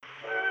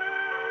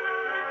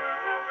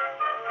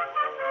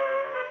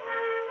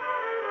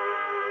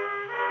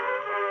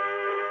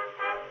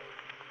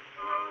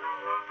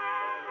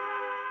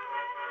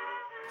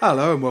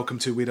Hello and welcome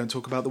to We Don't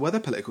Talk About the Weather.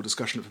 Political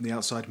discussion from the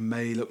outside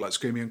may look like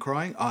screaming and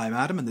crying. I'm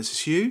Adam and this is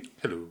Hugh.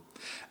 Hello.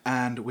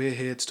 And we're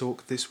here to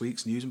talk this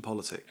week's news and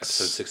politics.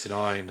 Episode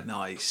 69.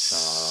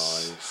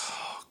 Nice.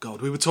 Oh, God,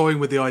 we were toying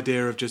with the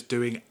idea of just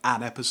doing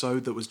an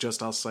episode that was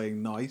just us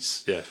saying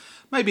nice. Yeah.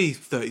 Maybe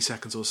 30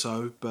 seconds or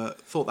so,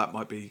 but thought that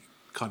might be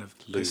kind of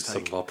Lose some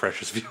take. of our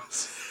precious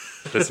viewers.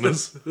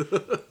 Listeners.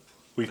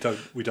 We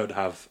don't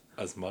have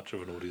as much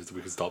of an audience that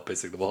we can start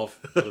pissing them off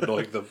and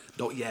annoying them.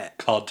 Not yet.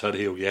 Can't turn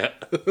heel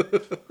yet.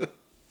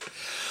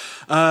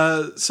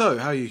 So,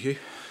 how are you, Hugh?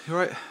 You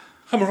alright?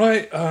 I'm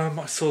alright.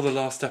 I saw the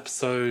last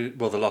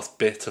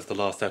bit of the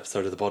last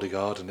episode of The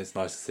Bodyguard, and it's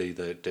nice to see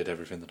that it did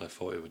everything that I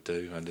thought it would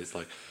do. And it's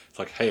like,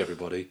 hey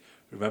everybody,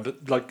 remember,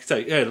 last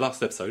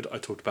episode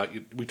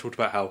we talked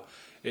about how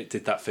it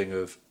did that thing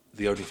of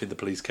the only thing the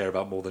police care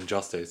about more than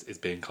justice is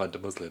being kind to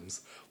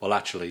Muslims. Well,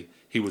 actually,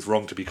 he was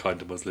wrong to be kind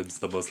to Muslims.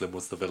 The Muslim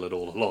was the villain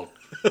all along.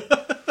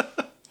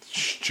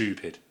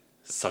 Stupid.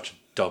 Such a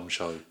dumb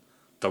show.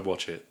 Don't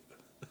watch it.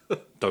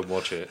 Don't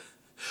watch it.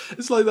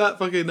 It's like that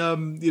fucking,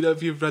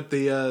 if you've read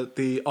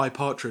the I,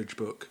 Partridge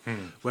book,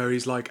 where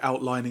he's like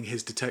outlining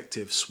his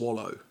detective,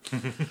 Swallow.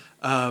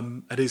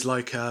 And he's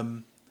like,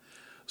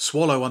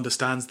 Swallow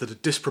understands that a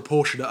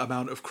disproportionate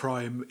amount of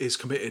crime is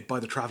committed by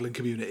the travelling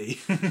community.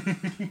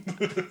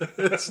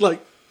 It's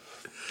like...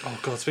 Oh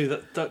God, speaking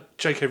of that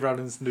J.K.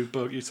 Rowling's new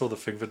book, you saw the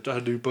thing for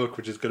her new book,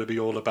 which is going to be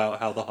all about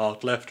how the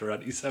hard left are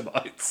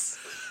anti-Semites.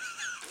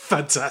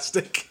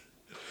 Fantastic.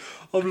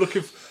 I'm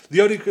looking... The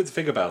only good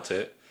thing about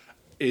it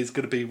is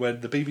going to be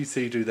when the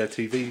BBC do their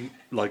TV,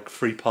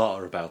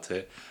 three-parter about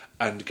it,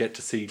 and get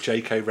to see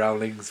J.K.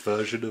 Rowling's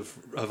version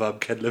of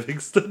Ken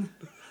Livingstone.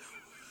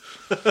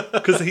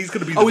 Because he's going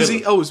to be the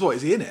villain.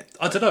 Is he in it?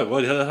 I don't know.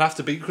 Well, it'll have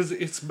to be, because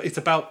it's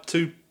about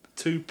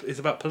it's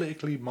about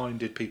politically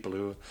minded people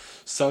who are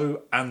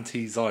so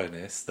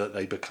anti-Zionist that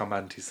they become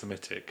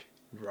anti-Semitic.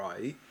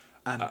 Right.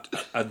 And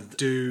I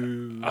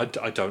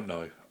don't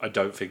know. I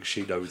don't think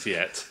she knows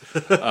yet.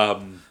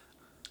 And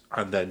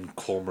then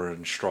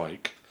Cormoran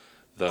Strike.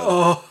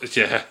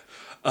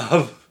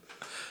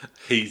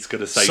 He's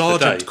going to save the day.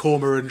 Sergeant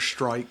Cormoran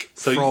Strike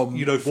from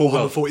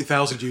Warhammer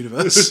 40,000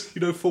 universe.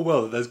 You know full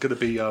well that there's going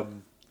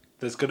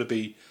to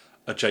be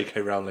a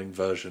J.K. Rowling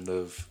version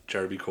of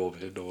Jeremy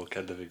Corbyn or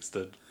Ken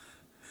Livingstone.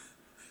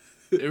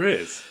 There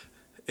is.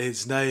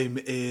 His name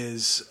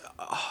is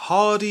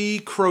Hardy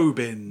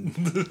Crobin.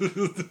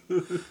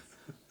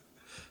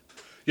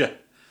 Yeah.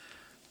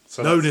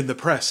 Known in the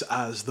press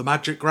as the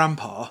Magic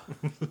Grandpa.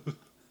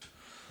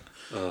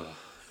 But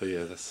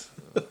yeah, that's...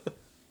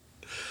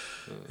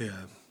 Yeah.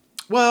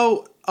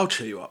 Well, I'll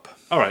cheer you up.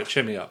 All right,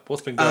 cheer me up.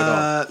 What's been going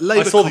on?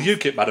 Labour I saw the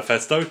UKIP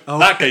manifesto. Oh.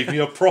 That gave me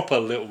a proper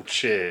little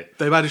cheer.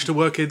 They managed to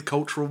work in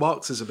cultural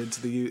Marxism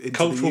into the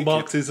Cultural UKIP.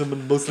 Marxism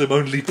and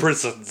Muslim-only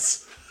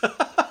prisons.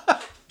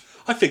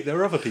 I think there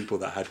are other people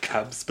that had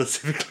camps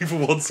specifically for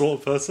one sort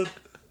of person.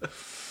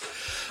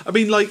 I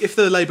mean, if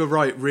the Labour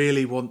right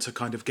really want to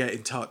kind of get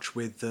in touch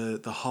with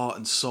the heart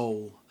and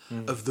soul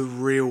of the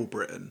real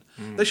Britain,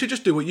 they should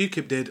just do what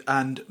UKIP did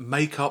and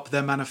make up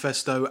their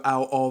manifesto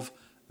out of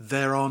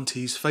their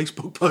auntie's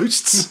Facebook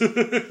posts.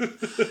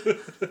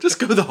 Just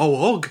go the whole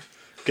hog.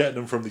 Getting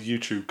them from the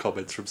YouTube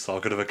comments from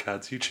Sargon of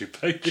Akkad's YouTube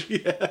page.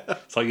 Yeah.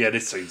 It's like, yeah,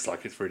 this seems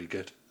like it's really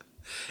good.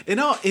 In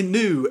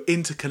new,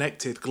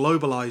 interconnected,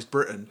 globalised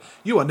Britain,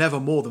 you are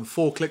never more than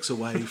 4 clicks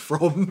away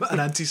from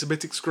an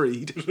anti-Semitic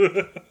screed.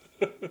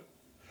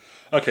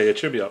 Okay, yeah,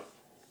 cheer me up.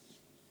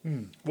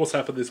 What's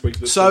happened this week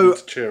that's going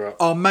to cheer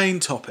up? Our main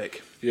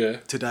topic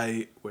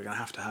today, we're going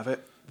to have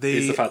it.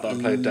 Is the fact that I'm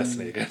playing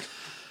Destiny again.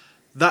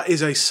 That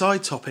is a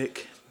side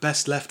topic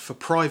best left for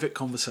private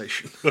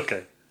conversation.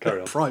 Okay, carry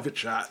on. Private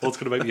chat. What's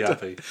going to make me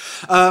happy?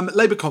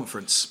 Labour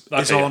conference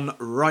is on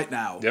right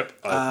now. Yep,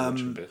 I've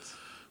watched bits.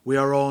 We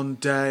are on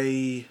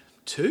day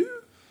 2?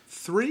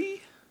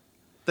 3?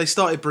 They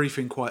started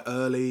briefing quite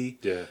early.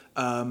 Yeah.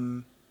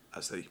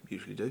 As they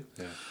usually do.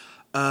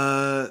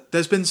 Yeah.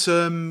 There's been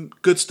some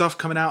good stuff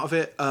coming out of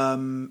it,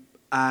 and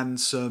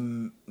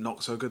some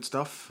not so good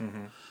stuff.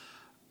 Mm-hmm.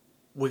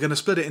 We're going to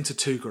split it into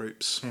 2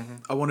 groups. Mm-hmm.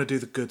 I want to do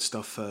the good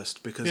stuff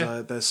first, because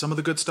there's some of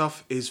the good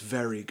stuff is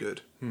very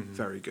good. Mm-hmm.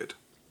 Very good.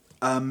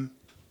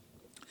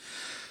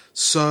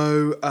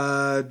 So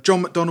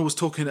John McDonnell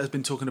has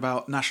been talking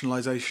about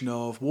nationalisation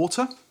of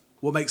water.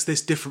 What makes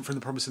this different from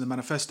the promise in the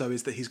manifesto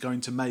is that he's going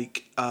to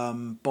make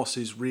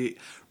bosses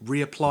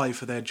reapply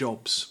for their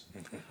jobs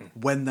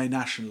when they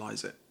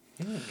nationalise it.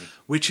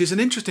 Which is an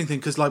interesting thing,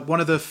 because one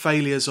of the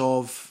failures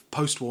of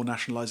post-war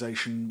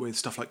nationalisation with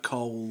stuff like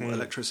coal,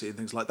 electricity and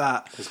things like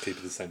that was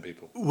keeping the same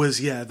people.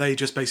 They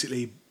just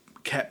basically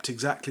kept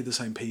exactly the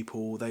same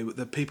people.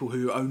 The people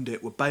who owned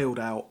it were bailed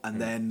out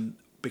and then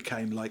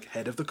became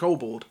head of the coal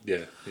board.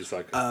 Yeah, it's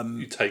like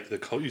you take the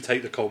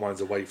coal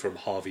mines away from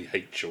Harvey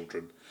Hate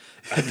children,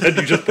 and then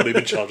you just put him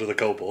in charge of the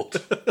coal board.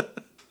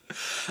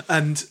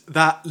 And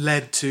that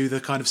led to the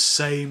kind of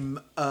same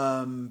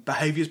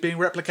behaviours being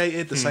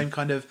replicated, the same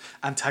kind of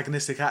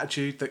antagonistic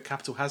attitude that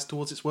Capital has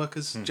towards its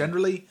workers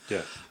generally.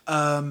 Yeah.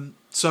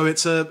 So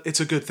it's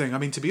a good thing. I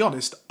mean, to be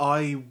honest,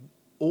 I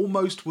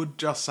almost would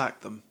just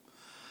sack them.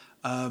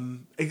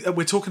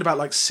 We're talking about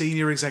like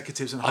senior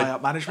executives and high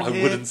up management. I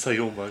here. wouldn't say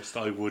almost.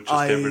 I would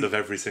just get rid of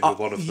every single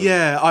one of them.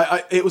 Yeah,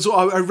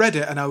 I read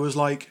it and I was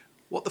like,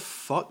 what the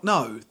fuck?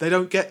 No, they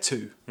don't get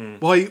to.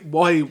 Why?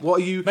 What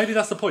are you? Maybe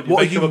that's the point.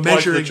 What are you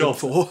measuring the job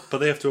them for? But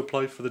they have to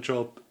apply for the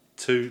job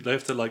they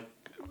have to like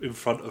in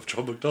front of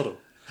John McDonnell,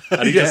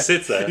 and he just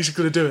sits there. He's just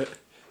going to do it.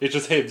 It's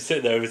just him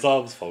sitting there with his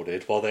arms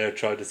folded while they're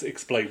trying to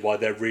explain why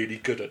they're really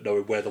good at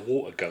knowing where the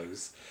water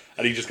goes.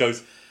 And he just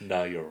goes,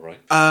 "No, you're all right."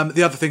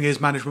 The other thing is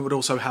management would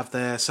also have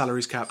their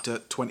salaries capped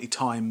at 20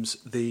 times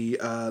the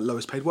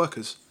lowest paid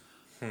workers,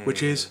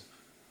 which is,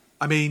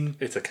 I mean...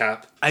 It's a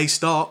cap. A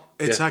start.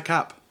 It's a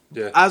cap.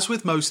 Yeah. As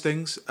with most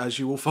things, as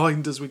you will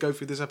find as we go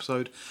through this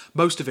episode,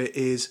 most of it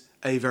is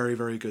a very,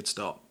 very good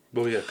start.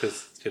 Well, yeah,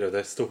 because,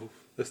 they're still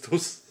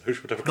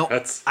Social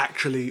Democrats.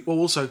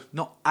 Also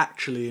not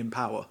actually in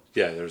power.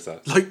 Yeah, there's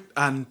that.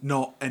 And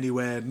not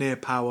anywhere near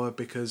power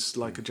because,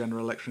 a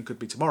general election could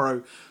be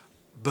tomorrow,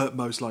 but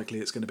most likely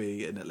it's going to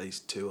be in at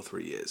least 2 or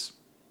 3 years.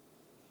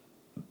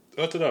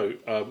 I don't know.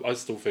 I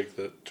still think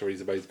that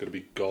Theresa May's going to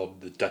be gone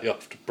the day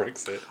after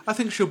Brexit. I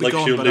think she'll be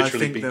gone, she'll but I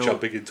literally think be they'll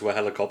jumping into a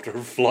helicopter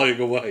and flying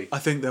away. I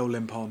think they'll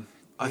limp on.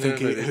 I think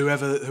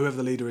whoever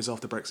the leader is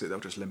after Brexit, they'll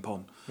just limp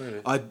on.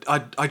 Really?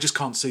 I just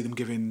can't see them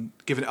giving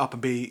it up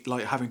and be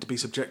having to be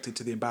subjected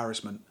to the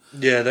embarrassment.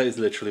 Yeah, that is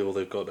literally all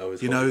they've got now.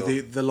 Is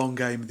the long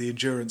game, the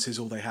endurance is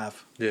all they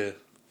have. Yeah.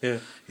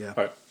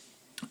 Right.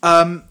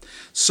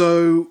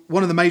 So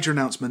one of the major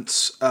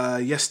announcements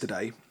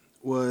yesterday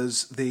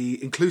was the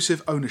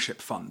Inclusive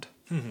Ownership Fund.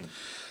 Mm-hmm.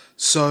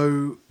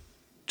 So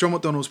John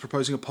McDonnell's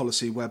proposing a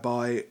policy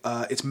whereby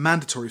it's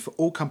mandatory for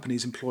all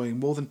companies employing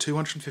more than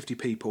 250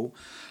 people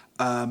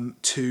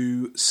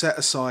to set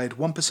aside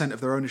 1%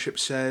 of their ownership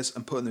shares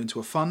and put them into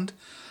a fund,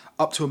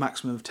 up to a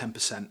maximum of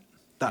 10%.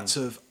 That's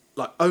of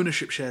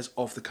ownership shares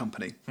of the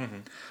company.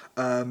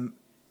 Mm-hmm.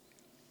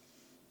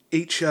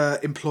 Each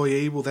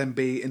employee will then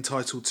be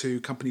entitled to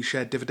company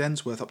shared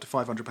dividends worth up to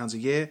 £500 a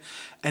year.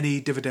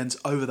 Any dividends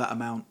over that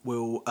amount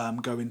will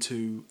go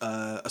into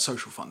a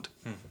social fund.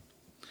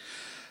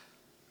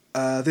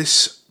 Mm-hmm.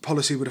 This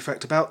policy would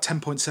affect about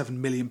 10.7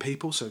 million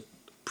people, so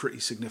pretty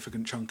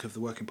significant chunk of the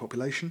working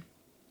population.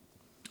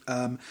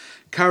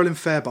 Carolyn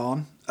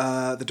Fairbairn,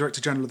 the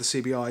Director General of the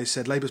CBI,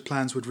 said Labour's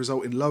plans would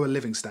result in lower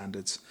living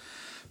standards.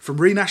 From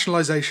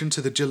renationalisation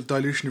to the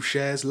dilution of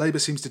shares, Labour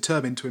seems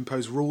determined to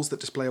impose rules that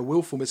display a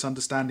willful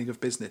misunderstanding of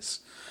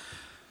business.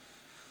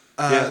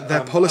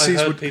 Their policies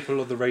I heard would...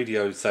 people on the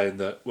radio saying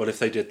that, well, if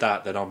they did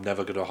that, then I'm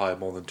never going to hire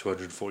more than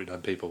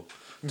 249 people.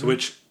 Mm-hmm. To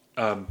which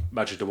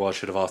Majid Nawaz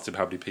should have asked him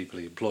how many people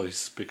he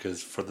employs,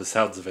 because from the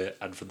sounds of it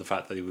and from the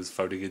fact that he was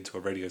phoning into a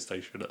radio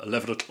station at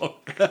 11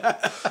 o'clock,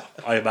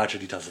 I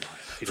imagine he doesn't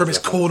hire. From his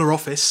corner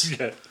office.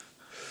 Yeah.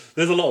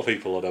 There's a lot of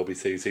people on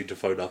LBC who seem to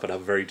phone up and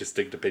have very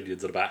distinct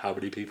opinions about how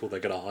many people they're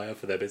going to hire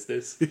for their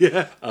business.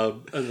 Yeah,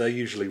 and they're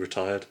usually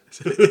retired.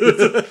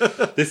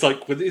 It's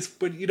like when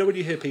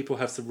you hear people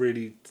have some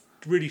really,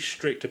 really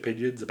strict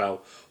opinions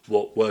about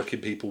what working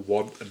people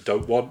want and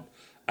don't want,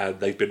 and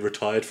they've been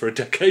retired for a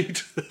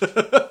decade.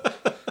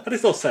 And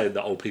it's not saying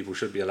that old people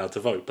shouldn't be allowed to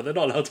vote, but they're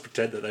not allowed to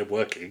pretend that they're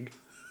working.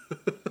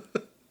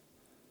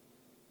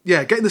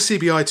 Yeah, getting the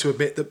CBI to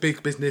admit that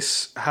big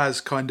business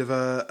has kind of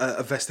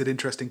a vested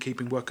interest in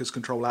keeping workers'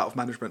 control out of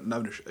management and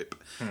ownership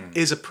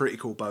is a pretty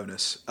cool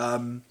bonus.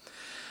 And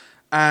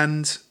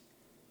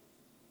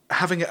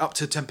having it up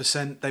to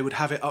 10%, they would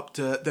have it up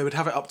to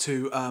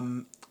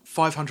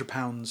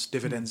 £500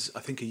 dividends, I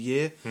think, a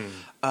year.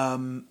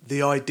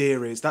 The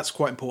idea is that's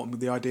quite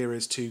important. The idea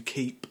is to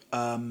keep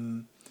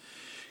certain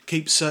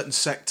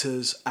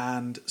sectors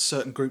and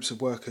certain groups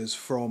of workers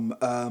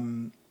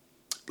from.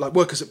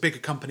 Workers at bigger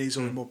companies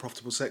or in more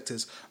profitable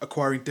sectors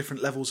acquiring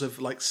different levels of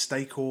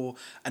stake or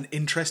an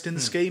interest in the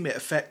scheme. It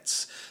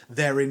affects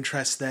their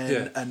interest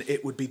then, and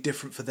it would be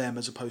different for them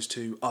as opposed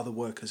to other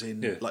workers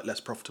in less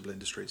profitable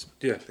industries.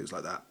 Yeah, things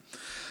like that.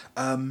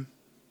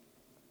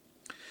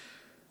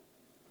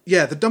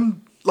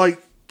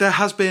 There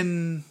has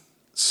been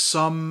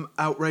some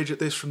outrage at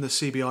this from the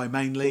CBI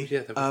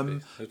mainly,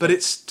 but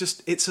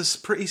it's a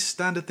pretty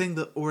standard thing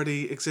that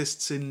already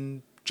exists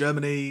in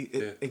Germany.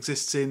 It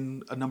exists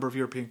in a number of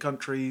European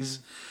countries.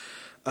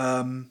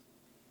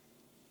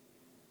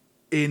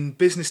 In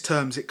business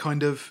terms, it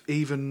kind of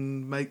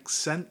even makes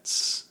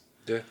sense.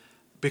 Yeah.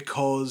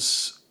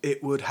 Because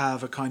it would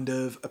have a kind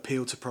of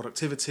appeal to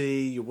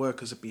productivity. Your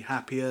workers would be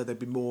happier. They'd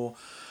be more,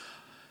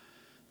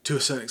 to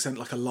a certain extent,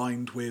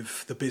 aligned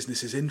with the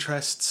business's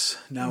interests.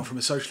 Now, from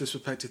a socialist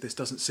perspective, this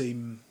doesn't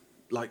seem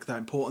like that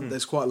important.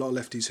 There's quite a lot of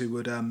lefties who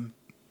would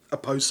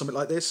oppose something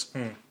like this.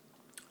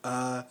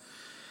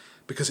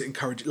 Because it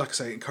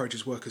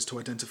encourages workers to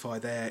identify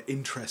their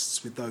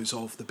interests with those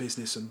of the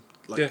business and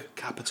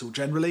capital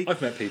generally.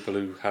 I've met people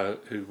who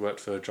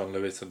worked for John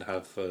Lewis and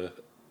have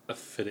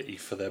affinity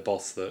for their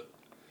boss that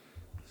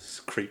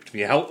creeped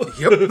me out.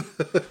 Yep.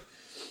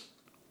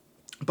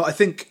 But I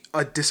think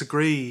I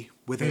disagree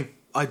with it.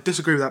 I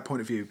disagree with that point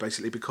of view,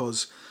 basically,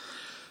 because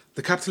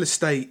the capitalist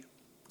state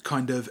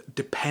kind of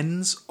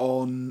depends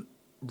on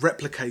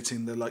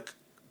replicating the like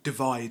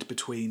divide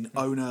between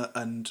owner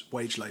and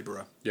wage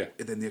labourer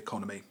within the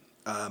economy.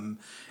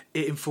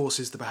 It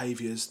enforces the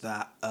behaviours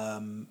that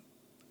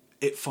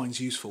it finds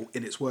useful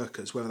in its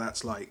workers, whether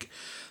that's like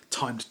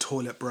timed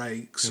toilet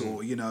breaks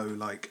or, you know,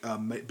 like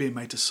being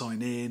made to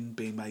sign in,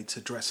 being made to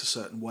dress a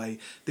certain way.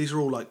 These are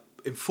all like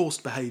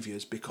enforced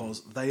behaviours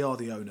because they are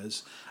the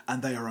owners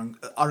and they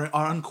are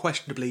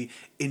unquestionably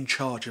in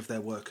charge of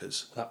their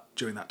workers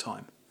during that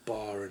time.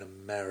 Bar in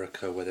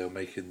America where they were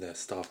making their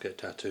staff get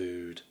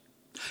tattooed.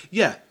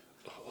 Yeah.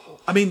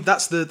 I mean,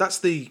 that's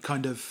the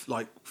kind of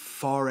like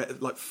far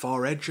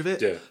edge of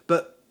it. Yeah.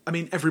 But I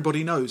mean,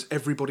 everybody knows.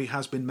 Everybody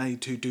has been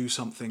made to do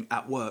something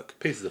at work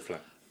Pieces of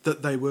flat.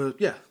 that they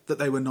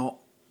were not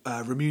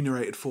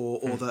remunerated for,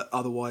 or that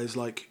otherwise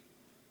like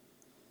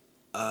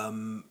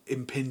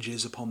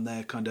impinges upon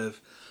their kind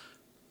of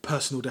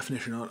personal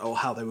definition or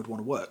how they would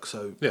want to work.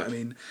 So I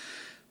mean,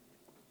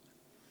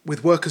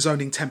 with workers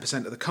owning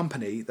 10% of the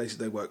company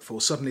they work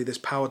for, suddenly this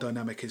power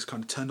dynamic is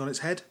kind of turned on its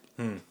head.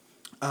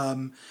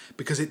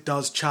 Because it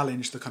does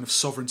challenge the kind of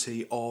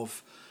sovereignty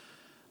of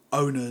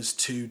owners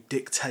to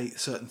dictate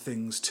certain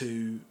things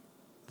to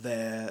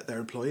their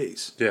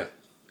employees. Yeah.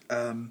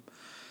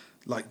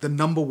 Like the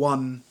number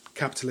one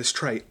capitalist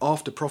trait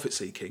after profit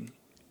seeking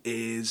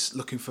is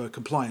looking for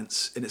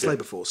compliance in its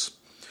labour force.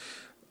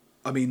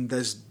 I mean,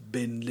 there's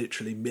been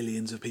literally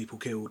millions of people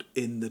killed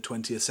in the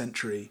 20th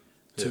century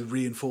to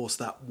reinforce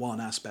that one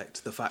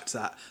aspect, the fact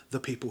that the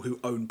people who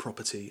own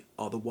property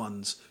are the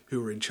ones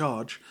who are in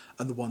charge,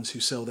 and the ones who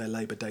sell their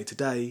labour day to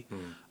day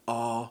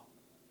are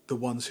the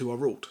ones who are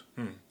ruled.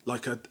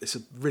 Like it's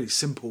a really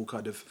simple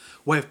kind of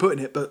way of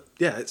putting it, but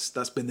yeah,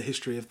 that's been the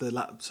history of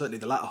certainly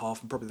the latter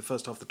half and probably the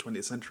first half of the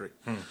 20th century.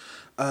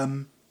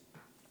 And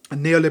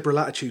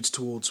neoliberal attitudes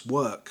towards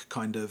work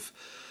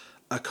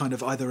are kind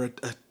of either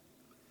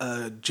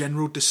a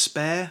general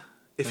despair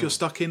if you're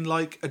stuck in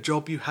like a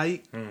job you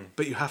hate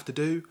but you have to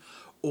do,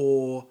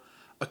 or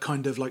a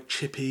kind of like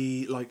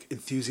chippy, like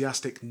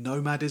enthusiastic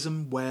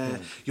nomadism where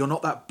you're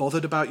not that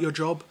bothered about your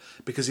job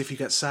because if you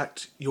get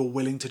sacked, you're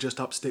willing to just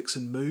up sticks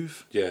and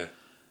move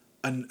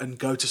and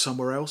go to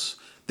somewhere else.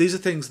 These are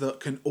things that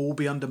can all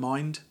be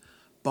undermined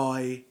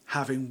by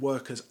having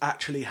workers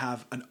actually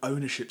have an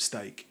ownership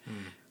stake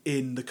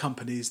in the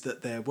companies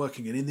that they're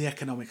working in the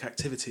economic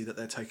activity that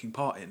they're taking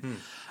part in.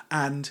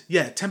 And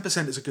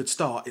 10% is a good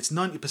start. It's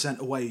 90%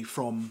 away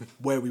from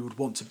where we would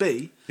want to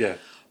be. Yeah.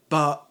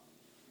 But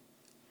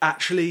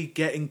actually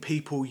getting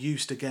people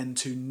used again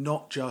to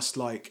not just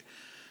like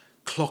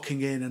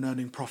clocking in and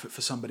earning profit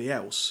for somebody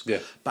else,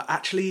 but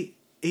actually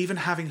even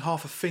having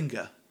half a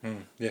finger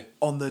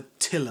on the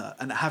tiller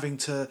and having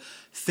to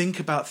think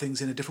about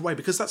things in a different way,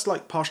 because that's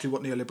like partially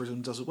what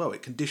neoliberalism does as well.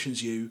 It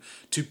conditions you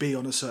to be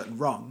on a certain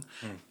rung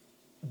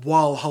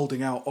while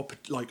holding out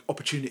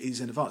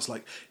opportunities in advance.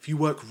 Like if you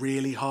work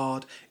really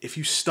hard, if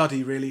you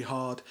study really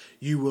hard,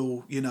 you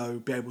will,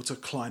 be able to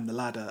climb the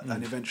ladder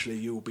and eventually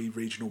you will be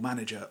regional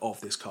manager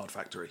of this card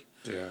factory.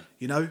 Yeah.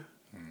 I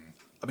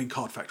mean,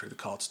 card factory, the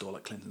card store,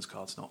 like Clinton's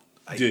Cards, not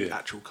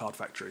actual card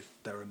factory.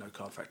 There are no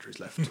card factories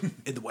left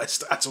in the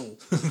West at all.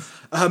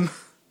 But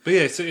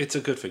yeah, it's a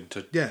good thing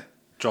to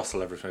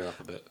jostle everything up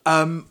a bit.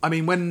 I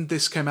mean, when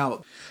this came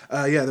out,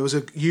 there was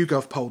a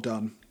YouGov poll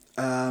done,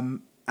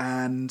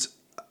 and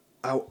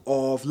out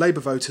of Labour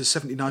voters,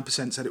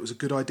 79% said it was a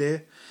good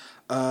idea.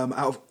 Out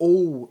of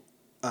all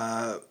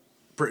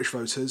British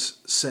voters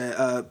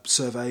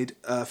surveyed,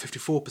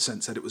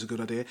 54% said it was a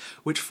good idea,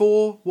 which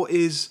for what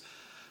is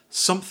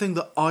something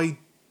that I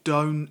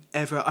don't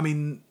ever... I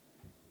mean,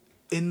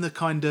 in the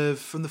kind of...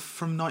 From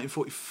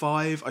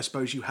 1945, I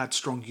suppose you had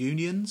strong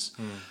unions,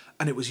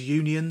 and it was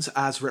unions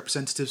as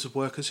representatives of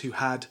workers who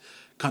had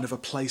kind of a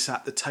place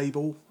at the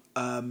table,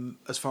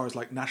 as far as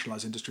like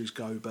nationalised industries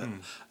go, but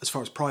as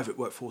far as private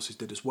workforces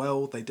did as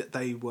well.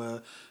 They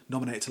were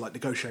nominated to like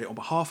negotiate on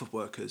behalf of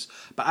workers,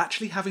 but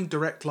actually having a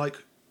direct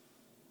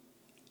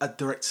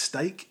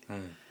stake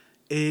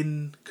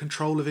in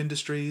control of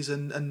industries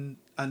and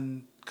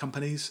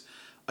companies,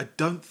 I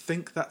don't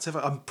think that's ever...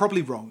 I'm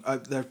probably wrong.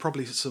 There are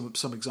probably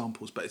some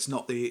examples, but it's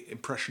not the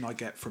impression I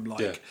get from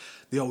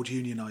the old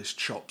unionised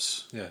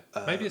shops. Yeah,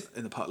 maybe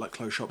in the part like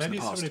closed shops. Maybe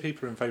in the past. So many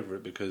people are in favour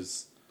of it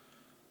because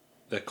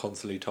they're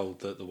constantly told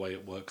that the way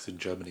it works in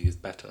Germany is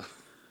better.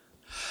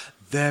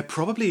 There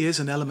probably is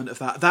an element of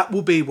that. That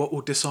will be what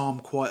will disarm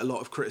quite a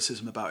lot of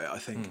criticism about it, I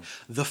think.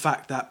 The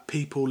fact that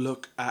people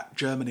look at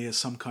Germany as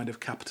some kind of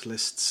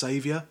capitalist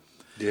saviour.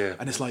 Yeah.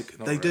 And it's like,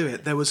 they do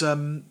it. There was...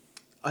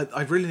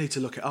 I really need to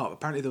look it up.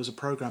 Apparently there was a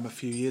programme a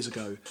few years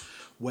ago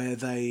where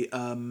they...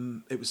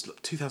 it was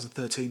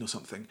 2013 or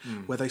something,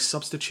 where they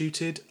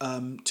substituted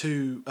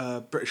two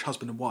British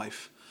husband and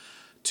wife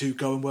to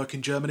go and work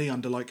in Germany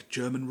under like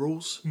German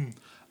rules,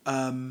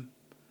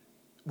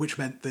 which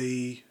meant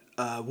the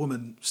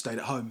woman stayed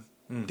at home,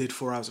 did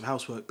 4 hours of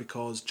housework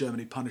because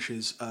Germany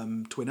punishes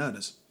twin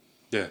earners,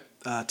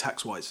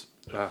 tax-wise.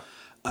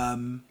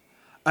 And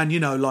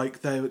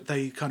like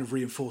they kind of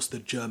reinforced the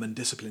German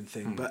discipline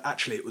thing, but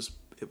actually it was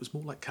it was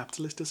more like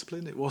capitalist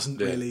discipline. It wasn't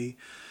Yeah. really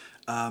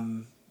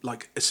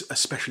like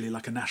especially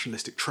like a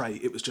nationalistic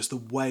trait. It was just the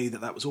way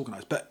that was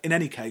organised. But in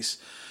any case,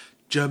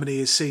 Germany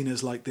is seen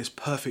as like this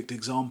perfect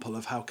example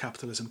of how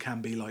capitalism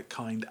can be like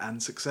kind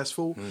and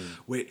successful,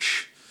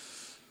 which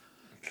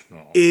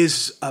No.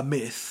 is a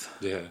myth,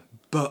 Yeah.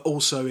 but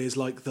also is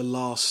like the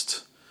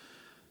last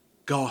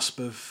gasp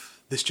of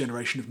this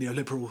generation of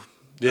neoliberal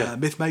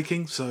myth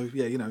making. So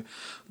yeah, you know,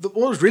 what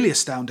was really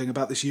astounding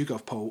about this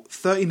YouGov poll: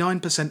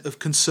 39% of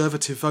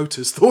conservative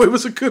voters thought it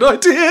was a good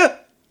idea,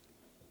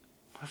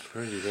 That's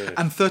really weird.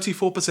 and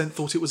 34%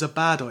 thought it was a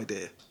bad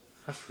idea.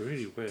 That's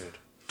really weird.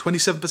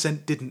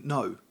 27% didn't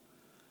know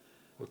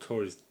Well,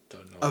 Tories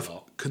don't know of a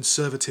lot.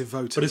 conservative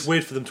voters. But it's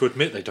weird for them to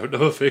admit they don't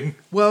know a thing.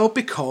 Well,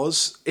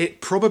 because it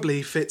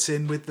probably fits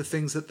in with the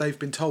things that they've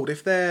been told.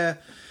 If they're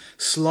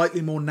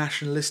slightly more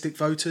nationalistic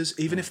voters,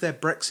 even if they're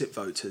Brexit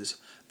voters,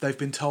 they've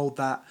been told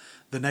that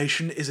the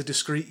nation is a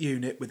discrete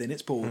unit within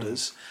its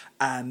borders,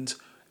 and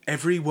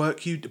every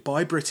work you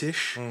buy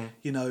British,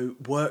 you know,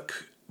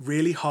 work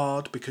really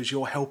hard because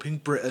you're helping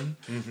Britain.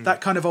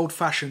 That kind of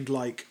old-fashioned,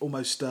 like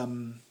almost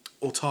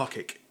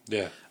autarkic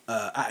Yeah.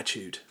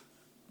 attitude,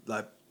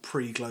 like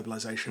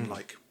pre-globalization,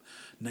 like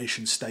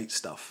nation-state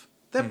stuff.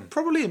 They're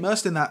probably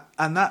immersed in that,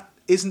 and that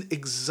isn't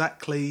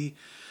exactly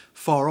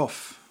far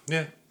off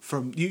Yeah.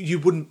 from you. You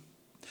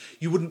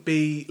wouldn't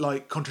be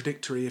like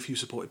contradictory if you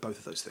supported both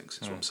of those things.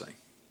 Is what I'm saying.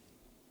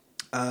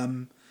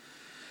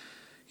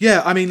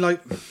 Yeah, I mean,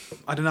 like,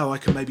 I don't know. I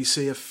can maybe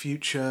see a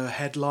future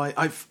headline.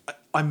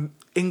 I'm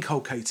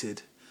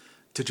inculcated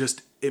to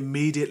just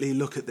immediately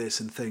look at this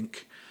and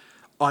think,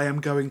 I am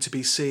going to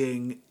be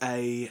seeing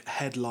a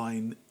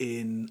headline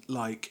in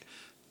like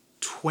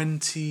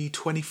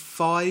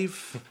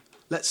 2025,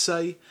 let's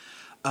say.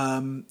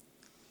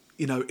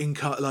 You know,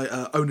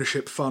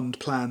 ownership fund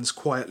plans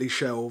quietly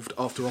shelved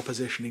after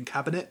opposition in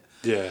cabinet.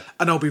 Yeah.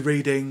 And I'll be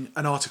reading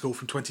an article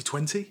from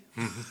 2020.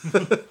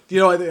 You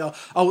know,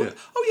 oh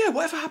yeah,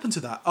 whatever happened to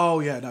that? Oh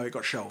yeah, no, it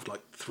got shelved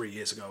like 3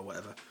 years ago or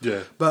whatever.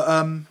 Yeah. But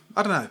I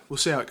don't know. We'll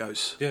see how it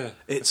goes. Yeah,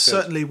 It's that's good.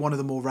 certainly one of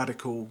the more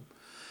radical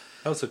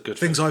That was a good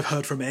things thing. I've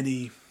heard from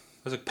any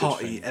That's a good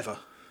party thing. ever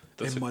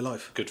That's in a my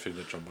life. Good thing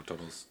that John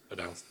McDonnell's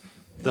announced.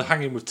 The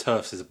hanging with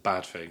turfs is a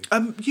bad thing.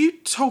 You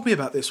told me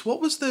about this.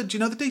 What was do you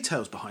know the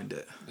details behind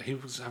it? He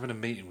was having a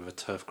meeting with a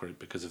turf group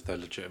because of their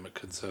legitimate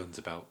concerns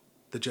about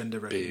The Gender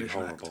being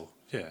Recognition Act. horrible.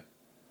 Yeah.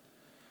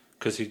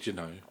 Because he's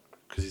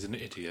an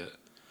idiot.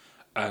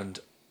 And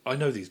I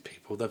know these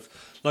people. They've,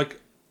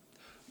 like,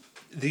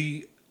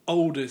 the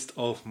oldest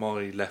of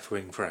my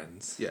left-wing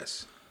friends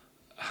Yes.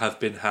 have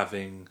been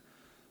having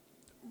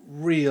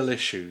real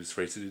issues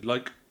recently.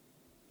 Like,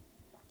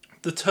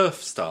 the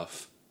turf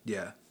stuff,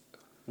 Yeah.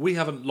 we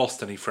haven't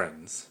lost any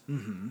friends.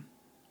 Mm-hmm.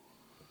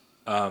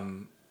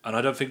 And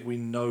I don't think we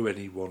know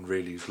anyone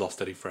really who's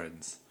lost any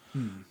friends.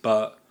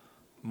 But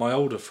my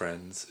older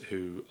friends,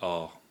 who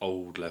are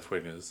old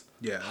left-wingers,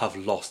 Yeah. have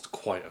lost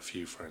quite a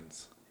few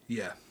friends.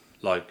 Yeah.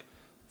 Like,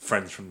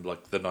 friends from,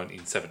 like, the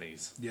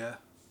 1970s Yeah.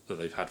 that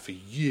they've had for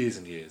years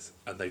and years,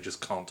 and they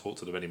just can't talk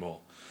to them anymore.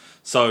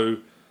 So,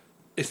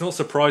 it's not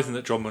surprising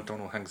that John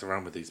McDonnell hangs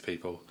around with these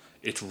people.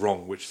 It's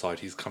wrong which side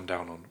he's come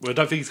down on. Well, I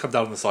don't think he's come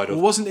down on the side of,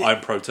 Well, wasn't it-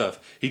 I'm pro-turf.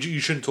 You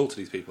shouldn't talk to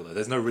these people, though.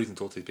 There's no reason to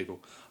talk to these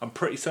people. I'm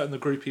pretty certain the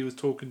group he was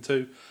talking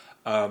to,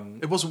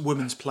 It wasn't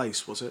Women's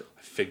Place, was it?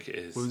 I think it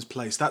is. Women's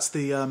Place. That's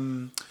the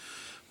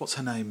what's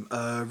her name?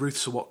 Ruth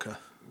Sawatka.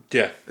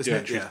 Yeah, Isn't yeah,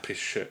 it? she's Yeah. a piece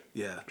of shit.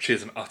 Yeah. She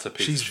is an utter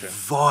piece She's of shit.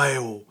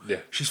 vile. Yeah.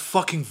 She's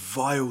fucking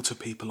vile to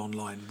people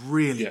online.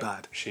 Really Yeah,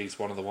 bad. she's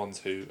one of the ones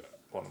who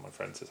one of my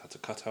friends has had to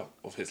cut out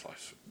of his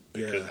life.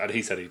 Yeah. And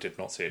he said he did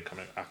not see it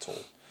coming at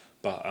all.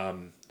 But,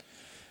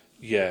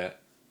 yeah,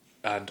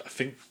 and I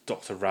think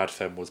Dr.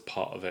 Radfem was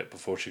part of it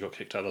before she got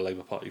kicked out of the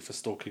Labour Party for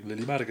stalking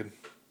Lily Madigan.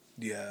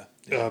 Yeah.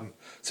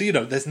 So, you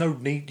know, there's no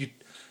need...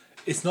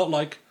 it's not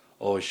like,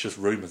 oh, it's just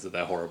rumours that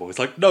they're horrible. It's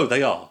like, no,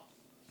 they are.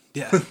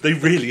 Yeah. They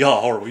really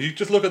are horrible. You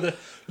just look at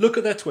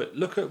their tweet,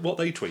 look at what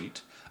they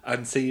tweet,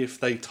 and see if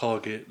they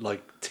target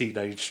like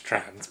teenage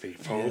trans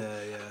people,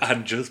 Yeah.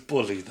 and just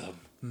bully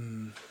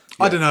them.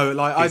 I don't know.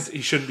 Like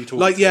He shouldn't be talking.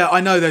 like to yeah, them.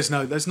 I know there's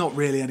not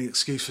really any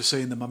excuse for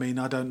seeing them. I mean,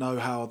 I don't know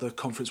how the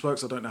conference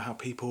works. I don't know how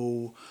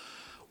people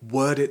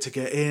word it to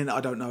get in.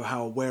 I don't know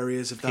how aware he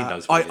is of that.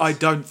 knows what it I is.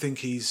 don't think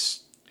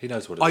he's. He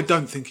knows what it is. I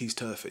don't think he's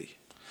turfy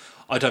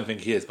I don't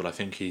think he is, but I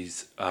think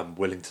he's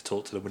willing to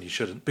talk to them when he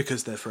shouldn't.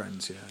 because they're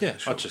friends. Yeah. Yeah,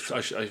 Sure.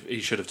 he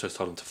should have just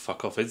told them to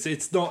fuck off.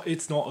 It's not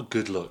a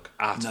good look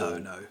at all.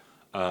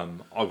 No.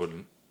 I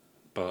wouldn't,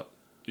 but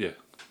yeah,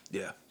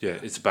 Yeah.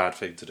 it's a bad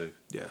thing to do.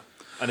 Yeah.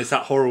 And it's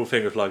that horrible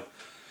thing of like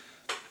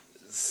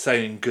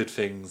saying good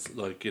things,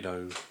 like, you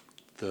know,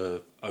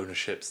 the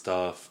ownership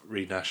stuff,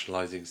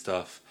 renationalising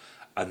stuff,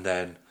 and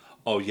then,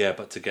 oh yeah,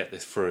 but to get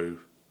this through,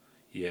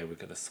 yeah, we're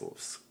going to sort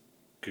of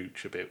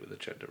scooch a bit with the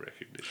gender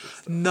recognition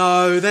stuff.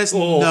 No, there's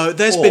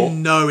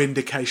been no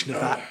indication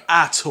of that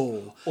at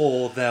all.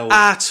 Or they'll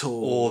At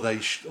all.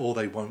 or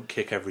they won't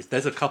kick every.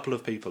 There's a couple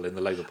of people in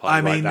the Labour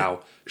Party right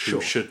now who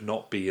sure. should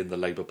not be in the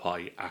Labour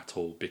Party at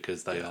all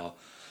because they are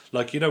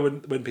Like, you know,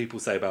 when people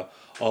say about,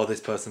 oh, this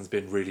person's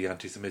been really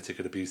anti-Semitic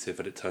and abusive,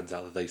 and it turns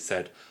out that they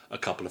said a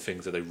couple of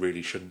things that they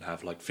really shouldn't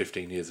have, like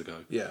 15 years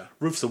ago. Yeah.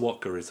 Ruth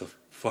Sawatka is a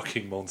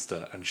fucking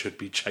monster and should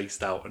be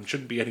chased out and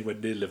shouldn't be anywhere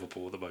near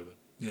Liverpool at the moment.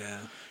 Yeah.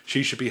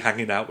 She should be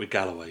hanging out with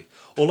Galloway.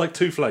 Or like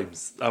Two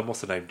Flames.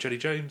 What's her name?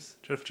 Jennifer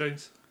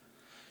James?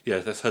 Yeah,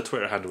 that's her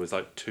Twitter handle is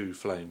like Two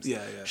Flames.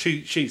 Yeah, yeah.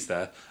 She's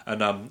there,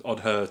 and on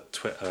her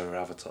Twitter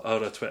avatar,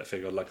 on her Twitter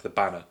figure, like the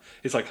banner,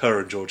 it's like her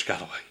and George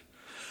Galloway.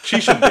 She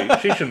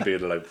shouldn't be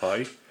in the Labour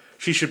Party.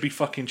 She should be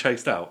fucking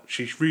chased out.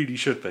 She really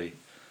should be.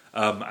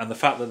 And the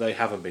fact that they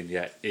haven't been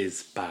yet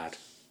is bad.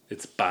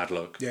 It's bad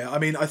luck. Yeah, I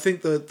mean, I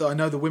think I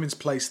know the women's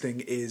place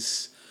thing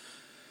it's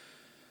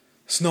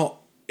not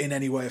in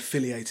any way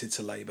affiliated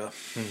to Labour.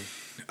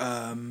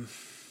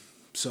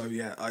 So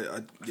yeah,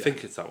 I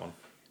think it's that one.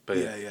 But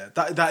yeah.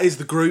 That is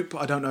the group.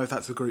 I don't know if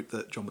that's the group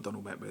that John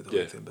McDonnell met with or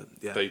anything, but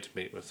yeah. They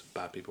meet with some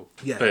bad people.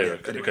 Yeah.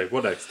 Anyway. Okay,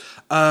 what next?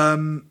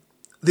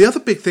 The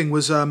other big thing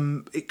was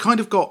it kind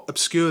of got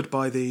obscured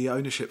by the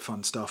ownership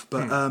fund stuff,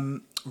 but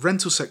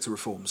rental sector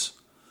reforms.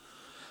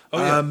 Oh,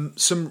 yeah.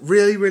 Some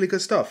really, really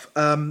good stuff.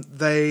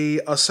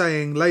 They are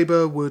saying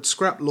Labour would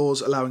scrap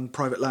laws allowing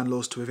private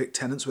landlords to evict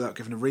tenants without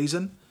giving a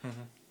reason.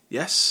 Mm-hmm.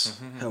 Yes,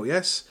 hell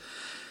yes.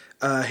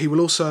 He will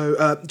also,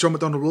 John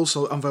McDonnell will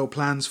also unveil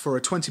plans for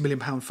a £20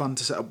 million fund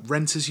to set up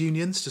renters'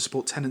 unions to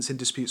support tenants in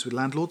disputes with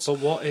landlords. But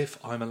what if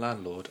I'm a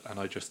landlord and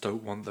I just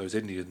don't want those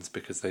Indians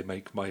because they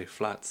make my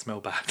flat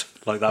smell bad,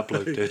 like that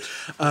bloke did?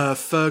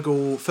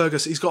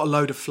 Fergus, he's got a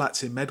load of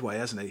flats in Medway,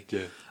 hasn't he?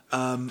 Yeah.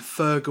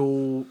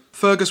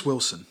 Fergus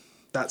Wilson,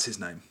 that's his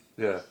name.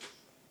 Yeah.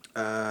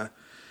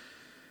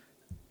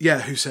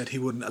 Who said he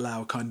wouldn't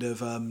allow kind of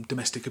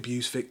domestic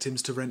abuse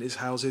victims to rent his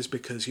houses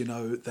because, you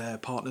know, their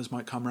partners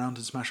might come round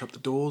and smash up the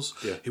doors.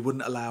 Yeah. He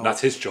wouldn't allow...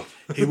 That's his job.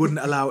 He wouldn't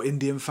allow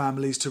Indian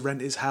families to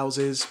rent his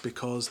houses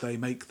because they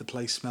make the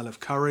place smell of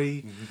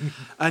curry.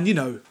 And, you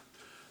know,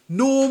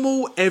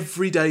 normal,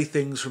 everyday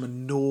things from a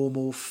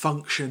normal,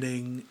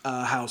 functioning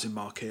housing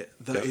market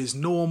that is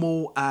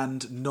normal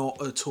and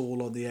not at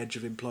all on the edge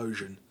of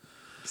implosion.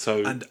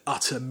 And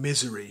utter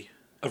misery.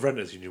 A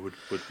renters' union would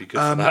be good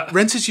for that.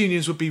 Renters'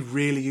 unions would be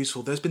really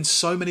useful. There's been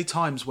so many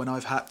times when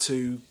I've had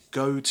to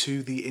go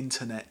to the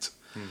internet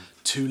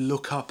to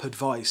look up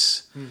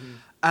advice. Mm-hmm.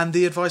 And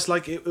the advice,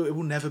 like, it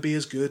will never be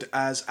as good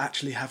as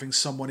actually having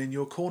someone in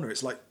your corner.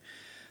 It's like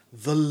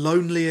the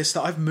loneliest...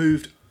 I've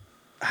moved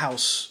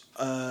house,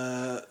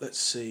 let's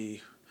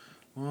see,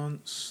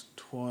 once,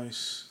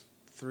 twice,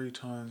 3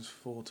 times,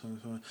 4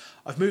 times...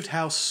 5. I've moved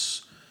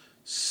house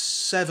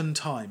 7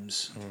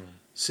 times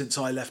since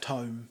I left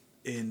home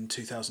in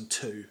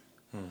 2002,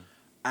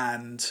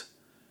 and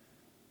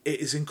it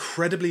is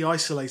incredibly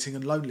isolating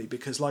and lonely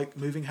because, like,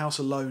 moving house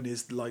alone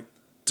is like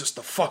just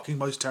the fucking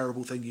most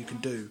terrible thing you can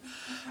do,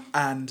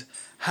 and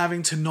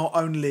having to not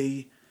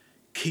only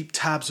keep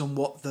tabs on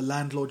what the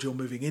landlord you're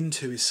moving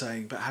into is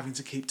saying, but having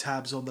to keep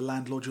tabs on the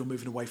landlord you're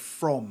moving away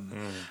from,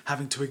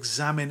 having to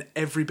examine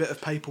every bit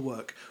of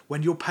paperwork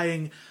when you're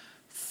paying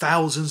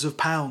thousands of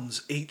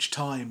pounds each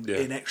time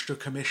in extra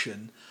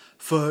commission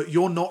for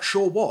you're not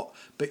sure what,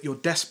 but you're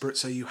desperate,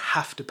 so you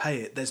have to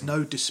pay it. There's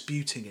no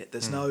disputing it.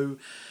 There's no,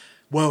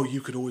 well, you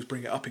could always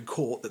bring it up in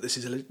court that this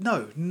is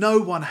no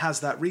one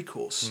has that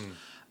recourse.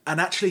 And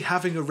actually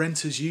having a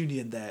renters'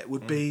 union there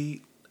would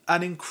be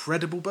an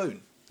incredible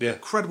boon. Yeah.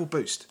 Incredible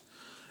boost.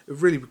 It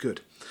really would be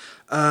good.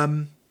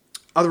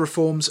 Other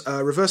reforms,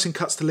 reversing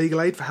cuts to legal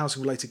aid for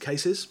housing-related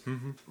cases,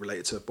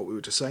 related to what we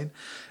were just saying.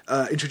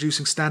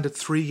 Introducing standard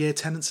 3-year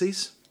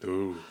tenancies.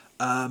 Ooh.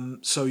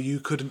 So you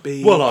couldn't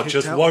be... Well, I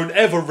just won't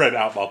ever rent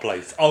out my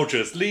place. I'll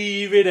just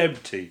leave it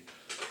empty.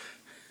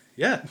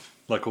 Yeah.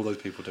 Like all those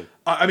people do.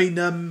 I mean...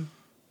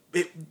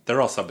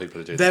 there are some people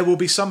who do There will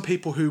be some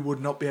people who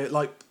would not be...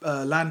 Like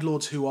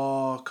landlords who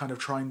are kind of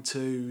trying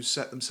to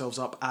set themselves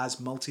up as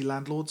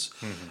multi-landlords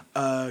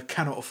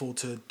cannot afford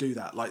to do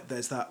that. Like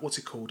there's that... What's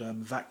it called?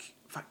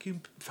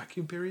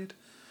 Vacuum period?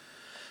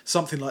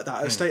 Something like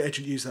that. A estate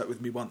agent used that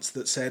with me once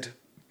that said...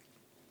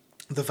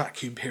 the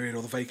vacuum period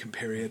or the vacant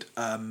period,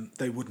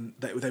 they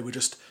were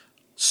just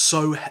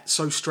so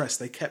stressed.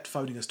 They kept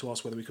phoning us to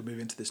ask whether we could move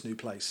into this new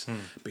place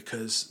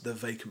because the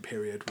vacant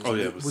period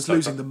was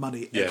losing the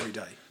money every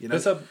day. You know,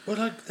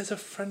 there's a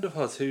friend of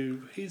ours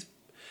who he's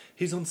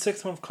on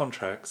 6-month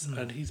contracts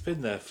and he's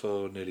been there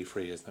for nearly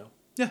 3 years now.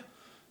 Yeah,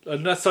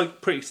 and that's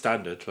like pretty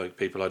standard. Like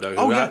people I know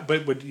who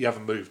when you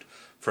haven't moved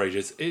for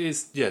ages, it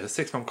is the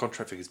 6-month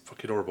contract thing is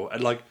fucking horrible.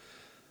 And like.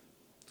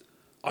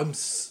 I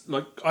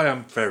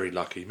am very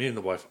lucky. Me and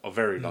the wife are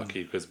very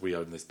lucky because we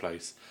own this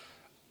place.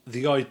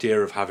 The idea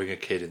of having a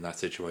kid in that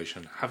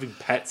situation, having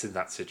pets in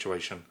that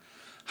situation,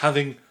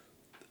 having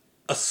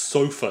a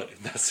sofa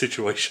in that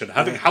situation,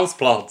 having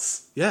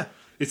houseplants. Yeah.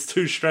 It's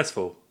too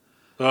stressful.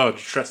 Oh,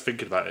 stress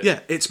thinking about it. Yeah,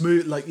 it's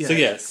So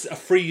yes, a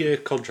 3-year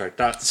contract.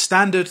 That's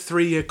standard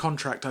 3-year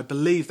contract. I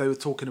believe they were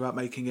talking about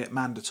making it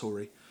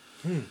mandatory.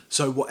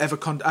 So whatever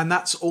and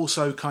that's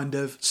also kind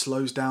of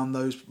slows down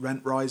those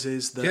rent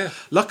rises.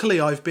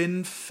 Luckily, I've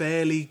been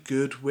fairly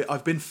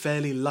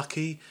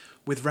lucky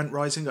with rent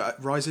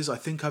rises. I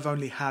think I've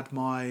only had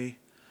my...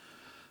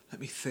 Let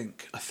me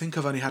think. I think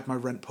I've only had my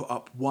rent put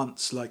up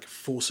once, like,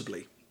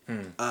 forcibly.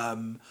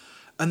 And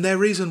their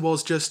reason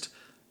was just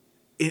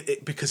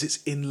because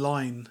it's in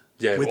line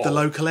with the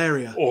local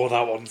area. Oh,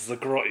 that one's the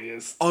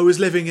grottiest. I was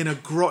living in a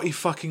grotty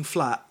fucking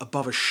flat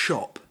above a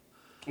shop.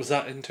 Was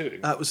that in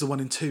Tooting? That was the one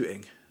in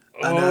Tooting.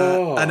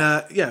 Oh.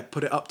 And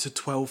put it up to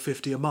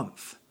 $12.50 a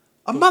month.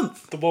 A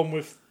month? The one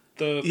with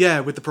the...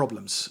 Yeah, with the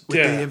problems. With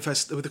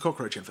the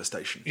cockroach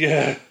infestation.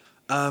 Yeah.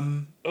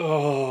 And,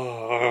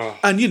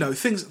 you know,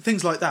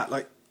 things like that.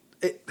 Like,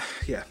 it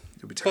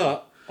would be terrible.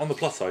 But, on the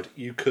plus side,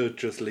 you could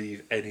just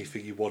leave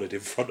anything you wanted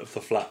in front of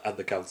the flat and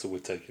the council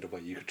would take it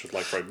away. You could just,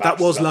 like, throw mattresses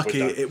That was out the lucky.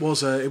 window.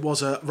 It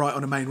was a right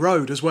on a main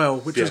road as well,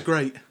 which was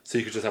great. So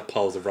you could just have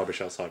piles of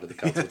rubbish outside of the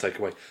council take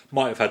away.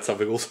 Might have had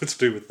something also to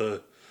do with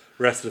the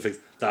rest of the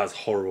things. That was a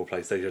horrible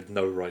place. They had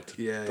no right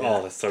to... Yeah.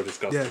 Oh, that's so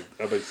disgusting. Yeah.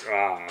 That makes...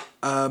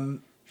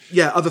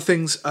 Other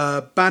things.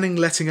 Banning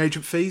letting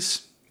agent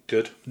fees.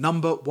 Good.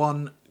 Number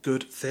one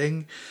good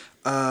thing.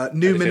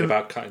 Anything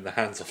about cutting the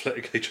hands off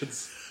letting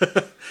agents?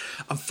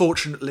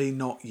 Unfortunately,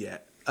 not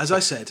yet. As I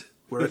said,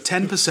 we're at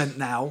 10%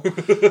 now.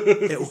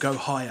 It will go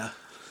higher.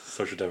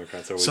 Social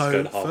Democrats are always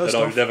going half.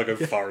 They never go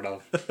far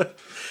enough.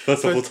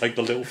 First of all, take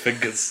the little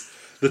fingers.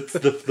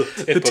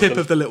 The tip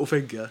of the little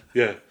finger.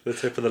 Yeah, the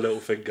tip of the little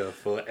finger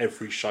for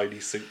every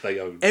shiny suit they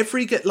own.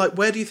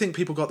 Where do you think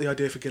people got the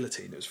idea for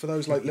guillotine? It was for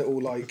those like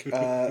little like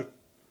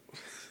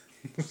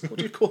what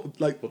do you call them?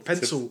 Like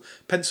pencil.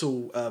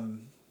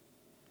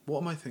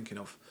 What am I thinking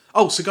of?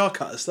 Oh, cigar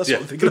cutters. That's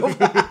what I'm thinking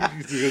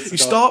of. You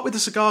start with a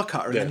cigar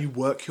cutter and then you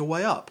work your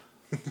way up.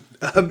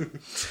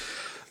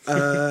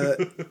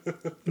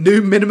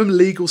 New minimum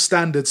legal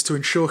standards to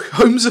ensure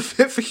homes are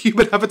fit for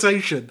human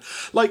habitation.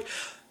 Like,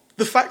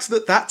 the fact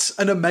that that's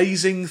an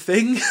amazing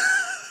thing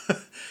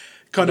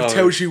kind of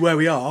tells you where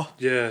we are.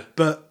 Yeah.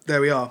 But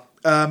there we are.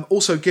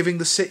 Also giving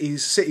the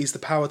cities the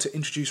power to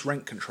introduce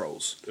rent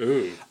controls.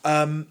 Ooh.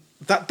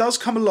 That does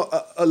come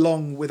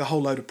along with a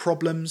whole load of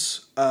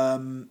problems.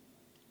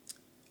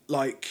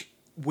 Like,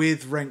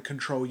 with rent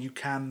control, you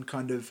can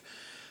kind of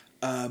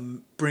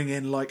bring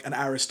in like an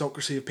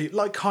aristocracy of people,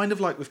 like kind of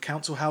like with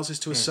council houses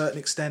to a certain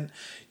extent.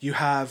 You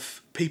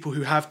have people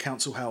who have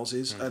council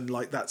houses and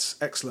like that's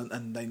excellent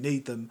and they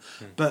need them,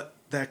 but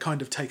they're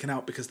kind of taken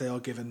out because they are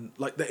given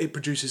like it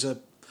produces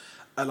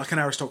like an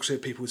aristocracy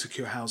of people with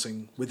secure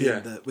housing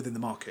within the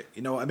market.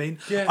 You know what I mean?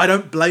 Yeah. I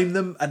don't blame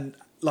them and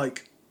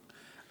like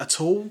at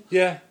all.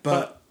 Yeah,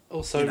 but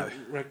also, you know.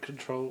 rent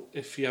control,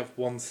 if you have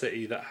one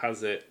city that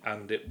has it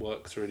and it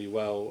works really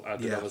well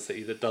and another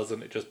city that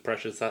doesn't, it just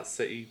pressures that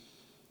city.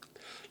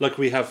 Like,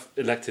 we have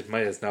elected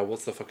mayors now.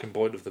 What's the fucking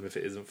point of them if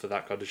it isn't for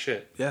that kind of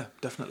shit? Yeah,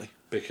 definitely.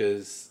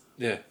 Because,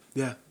 Yeah,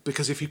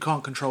 because if you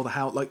can't control the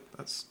house, like,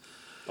 that's...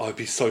 Oh, it'd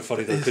be so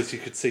funny, though, because you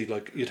could see,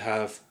 like, you'd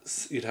have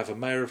a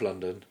mayor of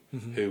London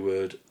who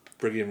would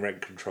bring in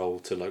rent control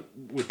to,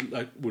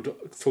 would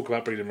talk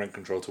about bringing in rent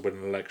control to win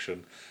an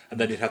election, and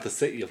then you'd have the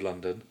City of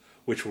London,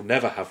 which will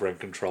never have rent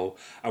control,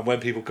 and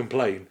when people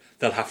complain,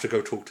 they'll have to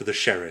go talk to the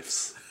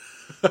sheriffs.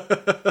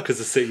 Because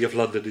the City of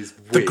London is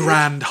weird. The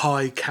Grand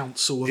High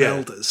Council of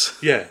Elders.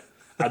 Yeah.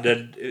 And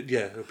then,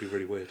 it would be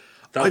really weird.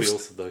 That would be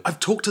awesome, though. I've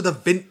talked to the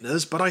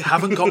vintners, but I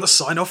haven't got the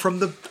sign-off from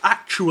the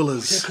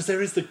actualers. Yeah, because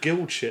there is the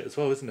guild shit as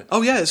well, isn't it?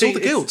 Oh, yeah, it's all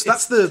the guilds.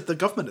 That's the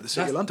government of the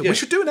City of London. Yeah. We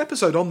should do an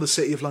episode on the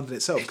City of London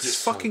itself, because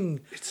it's fucking...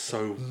 It's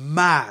so...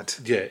 mad.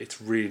 Yeah,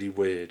 it's really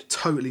weird.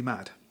 Totally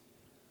mad.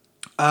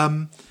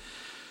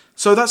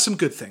 So that's some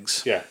good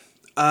things. Yeah.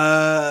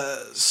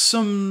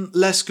 Some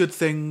less good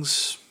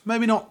things,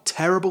 maybe not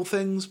terrible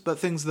things, but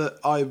things that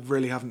I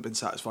really haven't been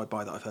satisfied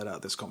by that I've heard out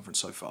of this conference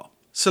so far.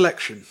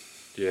 Selection.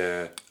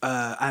 Yeah.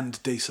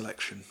 And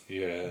deselection.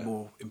 Yeah.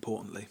 More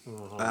importantly.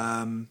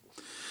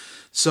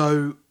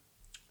 So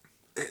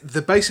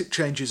the basic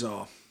changes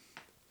are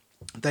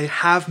they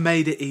have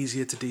made it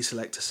easier to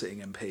deselect a sitting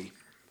MP.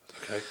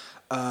 Okay.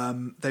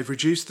 They've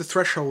reduced the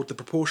threshold, the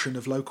proportion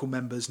of local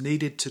members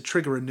needed to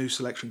trigger a new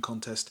selection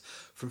contest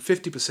from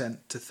 50%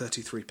 to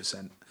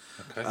 33%.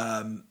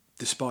 Okay.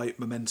 Despite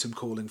Momentum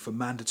calling for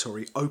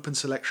mandatory open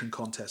selection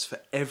contests for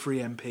every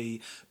MP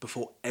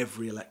before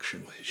every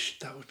election.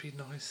 That would be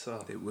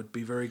nicer. It would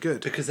be very good.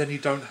 Because then you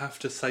don't have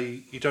to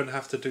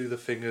do the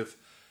thing of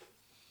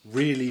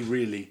really,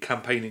 really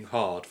campaigning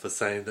hard for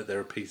saying that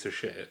they're a piece of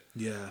shit.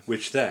 Yeah.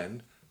 Which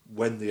then,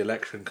 when the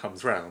election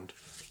comes round,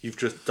 you've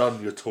just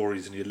done your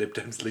Tories and your Lib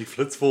Dems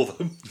leaflets for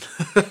them.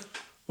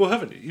 Well,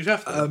 haven't you? You'd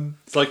have to.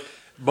 It's like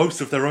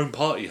most of their own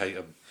party hate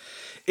them.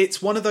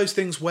 It's one of those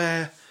things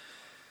where,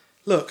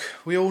 look,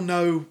 we all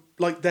know,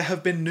 like, there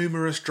have been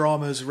numerous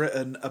dramas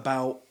written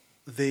about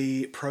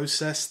the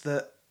process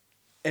that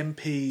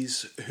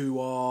MPs who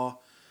are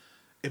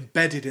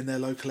embedded in their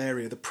local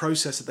area, the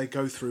process that they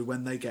go through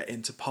when they get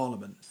into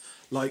Parliament.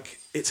 Like,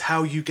 it's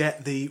how you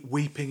get the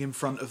weeping in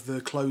front of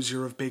the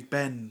closure of Big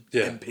Ben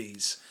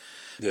MPs.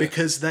 Yeah.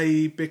 Because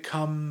they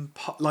become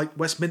like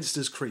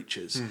Westminster's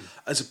creatures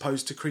as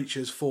opposed to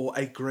creatures for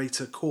a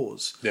greater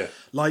cause. Yeah.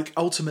 Like,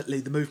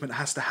 ultimately, the movement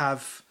has to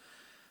have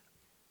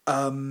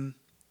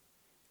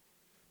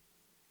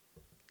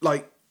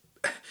like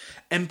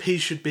MPs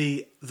should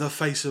be the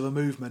face of a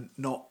movement,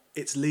 not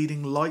its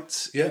leading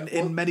lights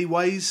in many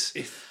ways.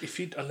 If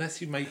you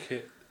unless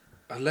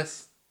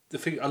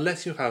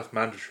you have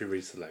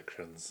mandatory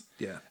reselections,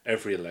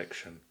 every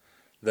election,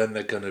 then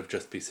they're going to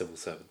just be civil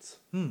servants.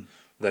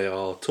 They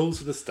are tools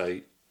of the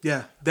state.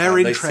 Yeah, their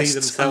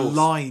interests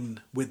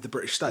align with the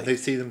British state. They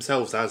see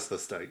themselves as the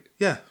state.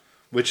 Yeah,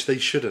 which they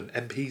shouldn't.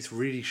 MPs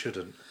really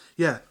shouldn't.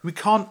 Yeah, we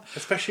can't...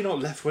 Especially not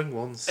left-wing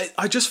ones.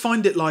 I just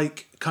find it,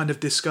 like, kind of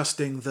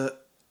disgusting that...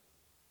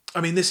 I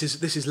mean, this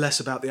is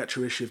less about the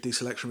actual issue of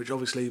deselection, which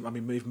obviously, I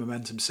mean, Move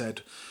Momentum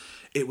said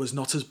it was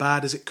not as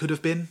bad as it could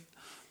have been,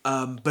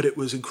 but it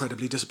was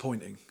incredibly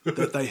disappointing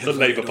that they had... The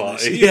Labour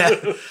Party.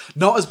 Yeah,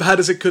 not as bad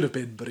as it could have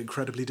been, but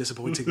incredibly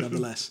disappointing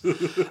nonetheless.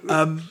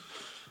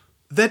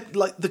 That,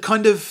 like, the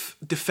kind of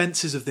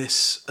defences of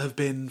this have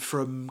been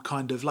from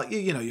kind of, like,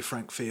 you know, your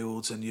Frank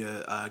Fields and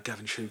your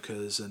Gavin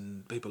Shukers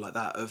and people like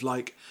that, of,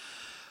 like,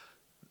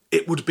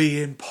 it would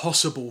be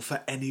impossible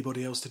for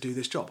anybody else to do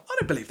this job. I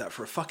don't believe that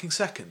for a fucking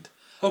second.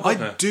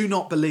 I do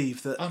not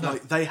believe that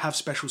like they have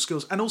special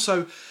skills. And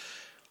also,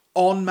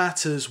 on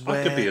matters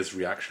where... I could be as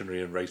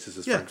reactionary and racist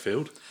as Frank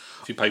Field,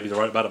 if you pay me the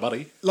right amount of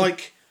money.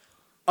 Like...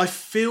 I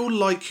feel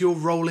like you're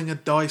rolling a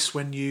dice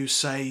when you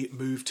say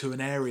move to an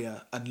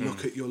area and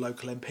look at your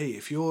local MP.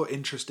 If you're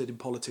interested in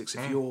politics,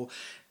 if you're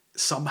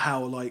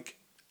somehow like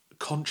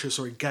conscious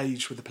or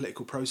engaged with the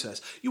political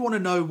process, you want to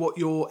know what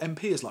your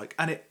MP is like.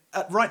 And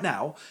right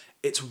now,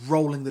 it's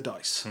rolling the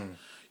dice.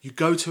 You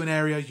go to an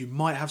area, you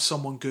might have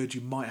someone good,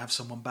 you might have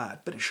someone bad,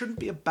 but it shouldn't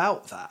be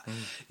about that.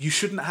 You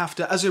shouldn't have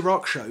to, as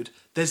Iraq showed,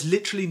 there's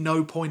literally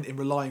no point in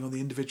relying on the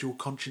individual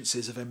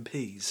consciences of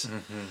MPs.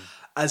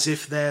 As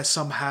if they're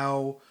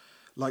somehow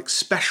like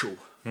special,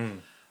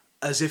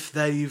 as if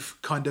they've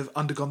kind of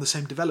undergone the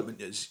same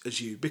development as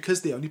you,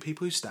 because the only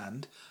people who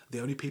stand, the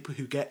only people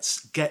who get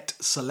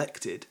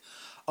selected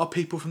are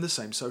people from the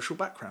same social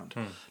background.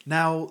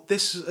 Now,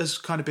 this has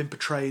kind of been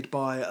portrayed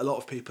by a lot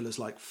of people as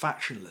like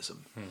factionalism,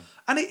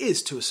 and it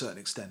is to a certain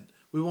extent.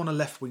 We want a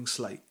left-wing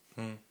slate.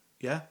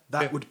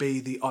 That would be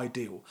the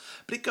ideal.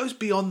 But it goes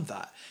beyond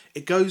that.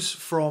 It goes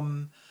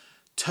from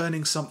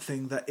turning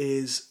something that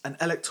is an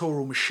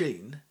electoral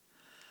machine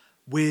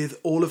with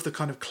all of the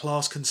kind of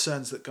class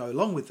concerns that go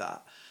along with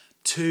that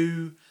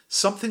to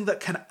something that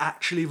can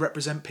actually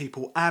represent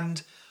people,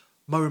 and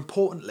more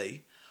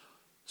importantly,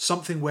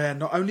 something where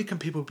not only can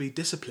people be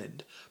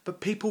disciplined,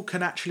 but people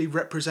can actually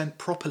represent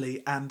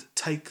properly and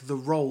take the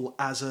role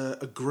as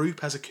a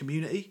group, as a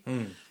community.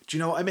 Do you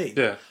know what I mean?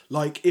 Yeah.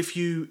 Like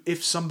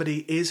if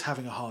somebody is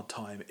having a hard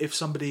time, if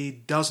somebody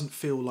doesn't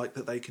feel like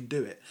that they can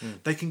do it,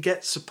 they can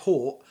get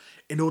support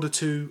in order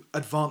to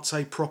advance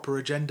a proper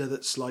agenda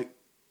that's like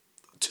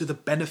to the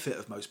benefit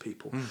of most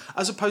people,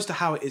 as opposed to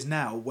how it is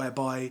now,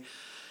 whereby,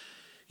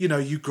 you know,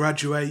 you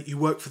graduate, you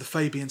work for the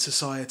Fabian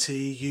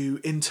Society, you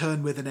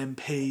intern with an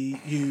MP,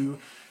 you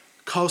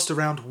cast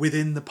around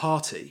within the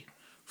party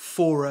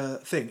for a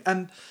thing.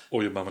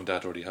 Or your mum and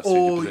dad already have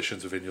senior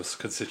positions within your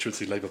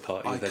constituency Labour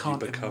Party. I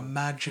can't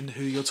imagine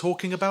who you're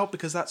talking about,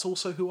 because that's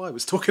also who I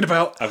was talking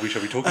about. And we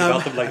shall be talking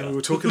about them later. And we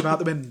were talking about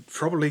them in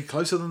probably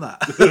closer than that.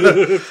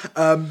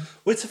 Well,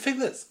 it's a thing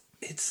that's...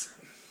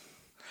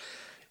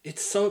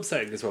 It's so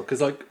upsetting as well,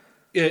 because, like,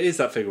 yeah, it is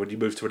that thing when you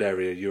move to an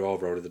area, you are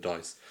rolling the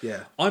dice.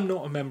 Yeah. I'm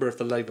not a member of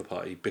the Labour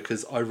Party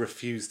because I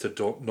refuse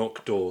to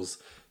knock doors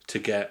to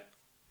get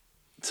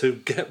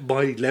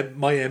my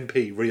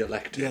MP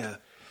re-elected. Yeah.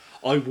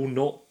 I will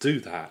not do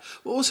that.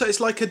 Well, also, it's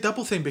like a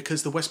double thing,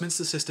 because the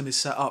Westminster system is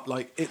set up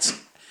like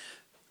it's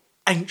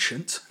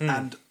ancient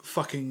and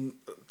fucking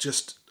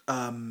just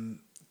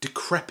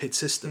decrepit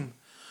system,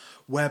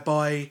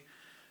 whereby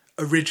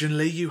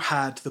originally you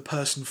had the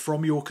person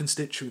from your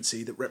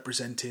constituency that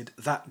represented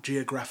that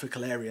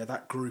geographical area,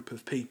 that group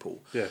of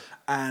people. Yeah.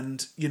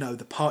 And, you know,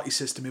 the party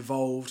system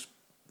evolved,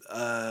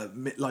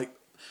 like,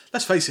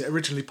 let's face it,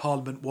 originally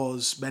Parliament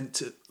was meant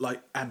to,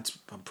 like, and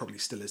probably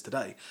still is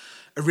today,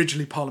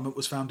 originally Parliament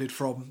was founded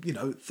from, you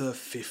know, the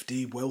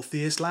 50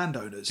 wealthiest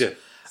landowners. Yeah.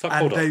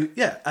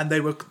 And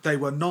they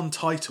were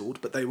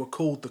non-titled, but they were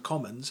called the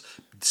Commons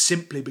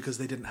simply because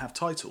they didn't have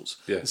titles.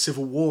 Yeah. The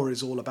Civil War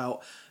is all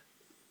about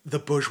the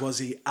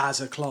bourgeoisie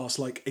as a class,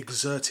 like,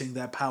 exerting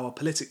their power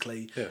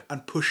politically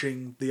and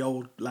pushing the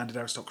old landed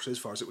aristocracy as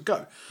far as it would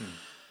go.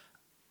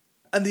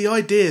 And the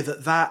idea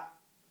that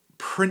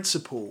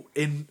principle,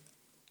 in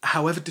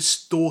however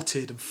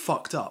distorted and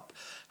fucked up,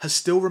 has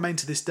still remained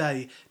to this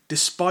day,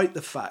 despite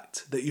the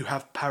fact that you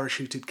have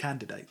parachuted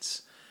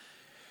candidates.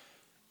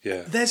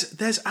 Yeah.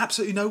 There's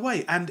absolutely no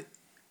way. And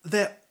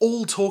they're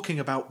all talking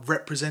about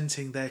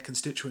representing their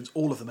constituents,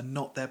 all of them, and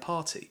not their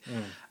party.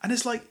 And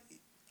it's like,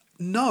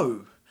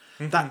 no,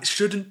 that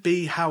shouldn't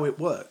be how it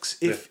works.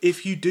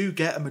 If you do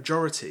get a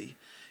majority,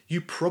 you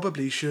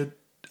probably should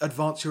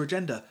advance your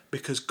agenda,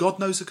 because God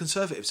knows the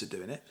Conservatives are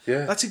doing it.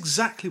 Yeah. That's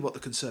exactly what the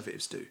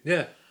Conservatives do.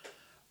 Yeah.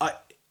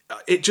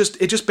 It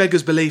just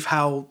beggars belief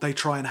how they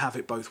try and have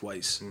it both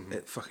ways.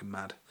 It's fucking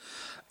mad.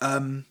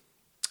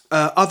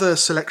 Other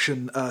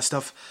selection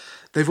stuff.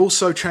 They've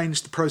also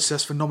changed the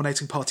process for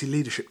nominating party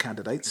leadership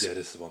candidates. Yeah,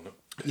 this is one.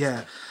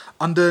 Yeah.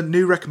 Under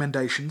new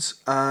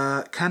recommendations,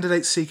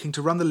 candidates seeking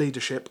to run the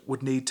leadership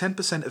would need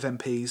 10% of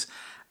MPs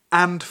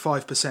and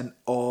 5%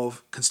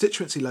 of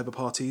constituency Labour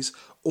parties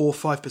or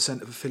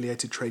 5% of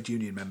affiliated trade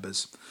union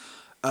members.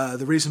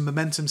 The reason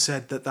Momentum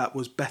said that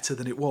was better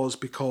than it was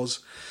because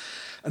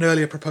an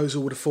earlier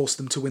proposal would have forced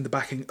them to win the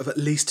backing of at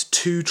least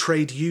 2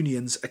 trade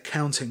unions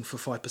accounting for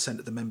 5%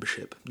 of the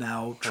membership.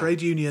 Now,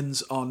 trade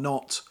unions are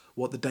not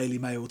what the Daily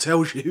Mail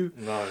tells you.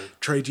 No.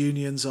 Trade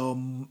unions are,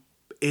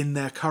 in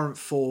their current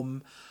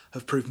form,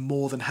 have proved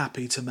more than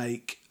happy to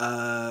make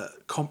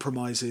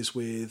compromises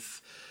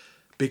with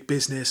big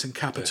business and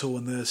capital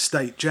and the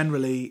state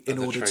generally in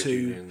order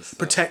to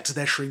protect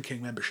their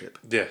shrinking membership.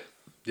 Yeah.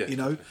 You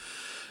know,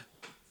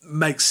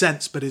 makes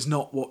sense, but is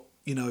not what,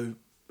 you know,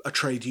 a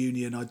trade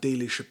union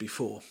ideally should be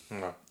for.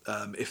 No.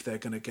 If they're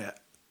going to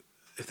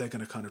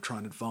kind of try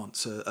and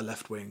advance a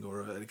left wing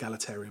or an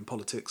egalitarian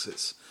politics,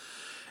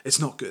 it's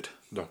not good.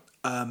 No.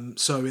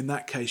 So in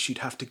that case, you'd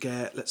have to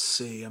get, let's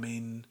see, I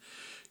mean,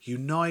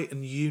 Unite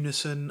and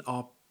Unison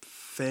are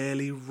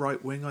fairly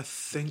right wing, I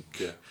think.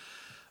 Yeah.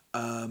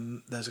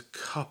 There's a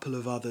couple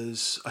of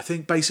others. I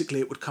think basically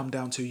it would come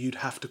down to you'd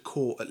have to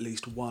court at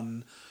least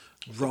one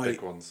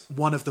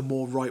of the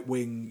more right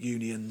wing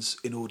unions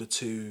in order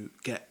to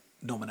get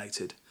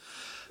nominated.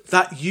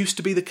 That used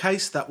to be the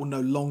case. That will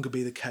no longer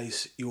be the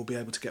case. You will be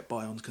able to get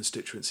by on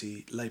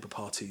constituency Labour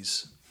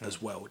parties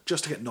as well,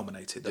 just to get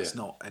nominated. That's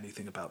not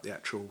anything about the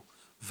actual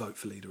vote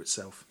for leader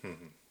itself.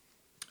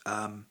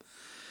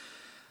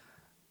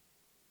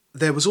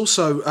 There was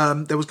also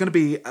there was going to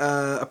be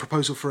a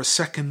proposal for a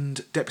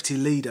second deputy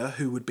leader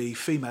who would be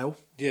female.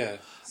 Yeah.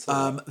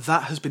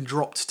 That has been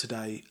dropped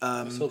today.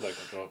 I saw that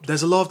got dropped.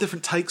 There's a lot of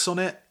different takes on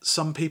it.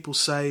 Some people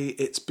say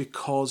it's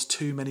because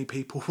too many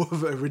people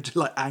were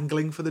originally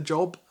angling for the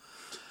job.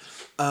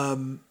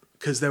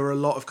 Because there were a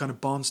lot of kind of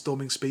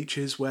barnstorming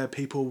speeches where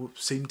people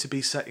seemed to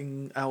be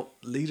setting out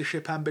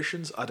leadership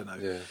ambitions. I don't know.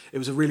 Yeah. It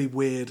was a really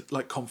weird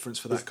conference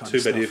for that kind of Too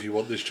stuff. many of you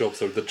want this job,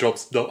 so the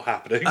job's not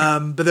happening.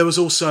 But there was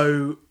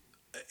also,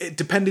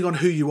 depending on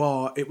who you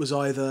are, it was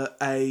either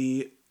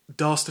a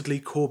dastardly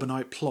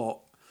Corbynite plot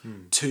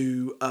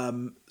to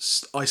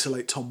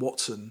isolate Tom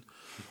Watson,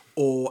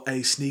 or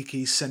a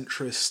sneaky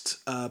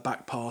centrist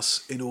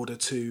backpass in order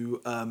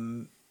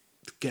to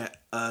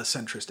get a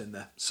centrist in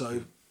there.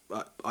 So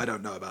I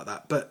don't know about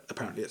that, but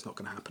apparently it's not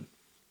going to happen.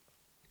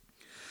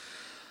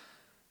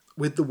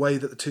 With the way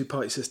that the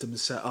two-party system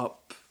is set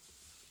up,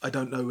 I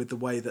don't know with the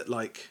way that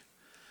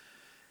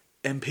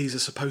MPs are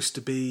supposed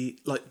to be,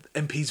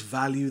 MPs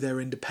value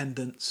their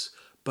independence,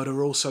 but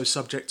are also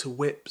subject to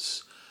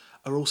whips,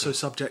 are also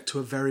subject to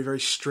a very, very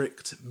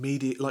strict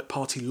media,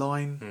 party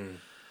line.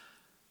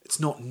 It's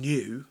not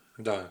new.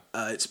 No.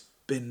 It's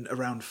been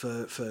around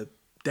for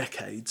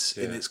decades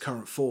in its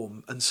current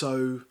form. And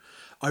so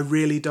I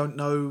really don't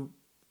know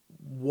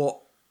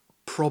what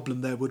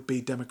problem there would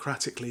be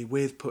democratically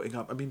with put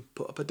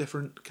up a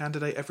different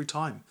candidate every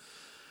time.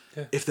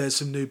 Yeah. If there's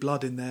some new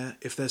blood in there,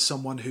 if there's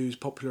someone who's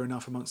popular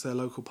enough amongst their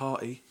local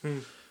party,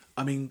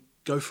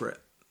 go for it.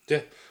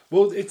 Yeah,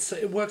 well,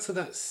 it works with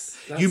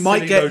that. You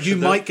might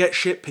get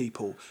shit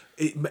people.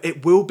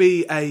 It will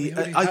be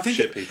I think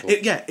shit people.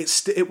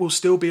 It will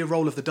still be a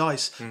roll of the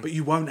dice, but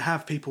you won't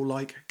have people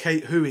like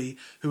Kate Hoey,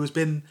 who has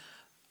been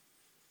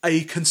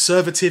a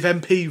Conservative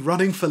MP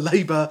running for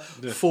Labour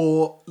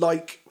for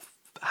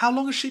how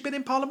long has she been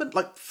in Parliament?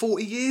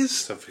 40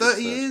 years,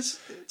 30 years.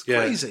 It's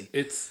crazy.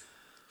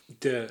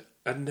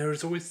 And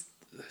there's always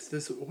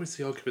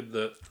the argument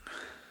that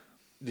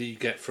you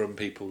get from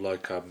people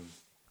like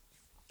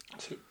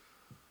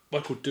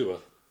Michael Dewar.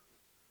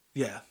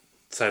 Yeah.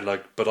 Saying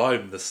but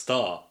I'm the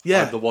star.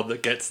 Yeah. I'm the one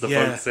that gets the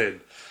votes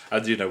in.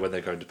 And when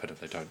they go independent,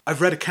 they don't.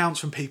 I've read accounts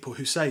from people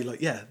who say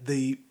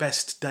the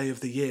best day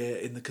of the year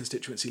in the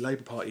constituency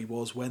Labour Party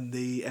was when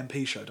the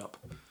MP showed up.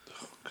 Oh,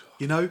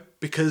 God.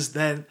 Because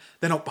they're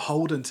not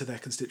beholden to their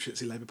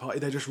constituency Labour Party.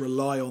 They just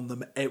rely on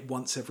them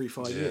once every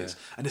 5 years.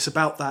 And it's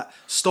about that,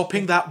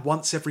 stopping that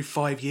once every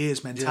 5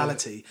 years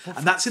mentality. Yeah.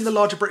 And that's in the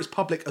larger British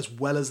public as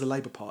well as the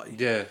Labour Party.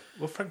 Yeah.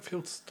 Well, Frank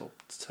Field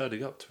stopped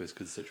turning up to his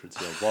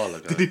constituency a while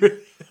ago. Did he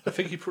really? I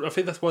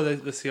think that's why the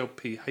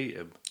CLP hate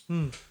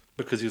him.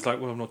 Because he was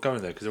I'm not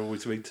going there because they're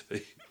always mean to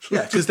me.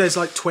 Yeah, because there's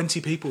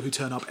 20 people who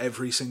turn up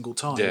every single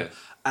time. Yeah.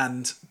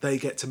 And they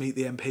get to meet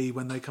the MP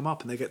when they come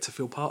up and they get to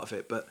feel part of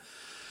it. But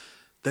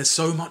there's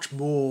so much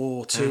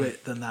more to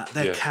it than that.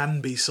 There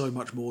can be so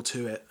much more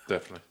to it.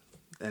 Definitely.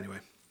 Anyway.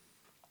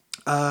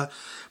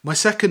 My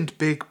second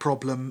big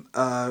problem,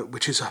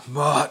 which is a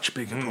much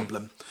bigger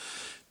problem,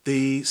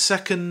 the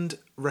second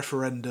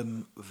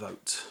referendum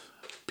vote.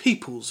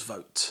 People's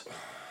vote.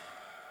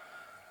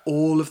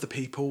 All of the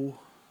people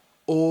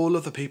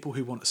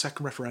who want a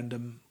second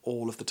referendum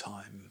all of the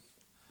time.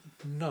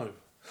 No.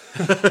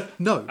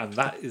 No. And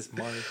that is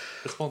my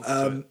response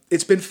to it.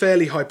 It's been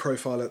fairly high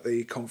profile at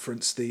the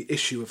conference, the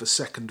issue of a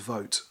second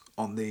vote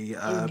on the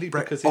Only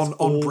because on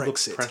all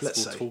Brexit, the press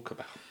let's will say. talk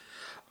about.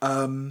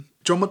 John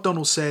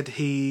McDonnell said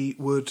he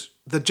would...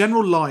 The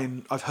general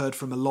line I've heard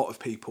from a lot of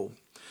people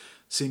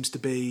seems to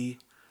be...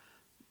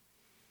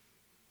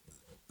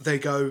 They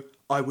go,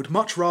 I would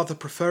much rather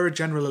prefer a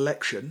general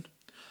election,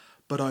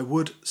 but I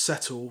would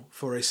settle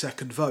for a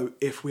second vote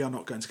if we are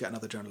not going to get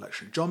another general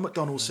election. John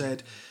McDonnell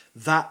said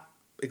that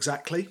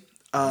exactly,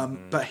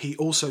 but he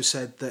also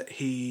said that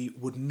he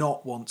would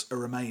not want a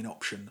Remain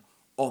option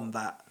on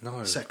that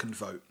second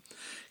vote.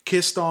 Keir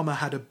Starmer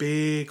had a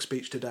big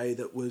speech today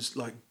that was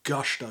like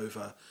gushed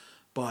over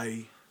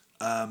by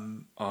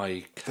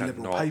I the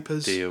Liberal cannot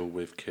papers. deal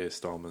with Keir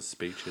Starmer's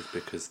speeches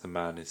because the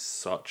man is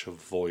such a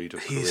void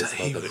of He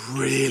charisma. That it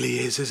really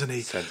is, isn't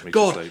he? sends me to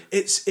God, sleep.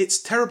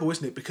 it's terrible,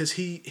 isn't it? Because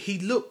he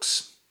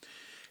looks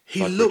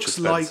Like looks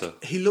Richard like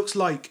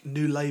Spencer.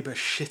 New Labour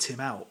shit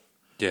him out.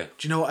 Yeah.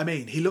 Do you know what I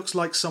mean? He looks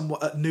like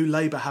New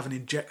Labour have an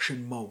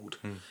injection mould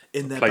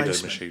in their Play-Doh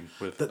basement machine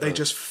with, that they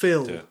just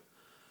fill yeah.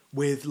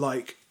 with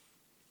like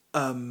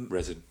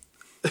resin.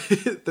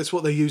 that's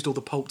what they used all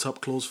the pulped up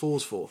Clause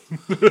 4s for.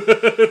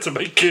 To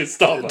make Keir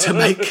Starmer. To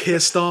make Keir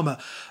Starmer.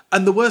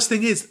 And the worst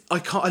thing is,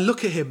 I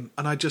look at him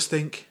and I just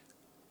think,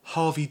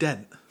 Harvey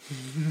Dent.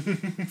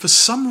 For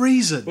some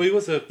reason.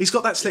 Well, he's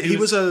got that... He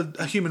was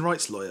a human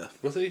rights lawyer.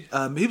 Was he?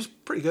 He was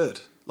pretty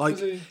good. Like,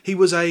 Was he? he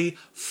was a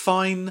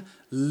fine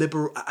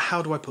liberal...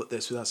 How do I put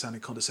this without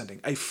sounding condescending?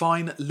 A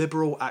fine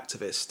liberal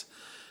activist.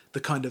 The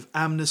kind of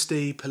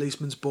amnesty,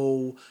 policeman's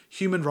ball,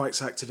 human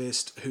rights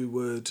activist who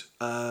would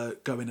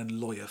go in and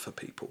lawyer for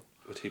people.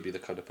 Would he be the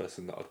kind of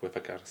person that I'd whip a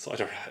can of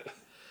cider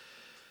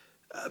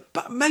at?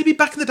 But maybe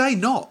back in the day,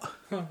 not.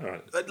 Oh, all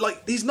right.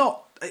 Like, he's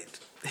not...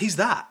 He's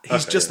that.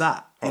 He's Okay, just yeah.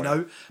 that, you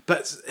know?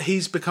 But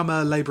he's become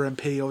a Labour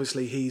MP.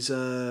 Obviously, he's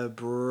a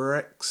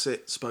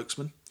Brexit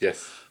spokesman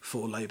Yes.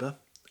 for Labour.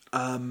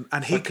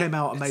 And he came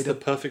out and It's made the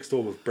perfect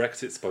storm of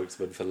Brexit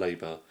spokesman for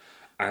Labour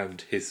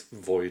and his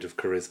void of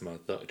charisma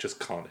that I just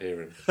can't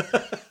hear him.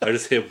 I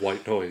just hear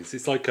white noise.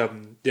 It's like, I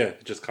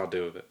just can't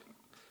deal with it.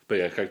 But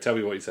yeah, okay, tell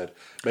me what you said.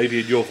 Maybe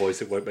in your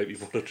voice it won't make me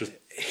want to just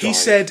He die.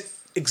 said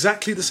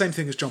exactly the same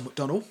thing as John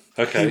McDonnell.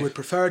 Okay. He would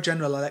prefer a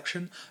general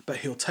election, but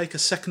he'll take a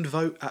second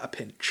vote at a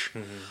pinch.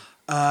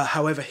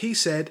 However, he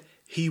said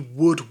he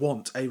would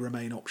want a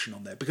Remain option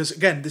on there. Because,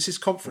 again, this is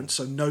conference,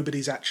 so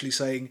nobody's actually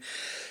saying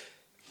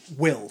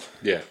will.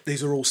 Yeah.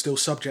 These are all still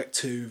subject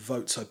to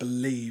votes. I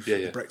believe Yeah,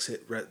 yeah. the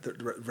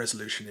Brexit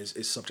resolution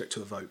is subject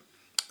to a vote.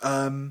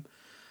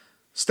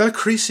 Stella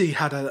Creasy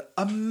had an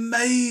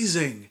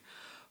amazing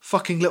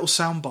fucking little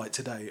soundbite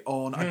today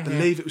on, I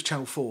believe it was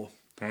Channel 4.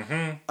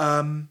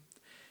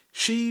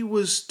 She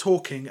was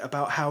talking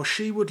about how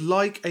she would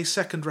like a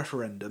second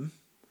referendum.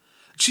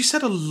 She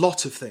said a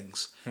lot of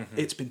things.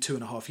 It's been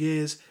 2.5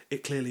 years.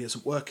 It clearly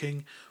isn't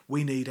working.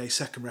 We need a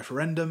second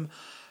referendum.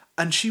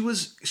 And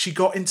she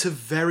got into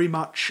very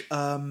much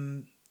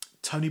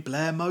Tony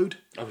Blair mode.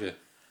 Oh, yeah.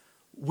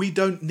 We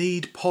don't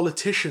need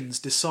politicians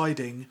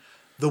deciding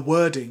the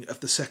wording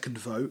of the second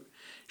vote.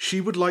 She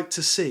would like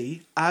to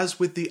see, as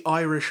with the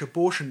Irish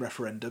abortion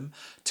referendum,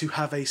 to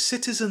have a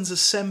citizens'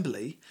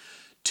 assembly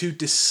to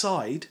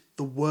decide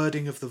the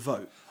wording of the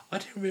vote. I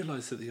didn't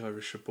realise that the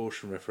Irish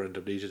abortion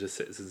referendum needed a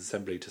citizens'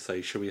 assembly to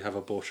say, shall we have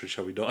abortion,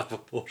 shall we not have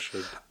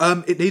abortion?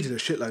 It needed a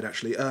shitload,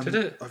 actually. Did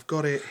it? I've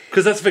got it.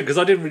 Because that's the thing, because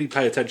I didn't really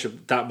pay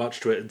attention that much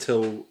to it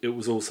until it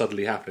was all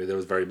suddenly happening. There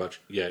was very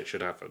much, it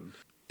should happen.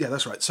 Yeah,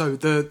 that's right. So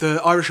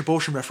the Irish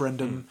abortion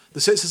referendum,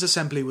 the citizens'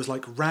 assembly was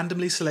like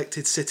randomly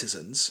selected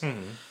citizens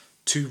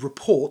to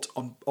report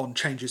on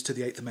changes to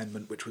the Eighth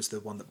Amendment, which was the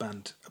one that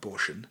banned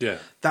abortion. Yeah.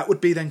 That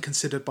would be then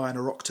considered by an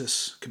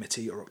Oireachtas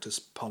committee, Oireachtas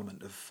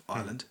Parliament of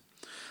Ireland.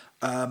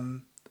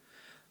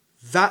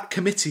 That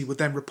committee would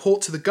then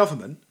report to the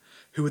government,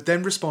 who would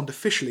then respond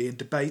officially in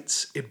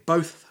debates in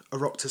both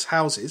Oireachtas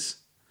houses.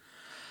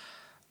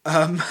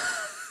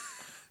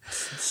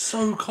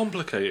 So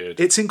complicated.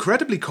 It's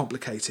incredibly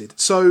complicated.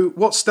 So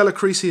what Stella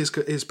Creasy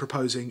is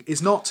proposing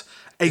is not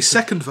a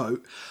second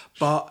vote,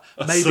 but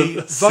maybe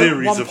a vote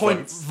series of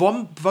votes.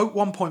 vote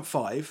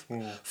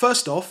 1.5.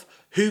 First off,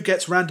 who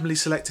gets randomly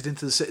selected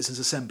into the Citizens'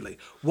 Assembly?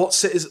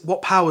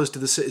 What powers do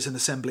the Citizen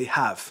Assembly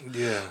have?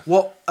 Yeah.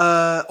 What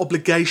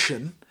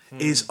obligation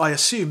is, I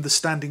assume, the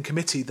standing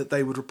committee that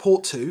they would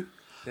report to?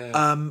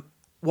 Yeah.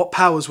 What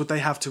powers would they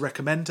have to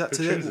recommend that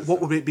to it? chooses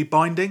What would it be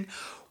binding?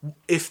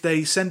 If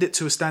they send it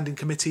to a standing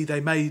committee, they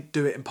may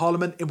do it in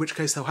Parliament, in which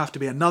case there'll have to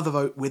be another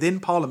vote within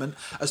Parliament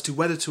as to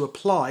whether to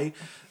apply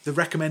the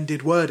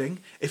recommended wording.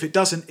 If it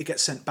doesn't, it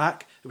gets sent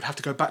back. It would have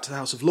to go back to the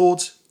House of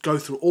Lords, go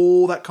through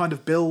all that kind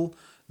of bill,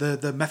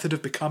 the method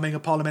of becoming a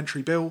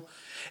parliamentary bill.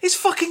 It's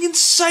fucking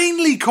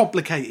insanely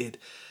complicated.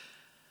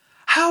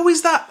 How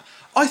is that?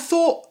 I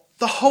thought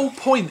the whole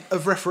point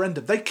of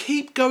referendum, they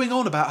keep going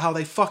on about how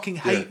they fucking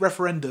hate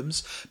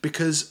referendums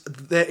because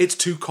it's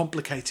too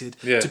complicated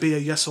to be a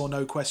yes or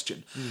no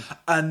question.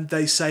 And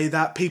they say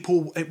that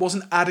it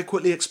wasn't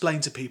adequately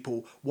explained to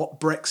people what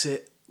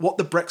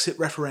the Brexit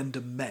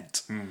referendum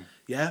meant.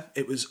 Yeah,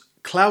 it was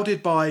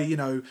clouded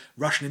by,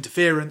 Russian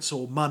interference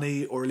or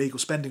money or illegal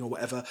spending or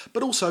whatever,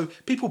 but also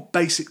people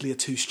basically are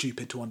too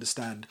stupid to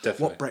understand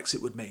what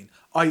Brexit would mean.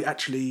 I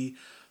actually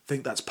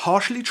think that's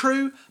partially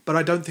true, but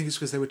I don't think it's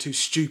because they were too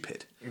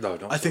stupid. No,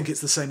 not I think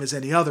it's the same as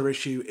any other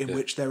issue in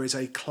which there is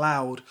a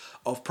cloud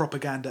of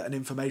propaganda and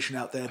information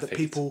out there that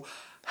people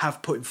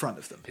have put in front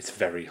of them. It's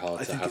very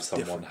hard to have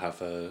someone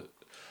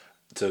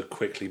to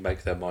quickly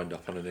make their mind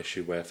up on an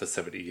issue where for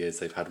 70 years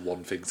they've had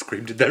one thing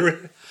screamed in their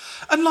ear.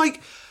 And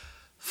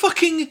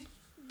fucking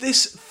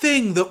this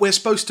thing that we're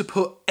supposed to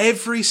put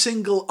every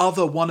single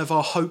other one of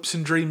our hopes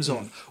and dreams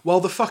on, while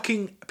the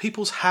fucking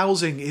people's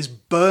housing is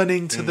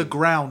burning to the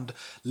ground,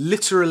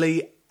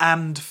 literally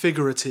and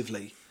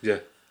figuratively. Yeah.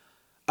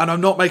 And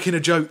I'm not making a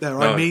joke there.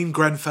 No. I mean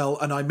Grenfell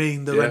and I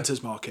mean the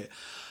renters market.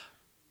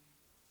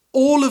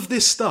 All of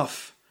this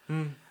stuff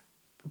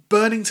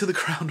burning to the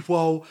ground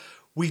while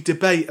we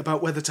debate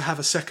about whether to have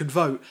a second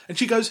vote. And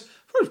she goes,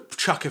 we'll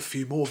chuck a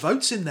few more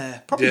votes in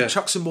there. Probably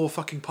chuck some more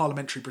fucking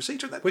parliamentary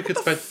procedure in there. What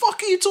the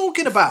fuck are you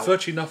talking about?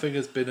 Virtually nothing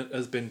has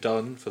been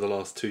done for the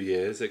last 2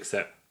 years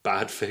except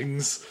bad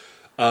things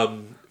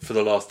for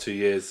the last 2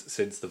 years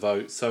since the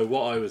vote. So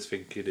what I was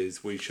thinking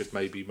is we should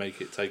maybe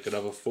make it take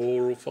another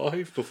 4 or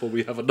 5 before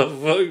we have another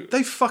vote.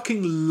 They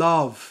fucking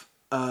love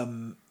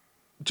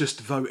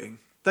just voting.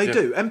 They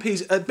do.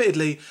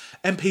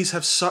 MPs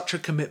have such a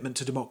commitment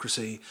to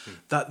democracy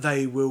that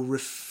they will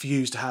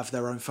refuse to have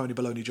their own phony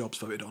baloney jobs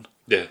voted on.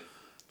 Yeah,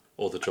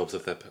 or the jobs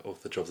of their dad,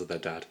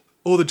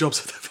 or the jobs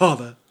of their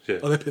father. Yeah,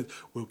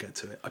 we'll get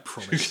to it. I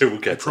promise.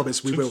 I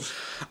promise we will.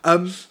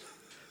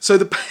 So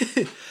the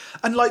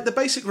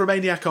basic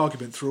Remainiac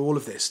argument through all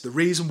of this, the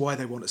reason why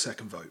they want a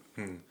second vote,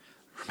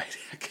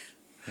 Remainiac.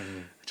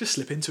 Just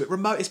slip into it.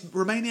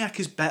 Remainiac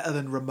is better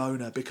than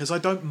Ramona because I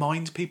don't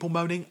mind people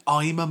moaning.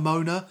 I'm a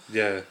moaner.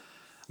 Yeah.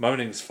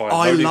 Moaning's fine.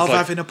 I love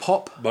having a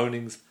pop.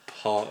 Moaning's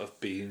part of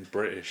being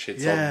British.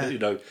 It's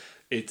on,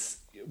 it's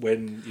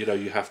when,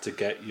 you have to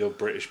get your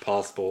British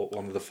passport,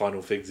 one of the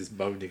final things is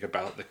moaning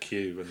about the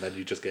queue, and then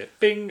you just get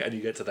bing and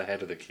you get to the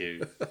head of the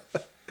queue.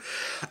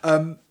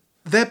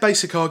 Their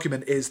basic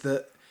argument is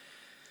that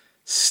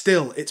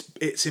still,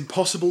 it's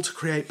impossible to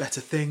create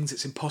better things.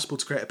 It's impossible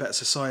to create a better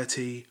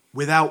society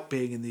without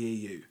being in the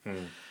EU.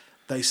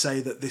 They say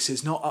that this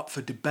is not up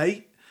for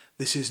debate.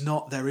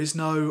 There is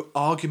no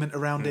argument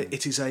around it.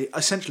 It is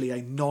essentially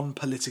a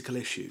non-political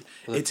issue.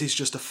 It is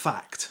just a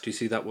fact. Do you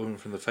see that woman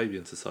from the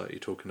Fabian Society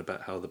talking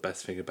about how the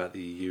best thing about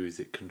the EU is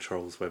it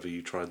controls whether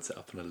you try and set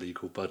up an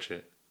illegal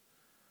budget?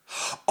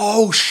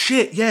 Oh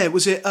shit! Yeah,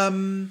 was it?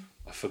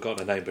 I've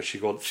forgotten her name, but she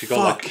got an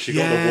award for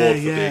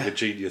being a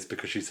genius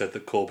because she said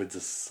that Corbyn's a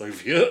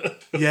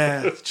Soviet.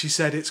 Yeah, she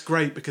said it's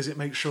great because it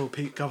makes sure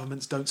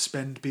governments don't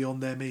spend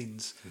beyond their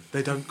means.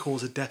 They don't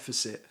cause a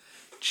deficit.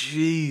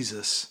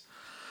 Jesus.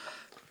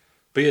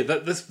 But yeah,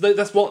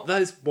 that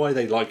is why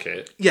they like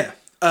it. Yeah.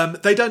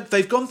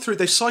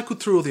 They've cycled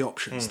through all the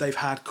options. They've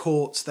had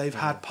courts, they've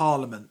had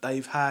parliament,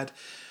 they've had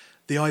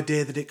the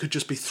idea that it could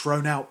just be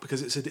thrown out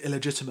because it's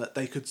illegitimate.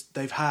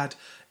 They've had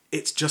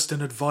it's just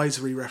an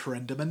advisory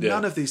referendum, and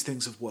none of these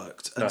things have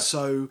worked. And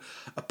so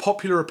a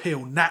popular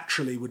appeal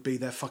naturally would be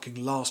their fucking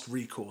last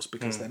recourse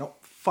because they're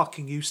not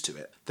fucking used to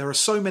it. There are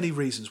so many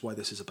reasons why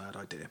this is a bad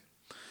idea.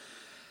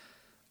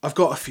 I've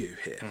got a few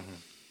here.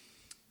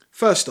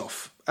 First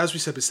off, as we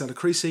said with Stella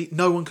Creasy,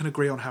 no one can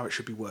agree on how it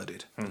should be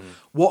worded.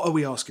 What are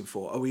we asking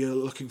for? Are we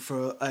looking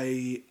for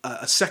a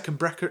second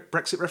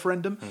Brexit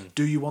referendum?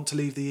 Do you want to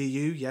leave the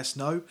EU? Yes,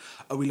 no.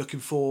 Are we looking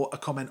for a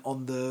comment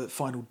on the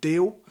final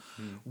deal,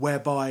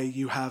 whereby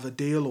you have a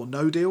deal or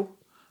no deal?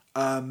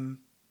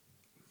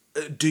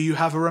 Do you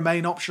have a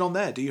Remain option on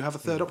there? Do you have a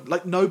third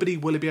option? Nobody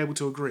will be able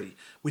to agree.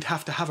 We'd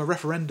have to have a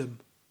referendum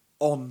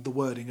on the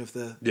wording of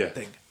the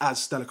thing,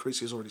 as Stella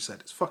Creasy has already said.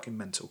 It's fucking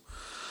mental.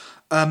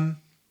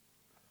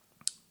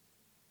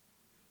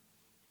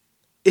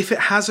 If it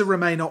has a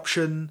Remain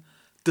option,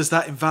 does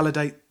that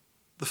invalidate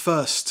the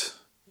first?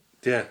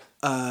 Yeah.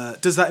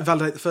 Does that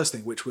invalidate the first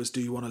thing, which was, do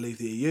you want to leave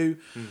the EU?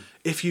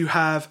 If you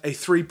have a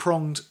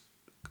three-pronged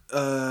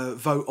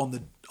vote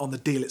on the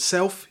deal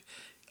itself,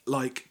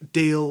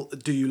 deal,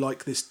 do you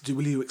like this?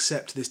 Will you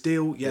accept this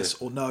deal? Yes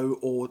or no,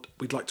 or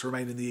we'd like to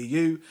remain in the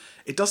EU.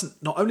 It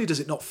doesn't. Not only does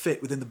it not fit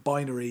within the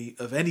binary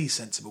of any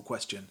sensible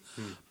question,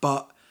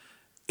 but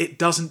it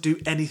doesn't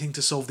do anything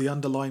to solve the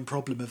underlying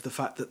problem of the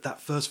fact that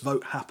first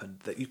vote happened,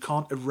 that you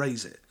can't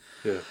erase it.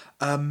 Yeah.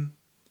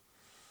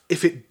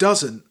 If it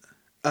doesn't,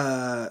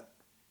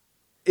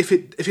 if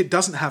it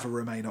doesn't have a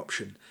Remain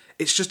option,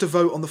 it's just a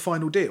vote on the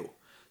final deal.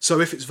 So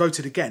if it's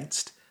voted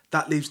against,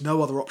 that leaves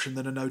no other option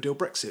than a no-deal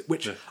Brexit,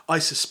 which I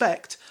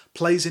suspect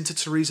plays into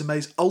Theresa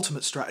May's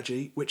ultimate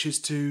strategy, which is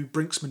to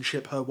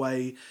brinksmanship her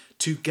way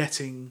to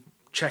getting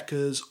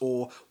Chequers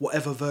or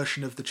whatever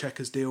version of the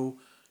Chequers deal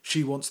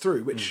she wants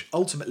through, which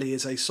ultimately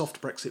is a soft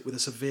Brexit with a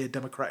severe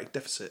democratic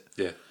deficit.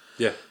 Yeah,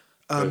 yeah.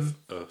 With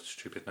a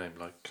stupid name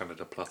like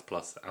Canada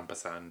 ++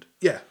 ampersand.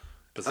 Yeah.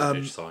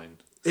 Percentage sign.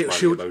 Smiley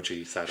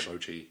emoji, sad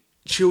emoji.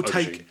 she'll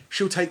aubergine.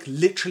 take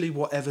literally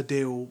whatever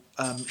deal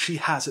she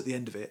has at the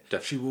end of it.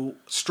 Definitely. She will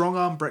strong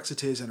arm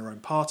Brexiteers in her own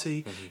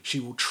party. Mm-hmm. She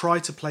will try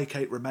to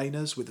placate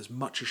Remainers with as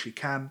much as she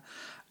can,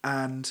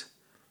 and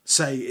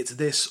say it's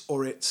this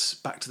or it's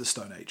back to the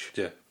Stone Age.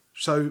 Yeah.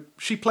 So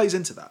she plays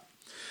into that.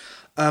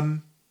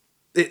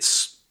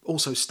 It's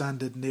also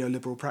standard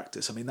neoliberal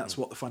practice. I mean, that's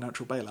what the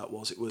financial bailout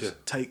was. It was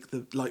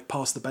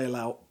pass the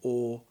bailout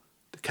or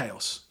the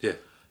chaos. Yeah.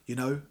 You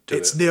know, Do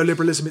it's it.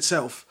 neoliberalism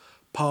itself.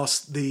 Pass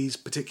these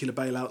particular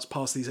bailouts,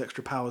 pass these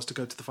extra powers to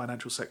go to the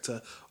financial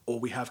sector, or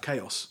we have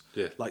chaos.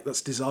 Yeah. Like,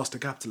 that's disaster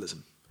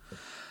capitalism.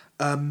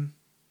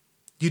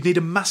 You'd need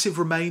a massive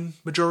Remain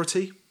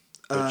majority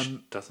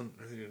Which doesn't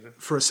really...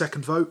 for a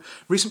second vote.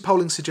 Recent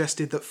polling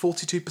suggested that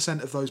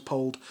 42% of those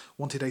polled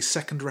wanted a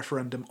second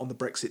referendum on the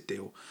Brexit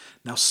deal.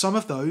 Now, some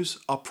of those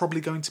are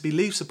probably going to be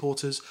Leave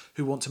supporters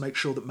who want to make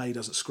sure that May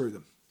doesn't screw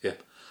them. Yeah.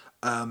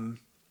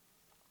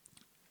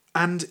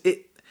 And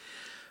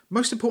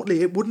most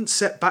importantly, it wouldn't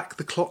set back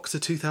the clock to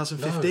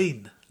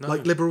 2015 No.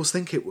 like Liberals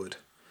think it would.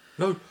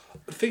 No,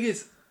 the thing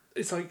is,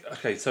 it's like,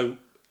 okay, so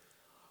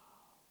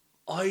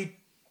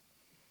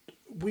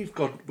we've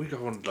gone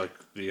on like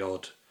the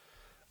odd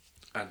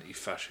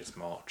anti-fascist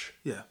march.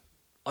 Yeah.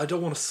 I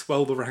don't want to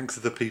swell the ranks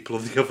of the people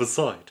on the other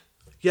side.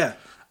 Yeah.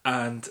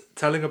 And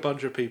telling a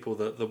bunch of people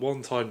that the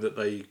one time that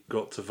they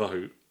got to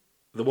vote,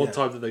 the one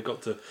time that they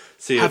got to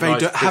see have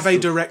a a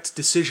direct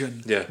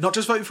decision. Yeah. Not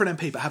just voting for an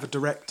MP, but have a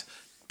direct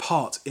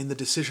part in the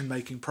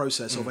decision-making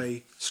process of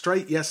a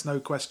straight yes/no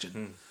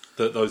question.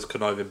 that those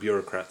conniving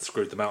bureaucrats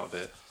screwed them out of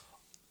it.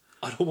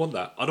 I don't want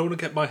that. I don't want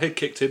to get my head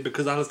kicked in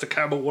because Alistair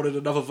Campbell wanted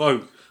another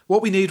vote.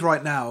 What we need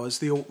right now, as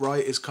the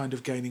alt-right is kind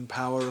of gaining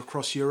power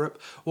across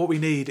Europe, what we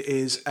need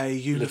is a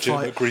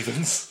Legitimate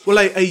grievance. Well,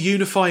 a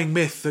unifying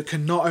myth that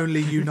can not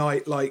only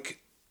unite like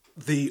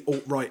the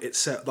alt-right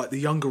itself, like the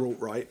younger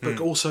alt-right, but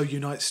also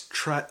unites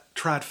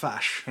trad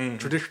fash,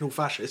 traditional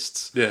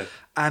fascists, Yeah.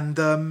 and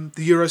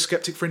the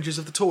Eurosceptic fringes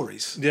of the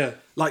Tories. Yeah.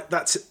 Like,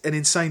 that's an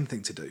insane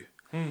thing to do.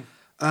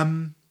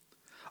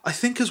 I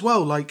think as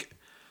well, like,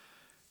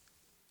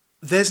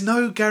 there's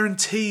no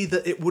guarantee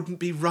that it wouldn't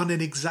be run in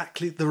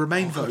exactly the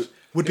Remain vote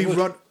would be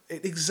run in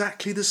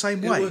exactly the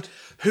same way. would.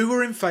 Who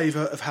are in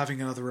favour of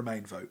having another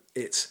Remain vote?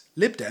 It's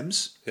Lib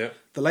Dems, Yeah.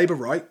 the Labour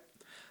right,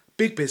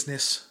 big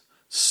business,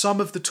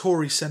 some of the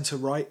Tory centre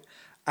right,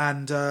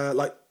 and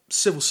like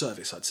civil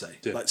service, I'd say,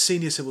 Yeah. like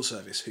senior civil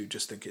service, who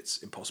just think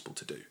it's impossible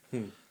to do.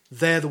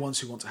 They're the ones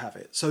who want to have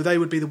it, so they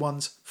would be the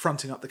ones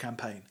fronting up the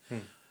campaign.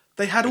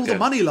 They had all the Again.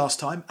 money last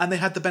time, and they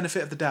had the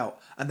benefit of the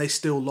doubt, and they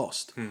still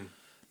lost.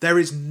 There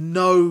is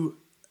no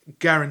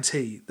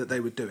guarantee that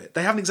they would do it.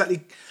 They haven't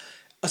exactly,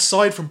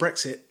 aside from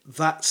Brexit,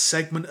 that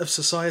segment of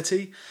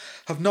society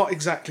have not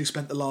exactly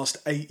spent the last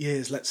 8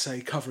 years, let's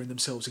say, covering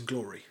themselves in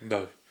glory.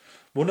 No.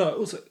 Well, no,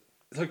 also,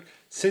 it's like,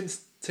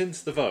 since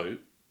the vote,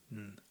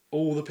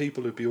 all the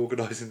people who'd be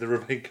organising the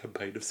Remain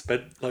campaign have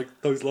spent,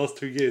 like, those last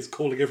 2 years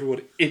calling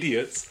everyone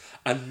idiots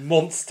and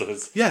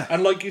monsters. Yeah.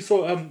 And like you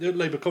saw at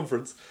Labour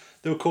conference,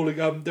 they were calling,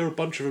 there were a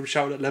bunch of them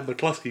shouting at Len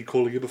McCluskey,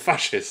 calling him a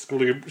fascist,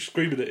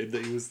 screaming at him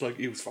that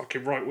he was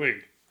fucking right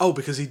wing. Oh,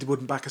 because he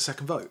wouldn't back a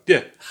second vote.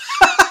 Yeah.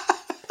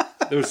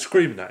 They were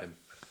screaming at him.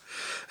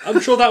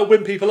 I'm sure that would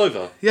win people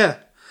over. Yeah.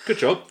 Good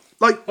job.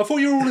 Like, I thought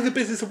you were all in the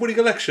business of winning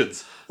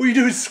elections. All you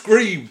do is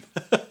scream.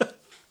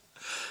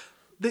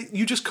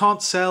 you just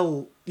can't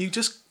sell. You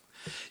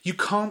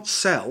can't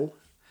sell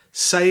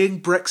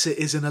saying Brexit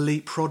is an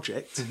elite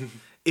project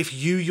if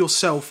you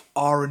yourself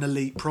are an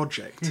elite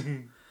project.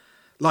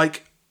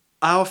 Like,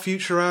 Our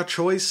Future, Our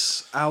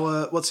Choice,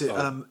 our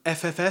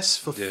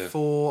FFS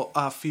for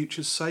Our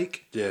Future's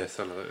Sake. Yeah,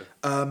 something like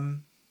that.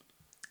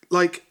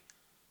 Like,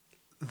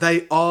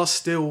 they are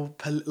still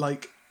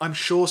I'm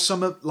sure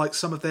some of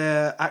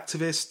their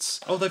activists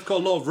Oh, they've got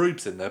a lot of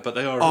rubes in there, but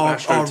they are an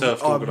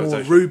AstroTurf are more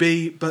organisation.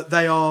 Ruby, but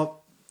they are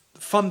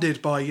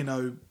funded by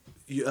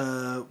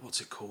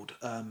what's it called?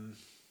 They're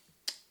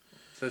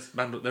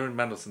in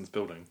Mandelson's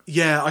building.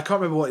 Yeah, I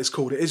can't remember what it's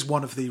called. It is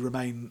one of the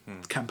Remain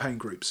campaign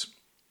groups.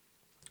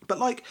 But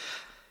like,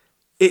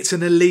 it's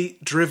an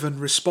elite-driven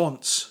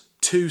response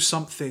to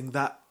something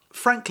that,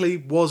 frankly,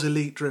 was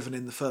elite-driven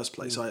in the first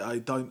place. I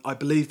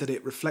believe that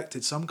it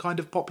reflected some kind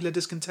of popular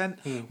discontent.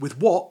 With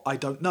what, I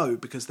don't know,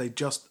 because they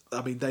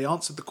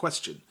answered the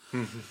question.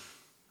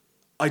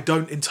 I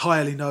don't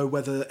entirely know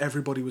whether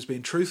everybody was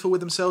being truthful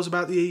with themselves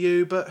about the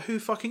EU, but who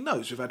fucking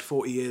knows? We've had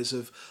 40 years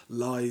of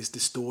lies,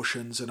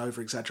 distortions, and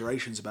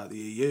over-exaggerations about the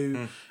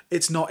EU.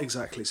 It's not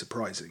exactly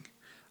surprising.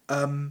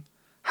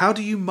 How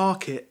do you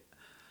market,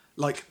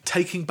 like,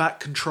 taking back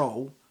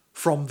control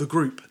from the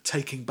group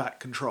taking back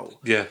control?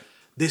 Yeah.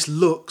 This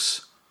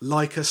looks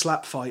like a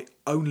slap fight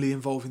only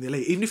involving the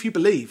elite. Even if you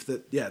believe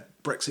that,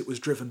 Brexit was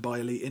driven by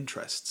elite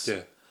interests.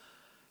 Yeah.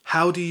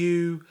 How do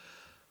you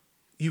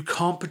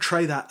can't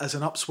portray that as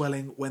an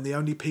upswelling when the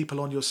only people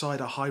on your side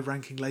are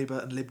high-ranking Labour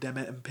and Lib Dem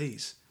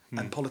MPs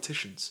and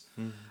politicians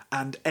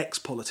and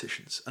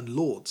ex-politicians and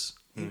lords.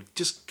 You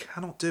just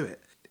cannot do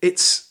it.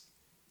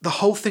 The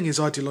whole thing is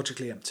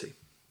ideologically empty.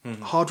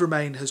 Hard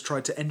Remain has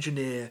tried to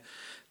engineer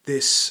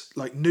this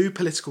like new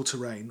political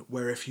terrain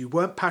where if you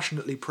weren't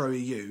passionately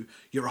pro-EU,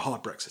 you're a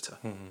hard Brexiter.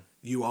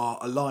 You are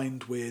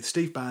aligned with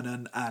Steve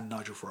Bannon and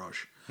Nigel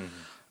Farage,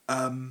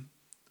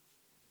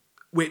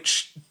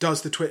 which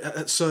does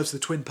serves the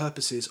twin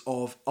purposes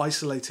of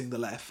isolating the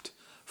left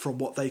from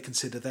what they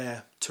consider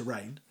their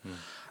terrain,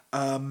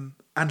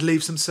 and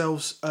leaves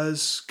themselves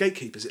as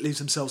gatekeepers. It leaves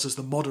themselves as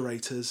the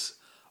moderators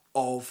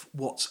of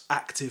what's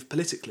active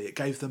politically. It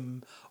gave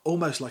them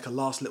almost like a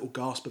last little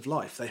gasp of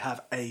life. They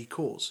have a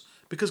cause.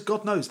 Because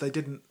God knows they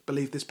didn't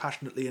believe this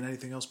passionately in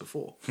anything else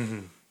before.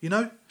 You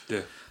know?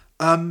 Yeah.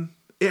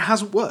 It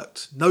hasn't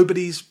worked.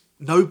 Nobody is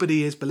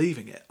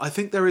believing it. I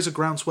think there is a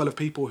groundswell of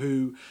people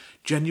who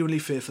genuinely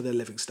fear for their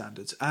living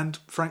standards and,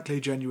 frankly,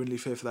 genuinely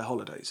fear for their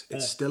holidays.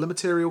 It's still a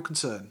material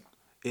concern.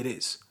 It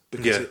is.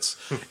 Because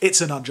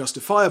it's an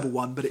unjustifiable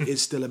one, but it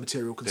is still a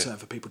material concern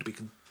for people to be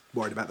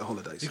worried about their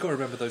holidays. You've got to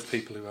remember those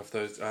people who have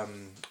those...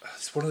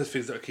 it's one of those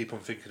things that I keep on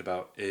thinking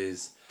about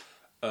is...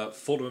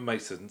 Fortnum and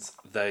Masons,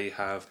 they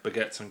have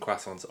baguettes and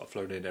croissants that are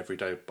flown in every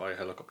day by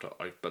helicopter,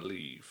 I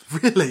believe.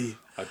 Really?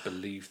 I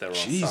believe there are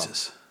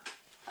Jesus.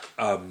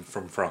 some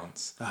from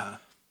France. Uh-huh.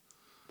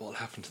 What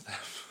happened to them?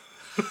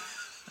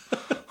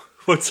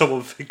 When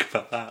someone think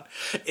about that.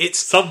 It's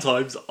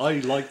Sometimes I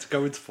like to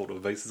go into Fortnum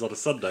and Masons on a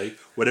Sunday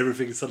when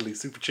everything is suddenly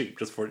super cheap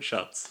just before it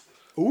shuts.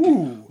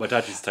 Ooh. My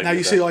dad used to take Now me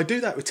you there. see, I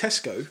do that with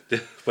Tesco.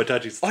 My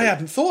dad used to I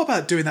hadn't thought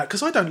about doing that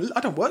because I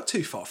don't work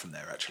too far from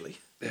there actually.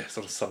 Yeah, it's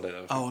on a Sunday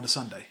though. Oh, on a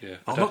Sunday. Yeah.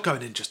 I'm not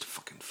going in just to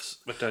fucking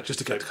My dad just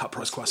to get the cut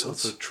price That's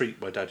croissants. a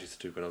treat my dad used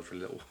to do when I was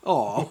really little.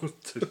 Oh,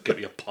 To get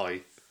me a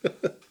pie.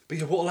 But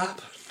yeah, what'll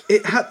happen?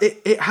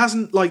 it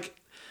hasn't like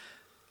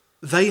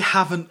they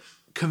haven't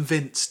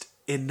convinced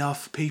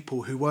enough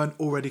people who weren't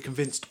already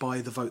convinced by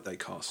the vote they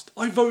cast.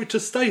 I voted to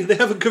stay. They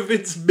haven't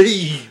convinced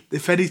me.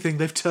 If anything,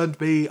 they've turned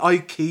me. I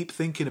keep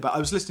thinking about. I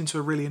was listening to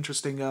a really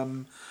interesting.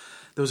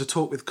 There was a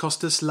talk with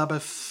Kostas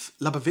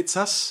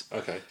Labavitsas.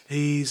 Okay.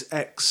 He's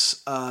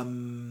ex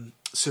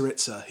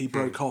Syriza. He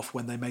broke off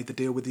when they made the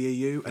deal with the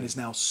EU and is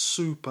now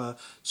super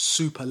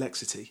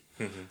Lexity,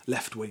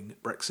 left wing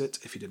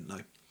Brexit. If you didn't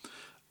know,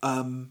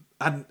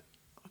 and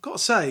I've got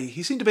to say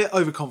he seemed a bit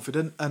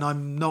overconfident, and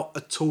I'm not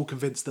at all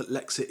convinced that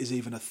Lexit is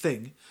even a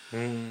thing.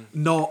 Certainly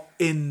not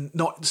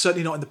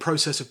in the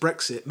process of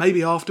Brexit.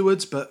 Maybe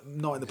afterwards, but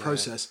not in the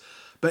process.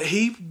 But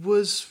he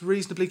was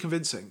reasonably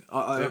convincing.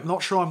 I'm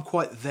not sure I'm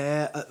quite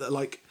there at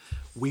like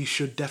we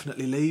should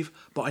definitely leave,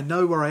 but I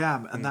know where I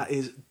am, and that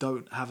is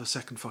don't have a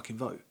second fucking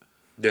vote.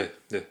 Yeah,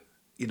 yeah.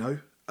 You know,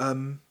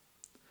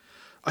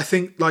 I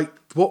think like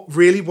what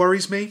really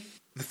worries me,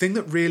 the thing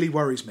that really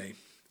worries me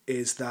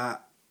is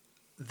that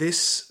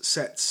this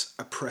sets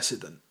a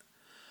precedent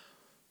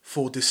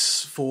for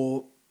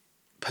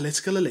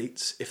political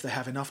elites if they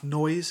have enough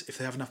noise, if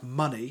they have enough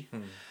money,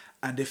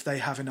 and if they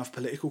have enough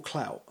political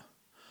clout,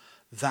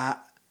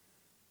 that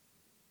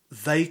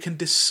they can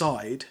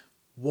decide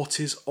what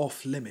is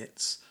off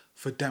limits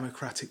for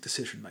democratic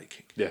decision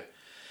making. Yeah.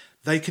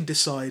 They can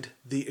decide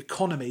the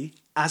economy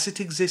as it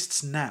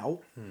exists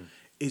now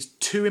is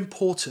too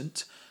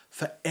important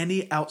for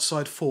any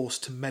outside force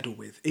to meddle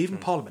with, even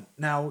Parliament.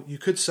 Now, you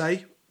could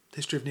say the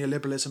history of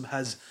neoliberalism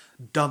has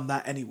done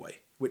that anyway,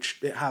 which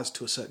it has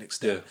to a certain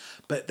extent. Yeah.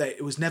 But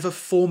it was never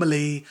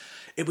formally...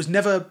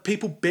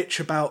 People bitch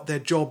about their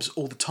jobs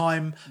all the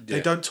time. Yeah.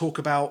 They don't talk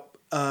about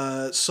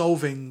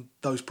solving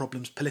those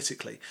problems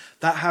politically.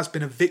 That has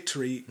been a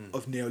victory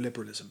of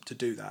neoliberalism to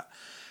do that.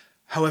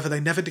 However, they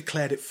never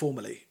declared it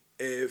formally.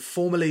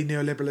 Formally,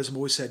 neoliberalism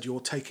always said you're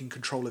taking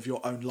control of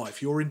your own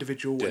life, your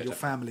individual and your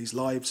family's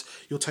lives,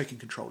 you're taking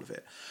control of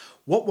it.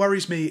 What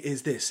worries me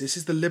is this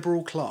is the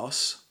liberal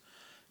class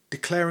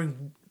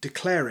declaring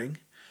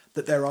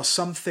that there are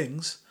some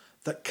things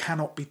that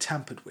cannot be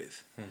tampered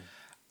with.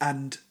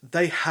 And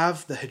they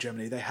have the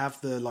hegemony, they have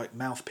the like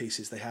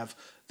mouthpieces, they have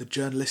the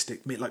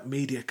journalistic like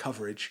media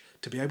coverage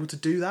to be able to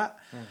do that.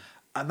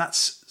 And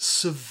that's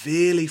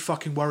severely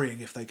fucking worrying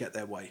if they get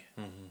their way.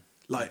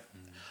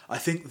 I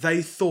think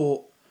they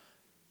thought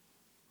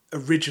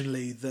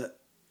originally that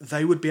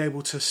they would be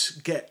able to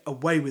get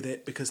away with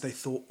it because they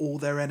thought all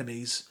their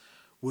enemies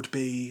would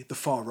be the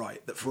far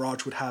right, that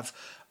Farage would have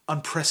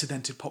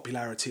unprecedented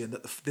popularity and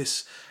that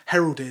this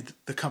heralded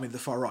the coming of the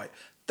far right.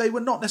 They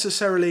were not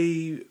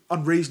necessarily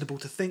unreasonable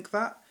to think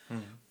that,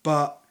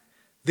 but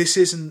this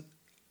isn't,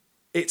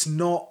 it's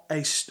not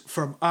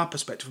from our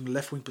perspective, from the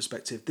left-wing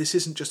perspective, this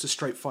isn't just a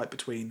straight fight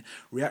between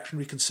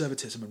reactionary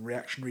conservatism and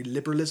reactionary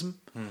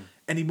liberalism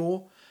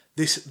anymore.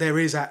 There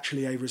is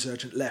actually a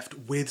resurgent left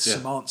with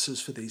some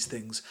answers for these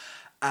things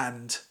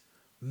and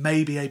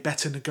maybe a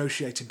better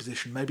negotiating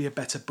position, maybe a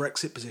better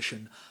Brexit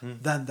position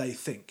than they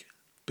think.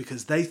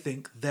 Because they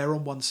think they're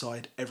on one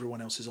side,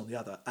 everyone else is on the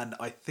other. And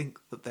I think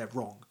that they're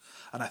wrong.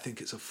 And I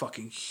think it's a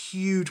fucking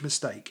huge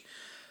mistake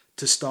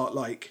to start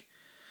I've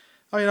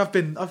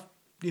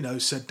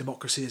said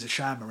democracy is a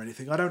sham or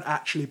anything. I don't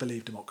actually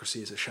believe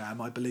democracy is a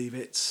sham. I believe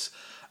it's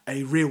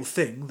a real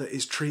thing that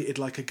is treated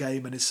like a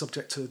game and is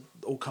subject to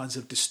all kinds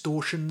of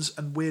distortions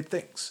and weird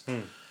things.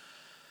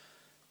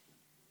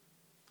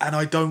 And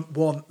I don't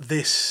want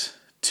this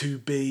to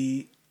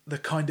be the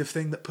kind of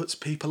thing that puts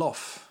people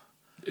off.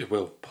 It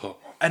will put...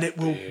 And it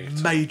will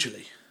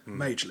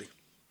majorly.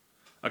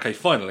 Okay,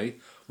 finally,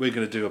 we're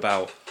going to do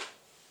about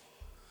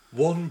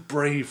one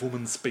brave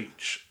woman's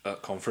speech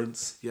at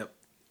conference. Yep.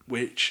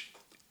 Which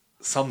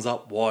sums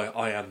up why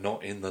I am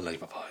not in the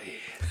Labour Party.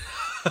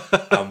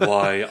 And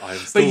why I'm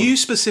still... But you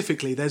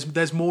specifically,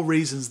 there's more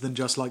reasons than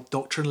just like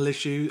doctrinal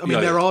issues. I mean,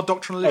 there are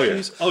doctrinal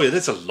issues. Oh yeah,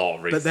 there's a lot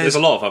of reasons. But There's a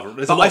lot of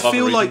other. I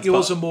feel like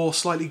yours are more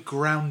slightly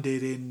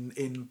grounded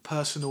in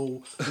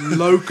personal,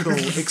 local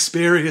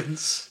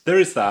experience. There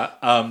is that.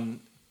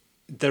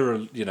 There are,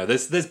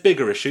 there's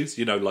bigger issues,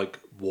 like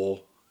war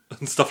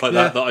and stuff like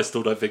that I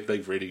still don't think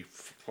they've really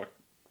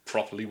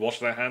properly washed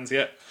their hands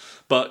yet.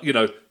 But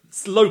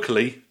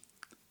locally.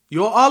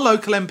 Our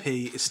local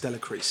MP is Stella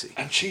Creasy.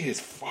 And she is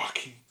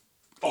fucking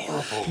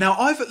horrible.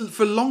 Now,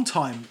 for a long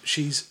time,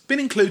 she's been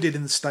included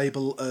in the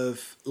stable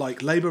of,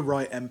 Labour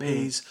right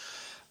MPs.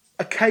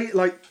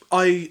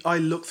 I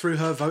look through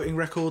her voting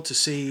record to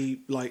see,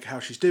 how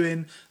she's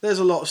doing. There's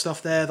a lot of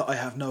stuff there that I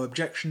have no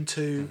objection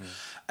to.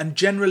 And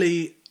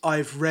generally, I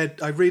read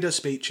her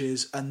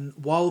speeches, and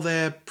while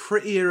they're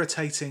pretty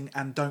irritating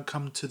and don't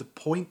come to the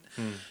point...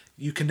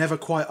 You can never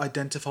quite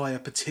identify a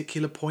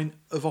particular point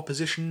of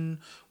opposition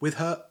with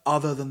her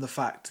other than the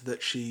fact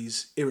that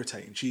she's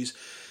irritating. She's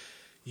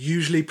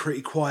usually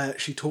pretty quiet.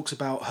 She talks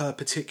about her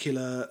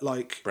particular,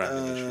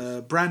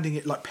 branding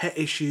it, pet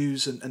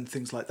issues and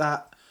things like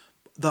that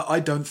I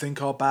don't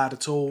think are bad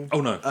at all.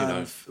 Oh, no.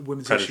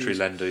 Women's predatory issues.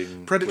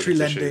 lending. Predatory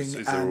lending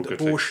issues, and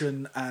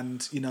abortion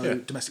and,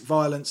 domestic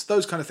violence.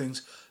 Those kind of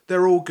things.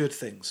 They're all good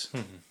things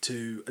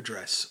to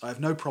address. I have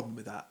no problem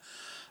with that.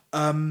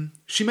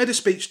 She made a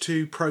speech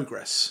to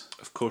Progress.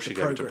 Of course she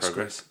gave it to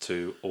Progress,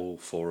 to all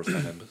 4 of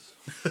their members.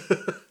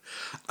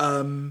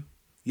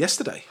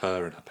 Yesterday.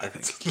 Her and her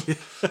parents.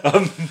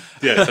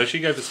 So she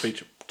gave a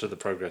speech to the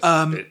Progress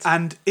bit.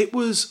 And it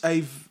was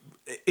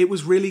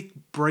really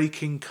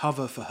breaking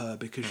cover for her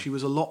because she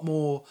was a lot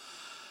more...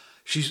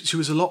 She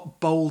was a lot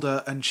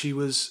bolder, and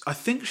I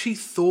think she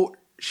thought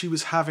she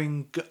was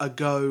having a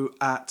go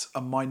at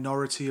a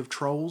minority of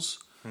trolls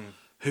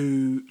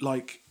who,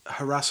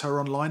 harass her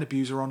online,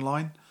 abuse her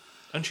online.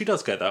 And she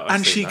does get that.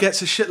 And she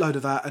gets a shitload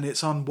of that, and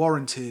it's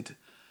unwarranted,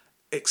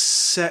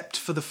 except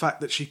for the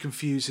fact that she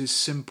confuses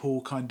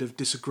simple kind of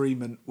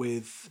disagreement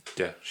with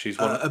she's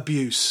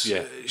abuse.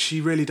 Yeah.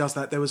 She really does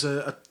that. There was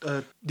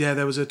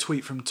there was a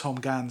tweet from Tom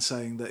Gann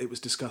saying that it was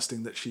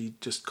disgusting that she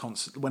just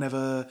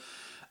whenever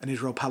an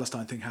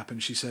Israel-Palestine thing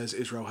happened, she says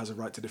Israel has a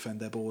right to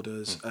defend their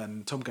borders,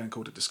 and Tom Gann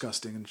called it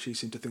disgusting, and she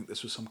seemed to think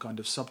this was some kind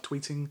of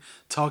subtweeting,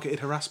 targeted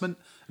harassment.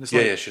 And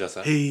it's she does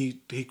that. He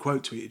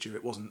quote tweeted you.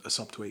 It wasn't a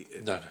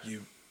subtweet. No.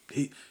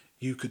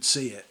 You could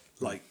see it.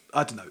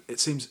 I don't know. It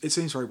seems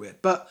very weird.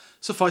 But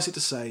suffice it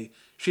to say,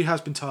 she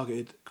has been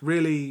targeted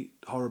really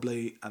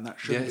horribly, and that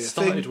shouldn't be a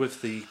thing. It started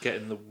with the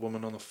getting the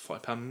woman on a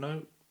 £5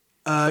 note.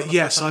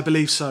 Yes, I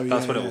believe so.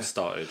 That's when it all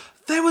started.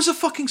 There was a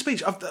fucking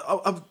speech.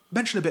 I'll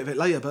mention a bit of it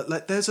later,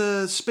 but there's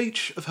a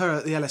speech of her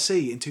at the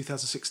LSE in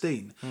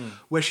 2016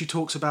 where she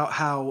talks about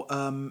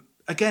how,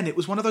 again, it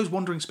was one of those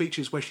wandering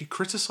speeches where she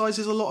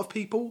criticises a lot of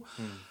people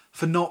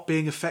for not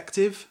being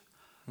effective,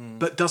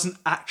 but doesn't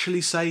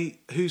actually say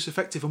who's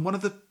effective. And one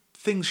of the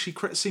things she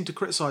seemed to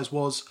criticise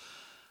was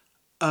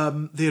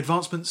the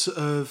advancements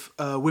of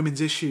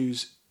women's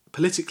issues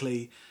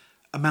politically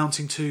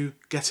amounting to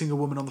getting a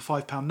woman on the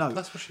 £5 note.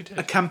 That's what she did.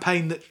 A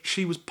campaign that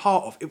she was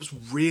part of. It was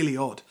really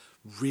odd.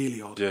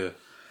 Really odd. Yeah.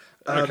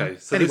 Okay,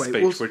 so anyway,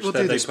 this speech, we'll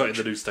then they put in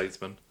the New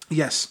Statesman.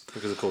 Yes.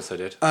 Because of course they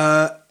did.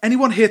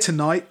 Anyone here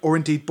tonight, or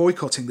indeed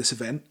boycotting this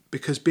event,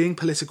 because being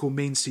political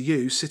means to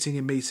you sitting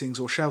in meetings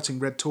or shouting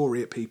Red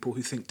Tory at people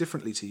who think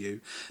differently to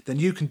you, then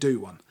you can do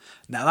one.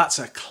 Now that's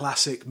a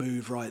classic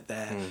move right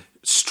there.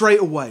 Straight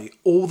away,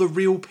 all the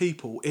real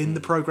people in the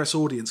Progress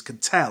audience can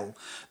tell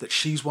that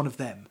she's one of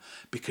them,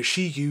 because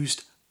she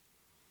used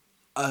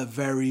a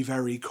very,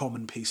 very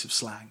common piece of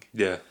slang.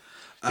 Yeah.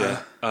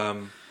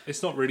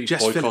 It's not really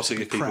Jess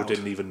boycotting if people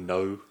didn't even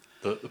know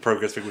that the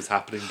Progress thing was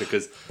happening,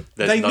 because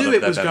they knew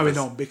it was going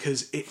on,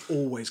 because it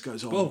always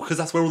goes on. Well, because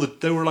that's where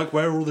they were like,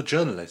 where are all the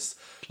journalists?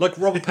 Like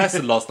Robert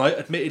Peston last night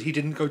admitted he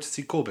didn't go to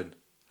see Corbyn.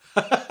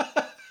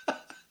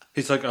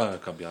 He's like, I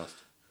can't be asked.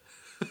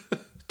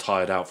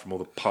 Tired out from all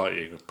the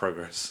partying of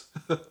Progress.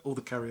 All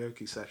the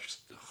karaoke sessions.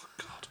 Oh,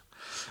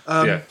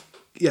 God.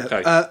 Yeah.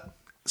 Okay.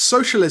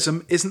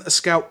 Socialism isn't a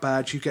scout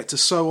badge you get to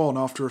sew on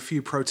after a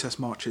few protest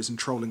marches and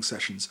trolling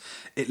sessions.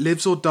 It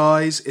lives or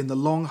dies in the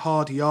long,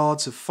 hard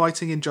yards of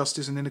fighting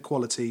injustice and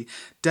inequality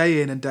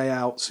day in and day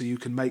out, so you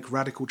can make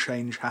radical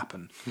change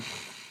happen. It's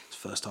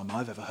the first time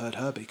I've ever heard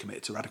her be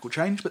committed to radical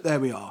change, but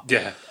there we are.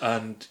 Yeah,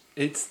 and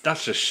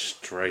that's just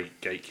straight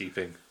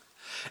gatekeeping.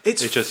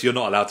 It's just, you're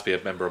not allowed to be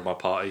a member of my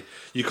party.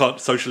 You can't.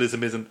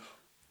 Socialism isn't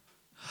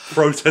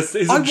protest,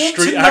 isn't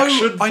street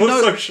action for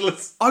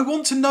socialists. I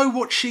want to know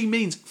what she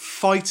means.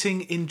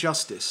 Fighting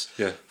injustice.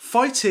 Yeah.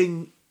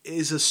 Fighting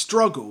is a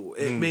struggle.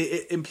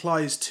 It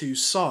implies two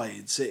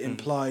sides. It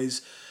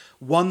implies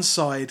one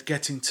side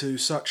getting to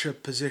such a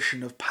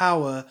position of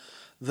power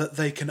that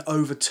they can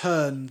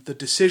overturn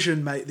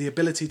the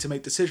ability to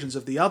make decisions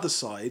of the other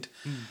side,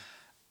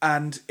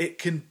 and it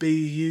can be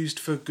used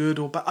for good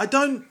or bad. I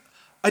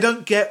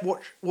don't get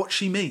what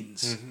she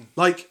means.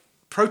 Like,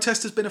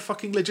 protest has been a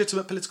fucking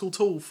legitimate political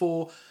tool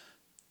for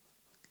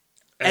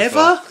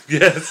ever?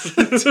 Yes.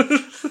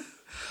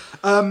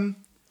 And,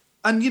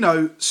 you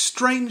know,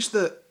 strange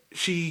that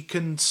she's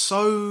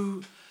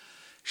so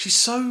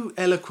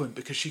eloquent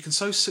because she can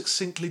so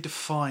succinctly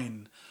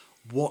define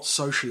what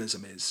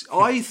socialism is.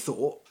 I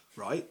thought,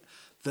 right,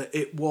 that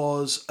it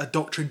was a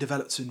doctrine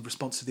developed in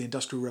response to the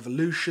Industrial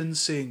Revolution,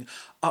 seeing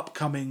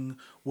upcoming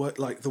work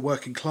like the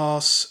working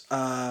class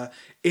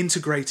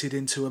integrated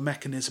into a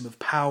mechanism of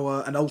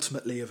power and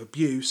ultimately of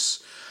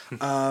abuse,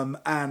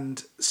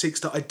 and seeks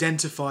to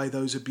identify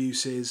those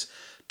abuses,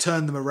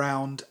 turn them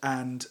around,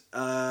 and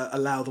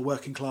allow the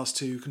working class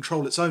to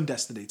control its own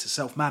destiny, to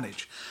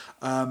self-manage.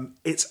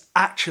 It's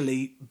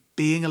actually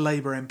being a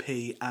Labour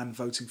MP and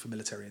voting for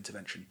military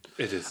intervention.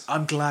 It is.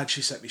 I'm glad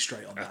she set me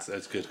straight on that.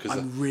 That's good, because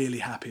I'm really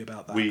happy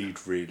about that.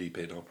 we'd really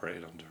been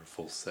operating under a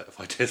false set of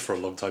ideas for a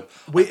long time.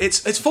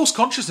 It's false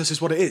consciousness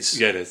is what it is.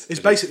 Yeah, it is. It's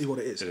basically what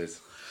it is. It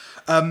is.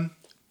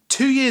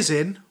 2 years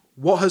in,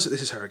 this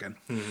is her again.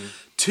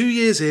 2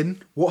 years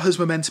in, what has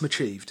Momentum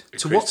achieved?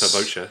 Increased her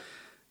vote share.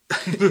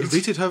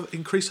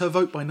 Increased her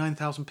vote by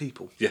 9,000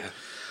 people. Yeah.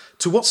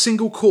 To what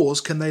single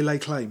cause can they lay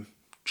claim?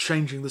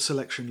 Changing the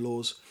selection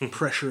laws,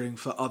 pressuring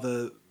for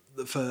other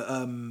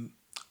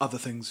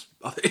things,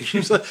 other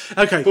issues.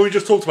 Okay, But we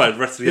just talked about the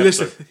rest of the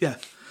episode. listen, yeah.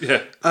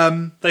 Yeah.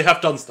 They have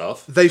done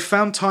stuff. They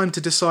found time to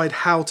decide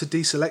how to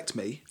deselect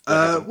me.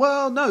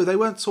 Well, no, they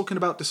weren't talking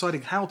about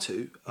deciding how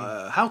to.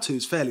 How to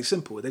is fairly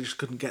simple. They just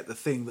couldn't get the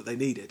thing that they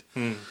needed.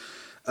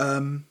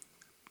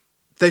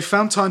 They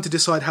found time to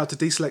decide how to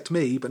deselect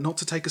me, but not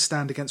to take a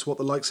stand against what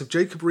the likes of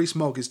Jacob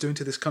Rees-Mogg is doing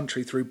to this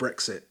country through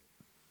Brexit.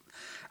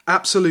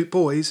 Absolute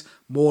boys,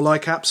 more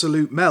like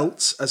absolute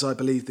melts, as I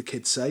believe the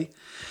kids say.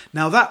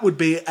 Now that would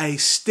be a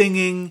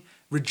stinging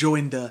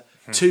rejoinder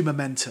to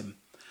Momentum.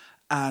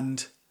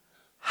 And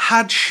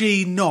had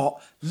she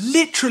not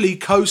literally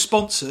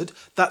co-sponsored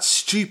that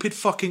stupid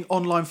fucking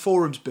online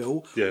forums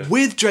bill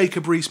with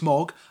Jacob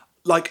Rees-Mogg,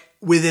 like,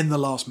 within the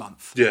last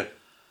month? Yeah.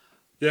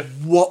 Yeah.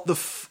 What the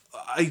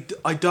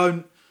I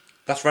don't...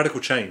 That's radical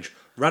change.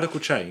 Radical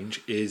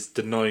change is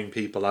denying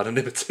people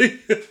anonymity.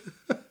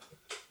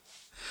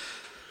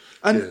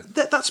 And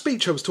that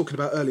speech I was talking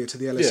about earlier to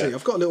the LSE,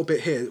 I've got a little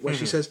bit here where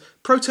she says,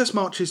 protest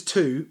marches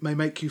too may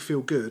make you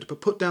feel good,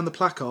 but put down the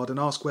placard and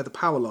ask where the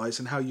power lies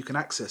and how you can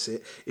access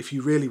it if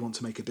you really want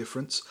to make a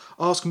difference.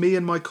 Ask me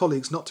and my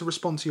colleagues not to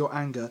respond to your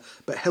anger,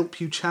 but help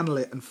you channel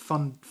it and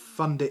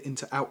fund it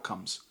into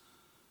outcomes.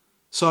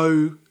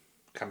 So...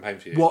 Campaign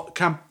for you.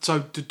 So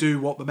to do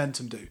what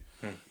Momentum do.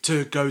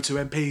 To go to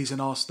MPs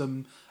and ask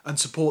them and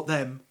support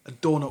them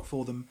and door knock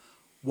for them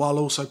while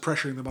also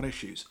pressuring them on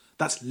issues.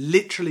 That's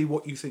literally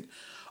what you think.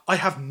 I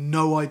have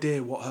no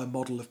idea what her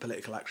model of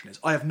political action is.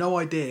 I have no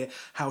idea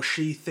how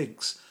she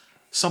thinks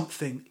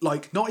something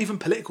like, not even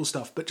political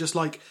stuff, but just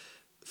like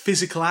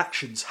physical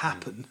actions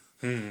happen,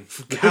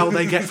 how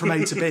they get from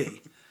A to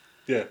B.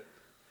 Yeah.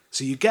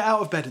 So you get out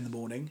of bed in the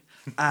morning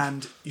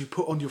and you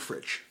put on your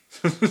fridge.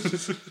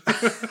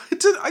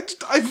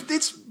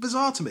 It's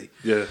bizarre to me.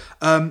 Yeah.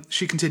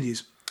 She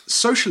continues.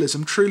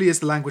 Socialism truly is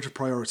the language of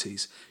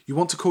priorities. You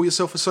want to call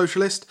yourself a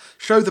socialist?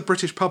 Show the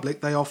British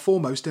public they are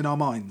foremost in our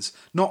minds,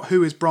 not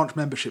who is branch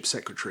membership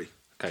secretary.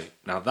 Okay,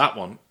 now that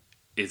one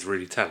is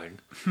really telling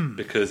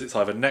because it's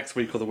either next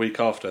week or the week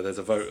after there's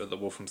a vote at the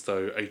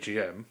Walthamstow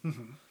AGM,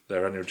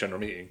 their annual general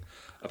meeting,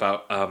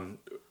 about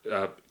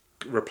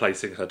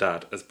replacing her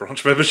dad as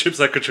branch membership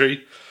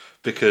secretary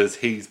because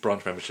he's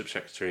branch membership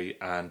secretary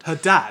and... Her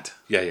dad?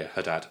 Yeah,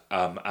 her dad.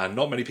 And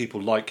not many people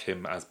like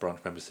him as branch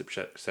membership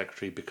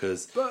secretary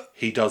because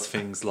he does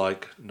things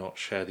like not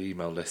share the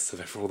email lists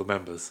of all the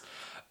members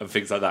and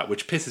things like that,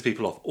 which pisses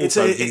people off.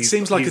 Also, it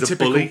seems like a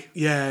typical bully.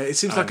 Yeah, it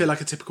seems like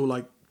a typical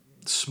like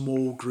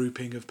small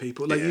grouping of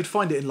people. Like you'd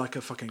find it in like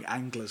a fucking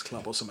anglers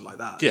club or something like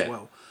that as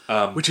well.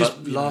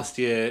 Last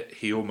year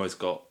they almost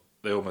got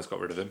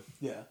rid of him.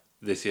 Yeah.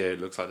 This year it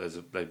looks like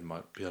they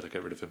might be able to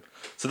get rid of him.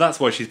 So that's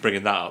why she's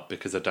bringing that up,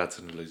 because her dad's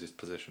going to lose his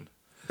position.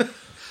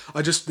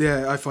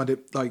 I find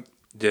it like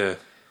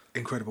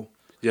incredible.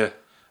 Yeah.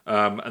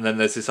 And then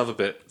there's this other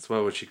bit as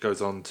well where she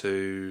goes on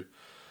to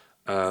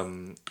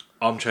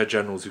armchair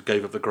generals who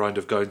gave up the grind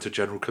of going to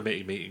general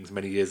committee meetings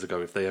many years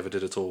ago, if they ever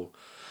did at all.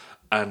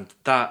 And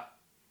that,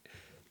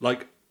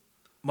 like,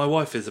 my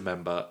wife is a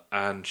member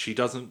and she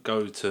doesn't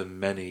go to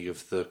many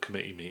of the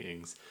committee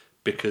meetings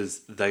because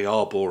they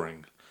are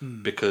boring.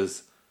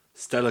 Because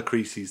Stella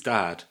Creasy's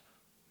dad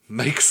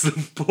makes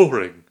them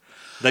boring.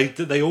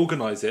 They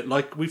organise it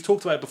like we've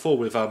talked about it before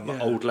with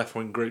old left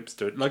wing groups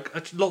do it. Like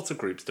lots of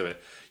groups do it.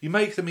 You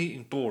make the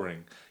meeting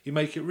boring. You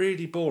make it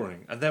really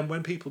boring, and then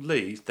when people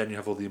leave, then you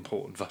have all the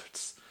important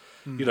votes.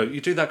 You know,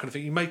 you do that kind of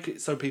thing. You make it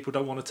so people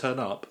don't want to turn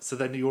up, so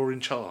then you're in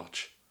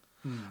charge.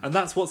 And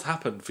that's what's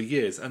happened for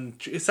years. And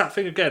it's that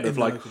thing again of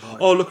like,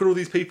 oh, look at all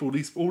these people,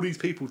 all these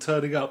people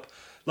turning up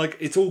Like,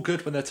 it's all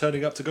good when they're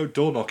turning up to go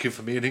door knocking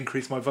for me and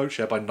increase my vote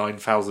share by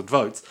 9,000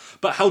 votes.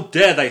 But how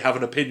dare they have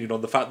an opinion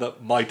on the fact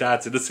that my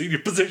dad's in a senior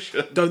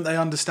position? Don't they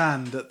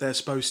understand that they're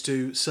supposed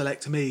to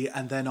select me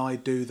and then I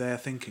do their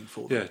thinking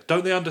for them? Yeah,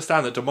 don't they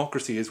understand that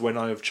democracy is when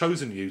I have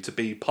chosen you to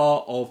be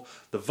part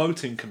of the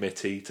voting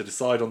committee to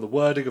decide on the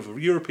wording of a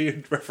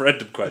European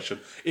referendum question?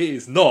 It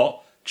is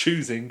not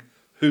choosing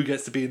who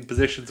gets to be in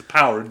positions of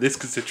power in this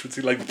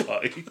constituency Labour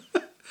Party.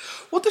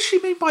 What does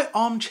she mean by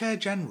armchair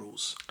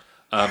generals?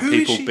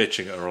 People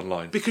bitching at her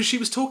online. Because she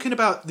was talking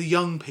about the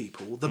young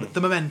people, the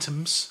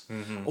momentums,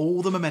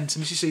 all the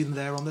momentums, you see them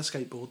there on their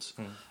skateboards.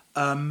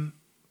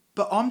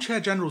 But armchair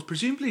generals,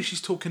 presumably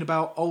she's talking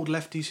about old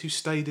lefties who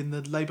stayed in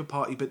the Labour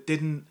Party but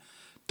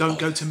don't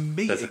go to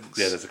meetings.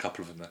 There's a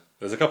couple of them there.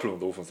 There's a couple of them,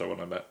 the Orphans that one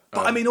I met.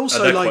 But I mean,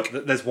 also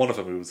there's one of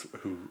them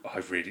who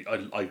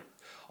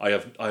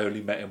I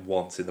only met him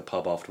once in the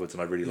pub afterwards,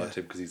 and I really liked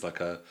him because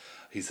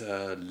he's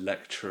a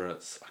lecturer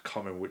at, I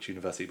can't remember which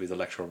university, but he's a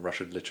lecturer on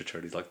Russian literature,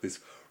 and he's like this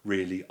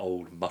really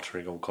old,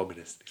 muttering old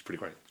communist. He's pretty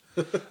great.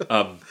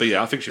 But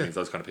yeah, I think she means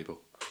those kind of people.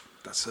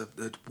 That's a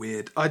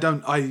weird.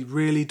 I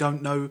really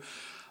don't know.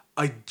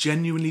 I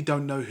genuinely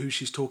don't know who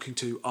she's talking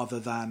to other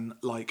than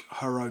like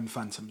her own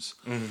phantoms.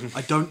 Mm-hmm.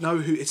 I don't know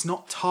who. It's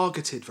not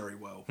targeted very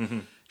well. Mm-hmm.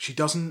 She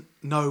doesn't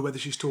know whether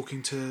she's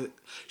talking to.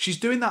 She's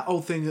doing that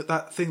old thing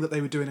that they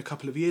were doing a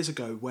couple of years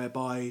ago,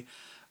 whereby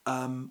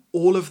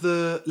all of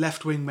the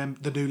left-wing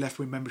the new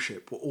left-wing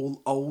membership were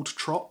all old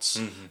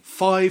Trots.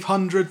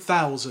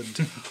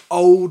 500,000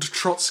 old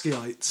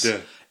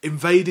Trotskyites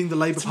invading the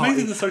Labour Party.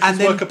 Amazing the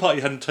Socialist Worker Party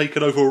hadn't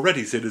taken over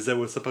already, seeing as there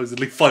were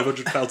supposedly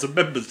 500,000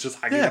 members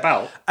just hanging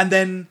about. And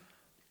then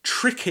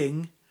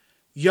tricking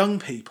young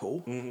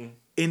people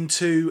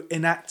into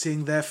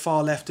enacting their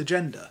far-left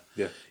agenda.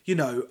 Yeah. You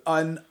know,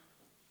 and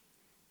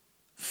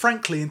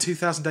frankly, in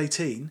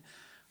 2018,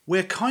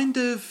 we're kind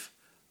of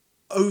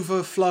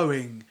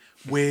overflowing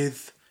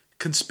with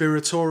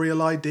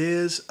conspiratorial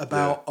ideas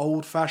about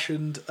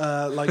old-fashioned,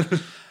 like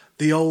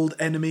the old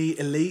enemy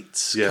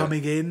elites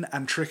coming in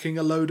and tricking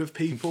a load of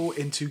people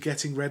into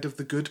getting rid of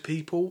the good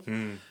people,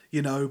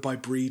 you know, by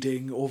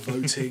breeding or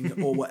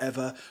voting or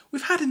whatever.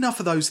 We've had enough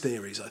of those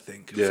theories, I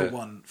think, for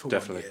one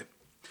year.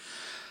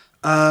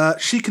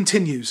 She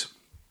continues.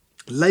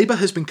 Labour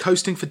has been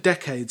coasting for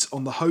decades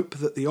on the hope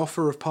that the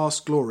offer of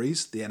past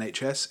glories, the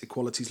NHS,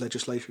 equalities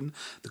legislation,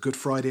 the Good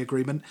Friday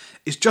Agreement,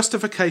 is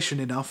justification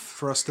enough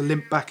for us to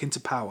limp back into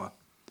power.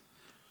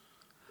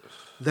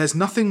 There's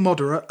nothing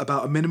moderate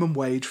about a minimum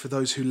wage for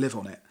those who live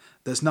on it.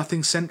 There's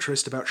nothing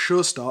centrist about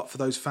Sure Start for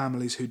those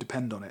families who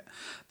depend on it.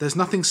 There's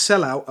nothing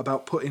sellout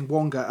about putting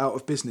Wonga out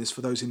of business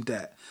for those in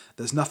debt.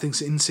 There's nothing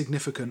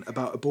insignificant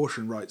about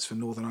abortion rights for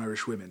Northern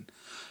Irish women.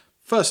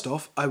 First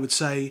off, I would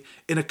say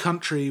in a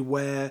country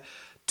where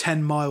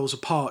 10 miles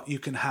apart you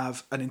can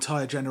have an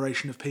entire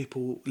generation of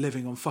people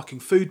living on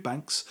fucking food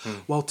banks,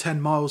 while 10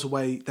 miles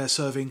away they're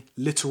serving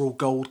literal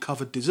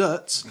gold-covered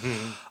desserts,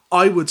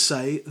 I would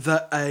say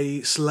that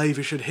a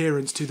slavish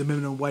adherence to the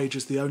minimum wage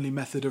as the only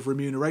method of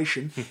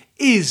remuneration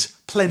is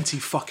plenty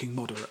fucking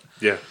moderate.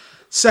 Yeah.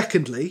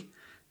 Secondly,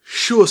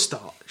 Sure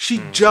Start. She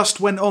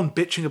just went on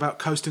bitching about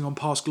coasting on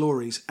past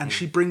glories, and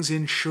she brings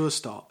in Sure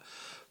Start.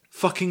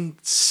 Fucking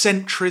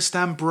centrist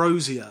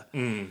ambrosia.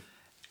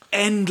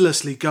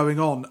 Endlessly going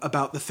on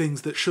about the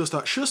things that Sure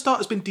Start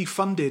has been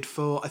defunded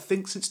for, I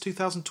think, since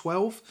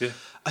 2012. Yeah,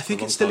 I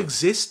think it still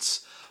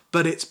exists,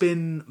 but its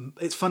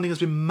funding has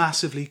been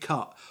massively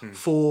cut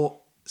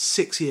for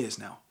 6 years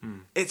now.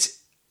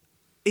 It's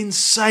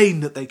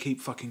insane that they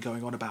keep fucking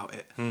going on about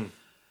it.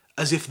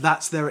 As if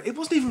that's their... It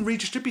wasn't even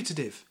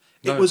redistributive.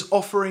 No. It was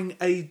offering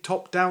a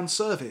top-down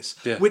service,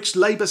 which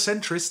Labour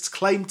centrists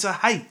claim to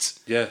hate.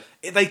 Yeah.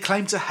 They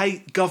claim to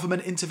hate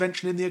government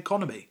intervention in the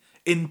economy,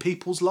 in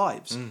people's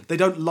lives. They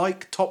don't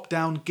like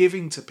top-down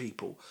giving to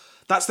people.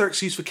 That's their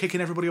excuse for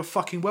kicking everybody off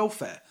fucking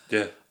welfare.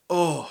 Yeah.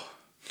 Oh,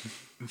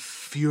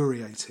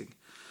 infuriating.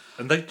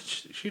 And they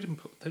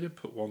didn't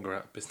put Wonga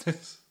out of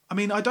business. I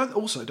mean, I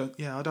also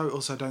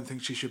don't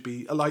think she should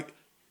be like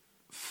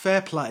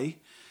fair play.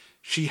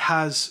 She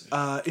has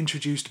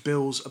introduced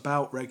bills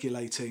about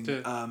regulating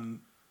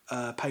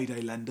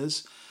payday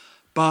lenders,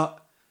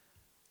 but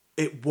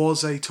it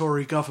was a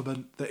Tory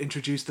government that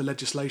introduced the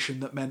legislation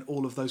that meant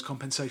all of those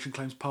compensation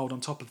claims piled on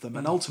top of them,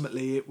 and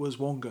ultimately it was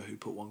Wonga who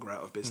put Wonga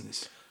out of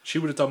business. She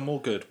would have done more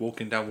good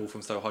walking down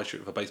Walthamstow High Street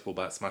with a baseball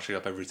bat, smashing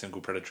up every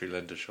single predatory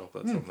lender shop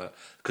that's on there,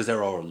 because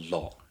there are a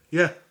lot.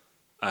 Yeah,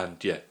 and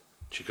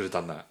she could have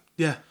done that.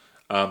 Yeah.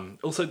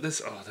 Also,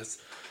 there's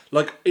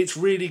like it's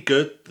really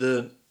good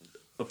the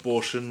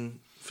abortion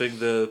thing,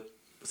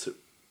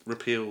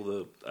 repeal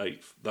the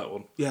 8th, that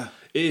one. Yeah.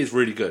 It is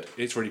really good.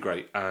 It's really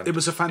great. And it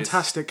was a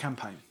fantastic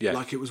campaign. Yeah.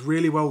 Like, it was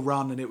really well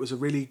run and it was a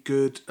really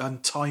good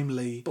and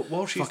timely. But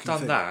while she's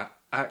done that,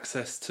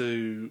 access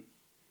to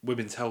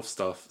women's health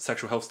stuff,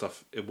 sexual health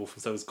stuff in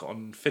Walthamstow has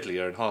gotten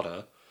fiddlier and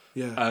harder.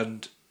 Yeah.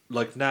 And,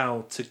 like,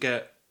 now to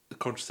get the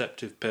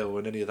contraceptive pill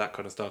and any of that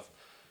kind of stuff,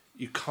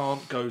 you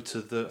can't go to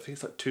I think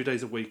it's like 2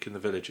 days a week in the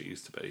village it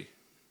used to be,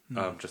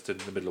 just in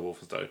the middle of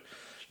Walthamstow.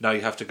 Now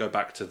you have to go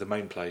back to the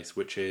main place,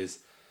 which is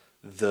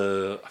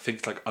I think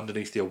it's like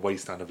underneath the away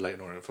stand of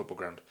Leighton Orient Football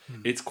Ground.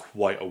 It's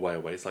quite a way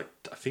away. It's like,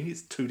 I think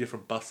it's 2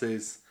 different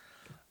buses,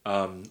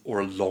 or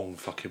a long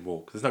fucking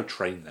walk. There's no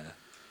train there.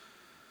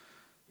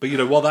 But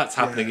while that's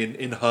happening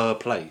in her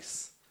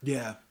place,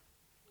 Yeah.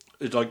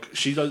 it's like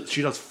she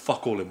does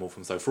fuck all in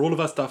Walthamstow. For all of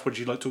her stuff, when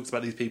she talks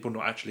about these people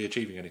not actually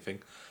achieving anything.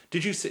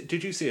 Did you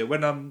see it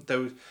when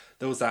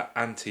there was that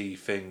anti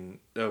thing,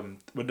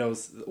 when there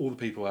was all the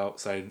people out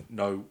saying,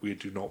 no, we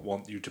do not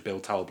want you to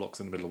build tower blocks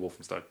in the middle of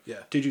Walthamstow? Yeah.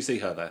 Did you see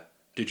her there?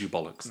 Did you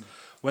bollocks?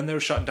 When they were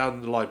shutting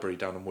down the library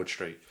down on Wood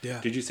Street,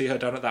 did you see her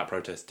down at that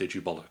protest? Did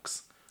you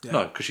bollocks? Yeah.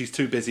 No, because she's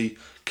too busy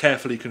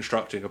carefully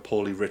constructing a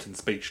poorly written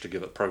speech to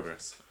give it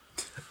progress.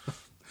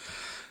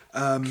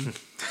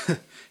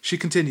 She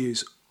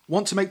continues,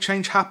 want to make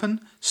change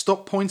happen?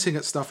 Stop pointing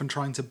at stuff and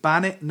trying to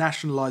ban it,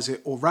 nationalise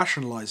it or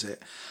rationalise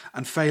it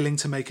and failing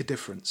to make a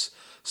difference.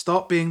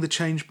 Start being the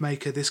change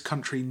maker this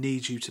country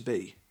needs you to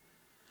be.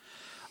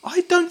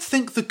 I don't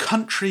think the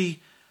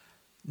country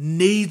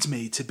needs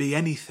me to be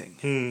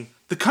anything.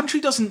 The country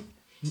doesn't...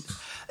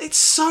 It's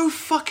so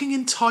fucking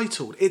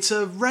entitled. It's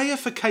a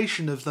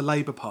reification of the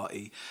Labour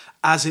Party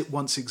as it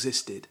once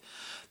existed.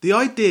 The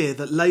idea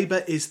that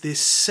Labour is this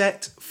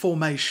set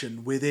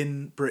formation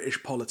within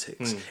British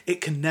politics,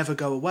 it can never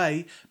go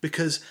away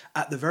because,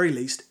 at the very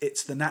least,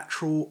 it's the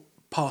natural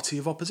party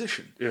of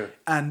opposition. Yeah.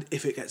 And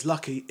if it gets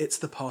lucky, it's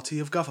the party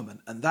of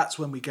government. And that's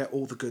when we get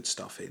all the good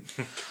stuff in.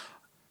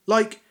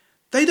 Like,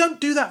 they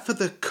don't do that for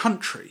the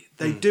country.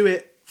 They do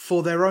it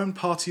for their own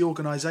party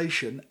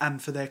organisation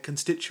and for their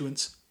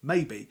constituents,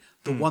 maybe,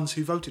 the ones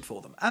who voted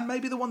for them, and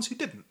maybe the ones who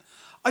didn't.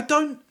 I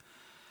don't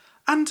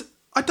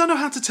know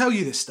how to tell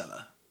you this,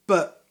 Stella,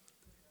 but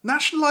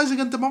nationalising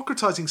and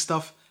democratising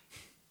stuff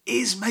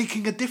is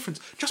making a difference.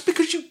 Just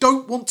because you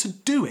don't want to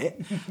do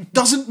it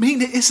doesn't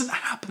mean it isn't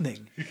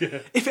happening. Yeah.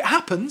 If it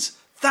happens,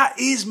 that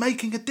is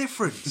making a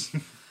difference.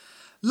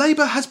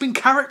 Labour has been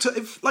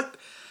characterised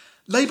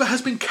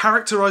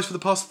for the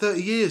past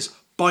 30 years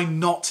by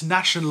not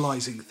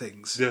nationalising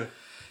things. Yeah.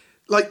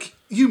 Like,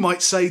 you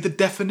might say the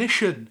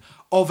definition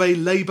of a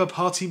Labour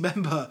Party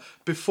member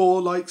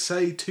before, like,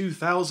 say,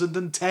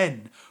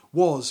 2010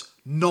 was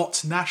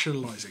not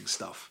nationalising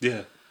stuff.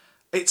 Yeah.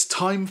 It's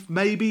time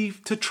maybe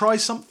to try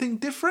something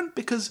different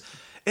because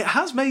it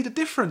has made a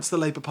difference, the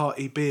Labour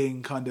Party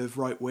being kind of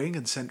right-wing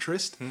and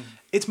centrist.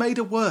 It's made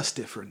a worse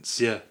difference.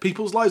 Yeah.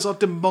 People's lives are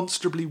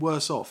demonstrably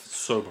worse off.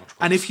 So much worse.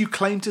 And if you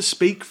claim to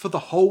speak for the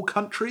whole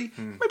country,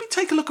 maybe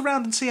take a look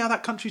around and see how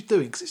that country's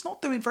doing, because it's not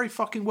doing very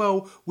fucking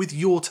well with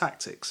your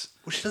tactics.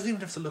 Well, she doesn't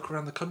even have to look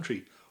around the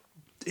country.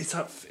 It's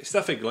that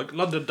thing. Like,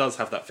 London does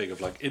have that thing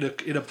of, like, in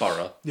a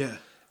borough, Yeah.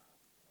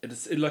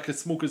 in like a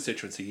small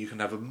constituency, you can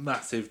have a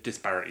massive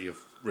disparity of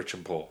rich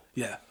and poor.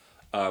 Yeah.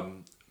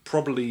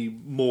 Probably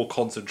more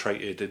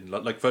concentrated in,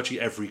 like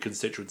virtually every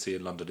constituency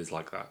in London is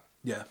like that.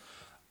 Yeah.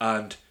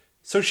 And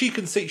so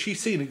she's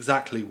seen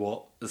exactly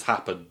what has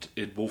happened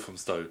in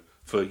Walthamstow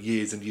for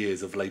years and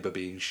years of Labour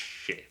being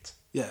shit.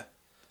 Yeah.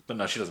 But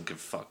no, she doesn't give a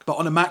fuck. But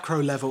on a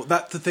macro level,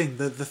 that's the thing.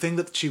 The thing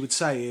that she would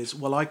say is,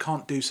 well, I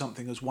can't do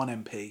something as one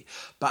MP,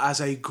 but as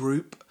a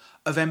group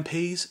of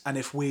MPs, and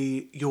if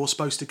you're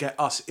supposed to get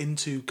us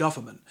into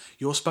government,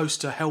 you're supposed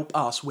to help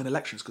us win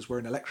elections because we're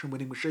an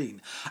election-winning machine,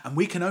 and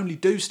we can only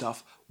do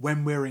stuff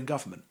when we're in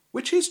government,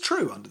 which is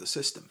true under the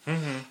system.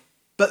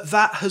 But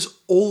that has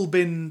all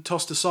been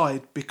tossed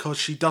aside because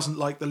she doesn't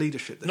like the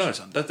leadership that she's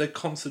under. They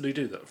constantly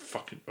do that.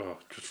 Fucking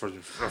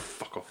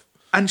fuck off.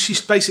 And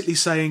she's basically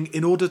saying,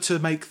 in order to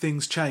make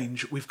things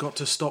change, we've got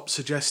to stop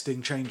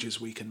suggesting changes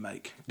we can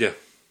make. Yeah.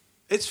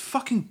 It's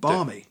fucking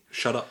balmy.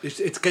 Shut up. It's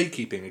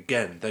gatekeeping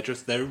again.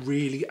 They're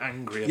really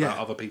angry about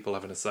other people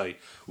having a say.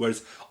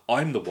 Whereas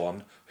I'm the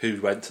one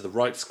who went to the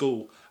right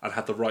school and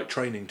had the right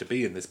training to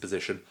be in this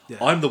position. Yeah.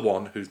 I'm the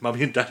one whose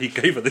mummy and daddy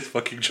gave her this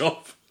fucking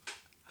job.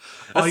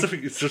 That's the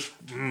thing. It's just...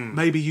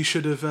 Maybe you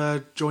should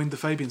have joined the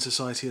Fabian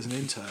Society as an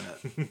intern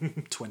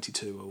at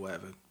 22 or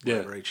whatever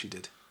age she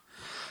did.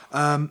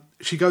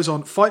 She goes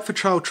on, fight for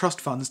child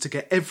trust funds to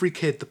get every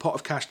kid the pot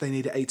of cash they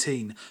need at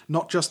 18,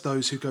 not just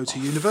those who go to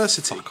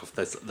university. Fuck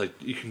off.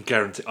 You can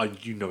guarantee...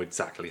 you know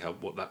exactly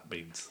what that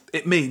means.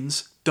 It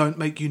means don't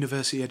make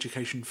university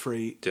education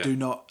free. Yeah. Do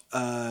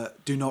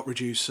not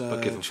reduce.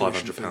 But give them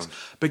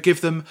 £500. But give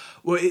them.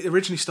 Well, it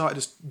originally started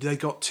as they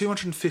got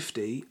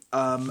 250,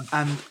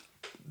 and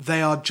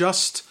they are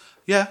just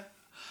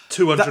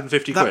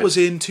 250 that quid. was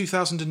in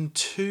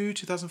 2002,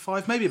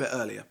 2005, maybe a bit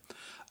earlier.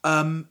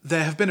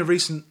 There have been a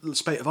recent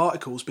spate of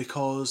articles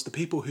because the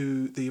people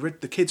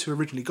the kids who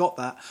originally got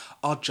that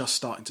are just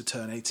starting to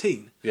turn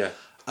 18. Yeah.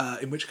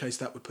 In which case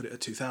that would put it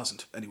at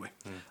 2,000 anyway.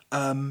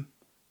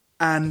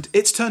 And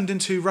it's turned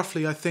into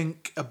roughly, I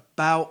think,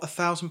 about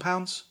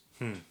 £1,000.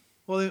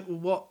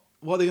 Well,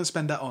 what are they going to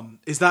spend that on?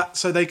 Is that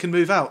so they can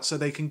move out, so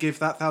they can give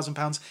that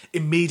 £1,000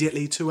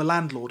 immediately to a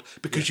landlord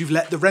because you've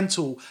let the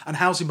rental and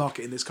housing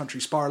market in this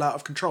country spiral out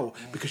of control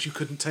because you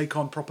couldn't take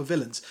on proper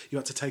villains. You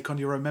had to take on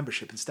your own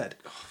membership instead.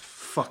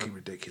 fucking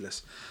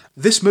ridiculous.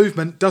 This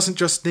movement doesn't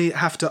just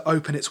have to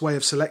open its way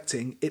of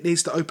selecting, it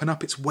needs to open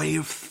up its way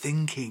of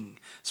thinking.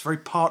 It's a very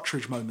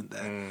Partridge moment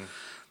there.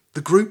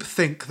 The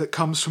groupthink that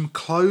comes from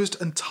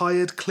closed and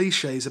tired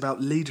cliches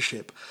about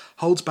leadership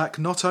holds back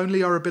not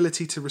only our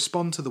ability to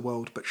respond to the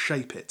world, but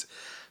shape it.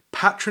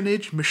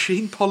 Patronage,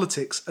 machine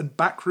politics, and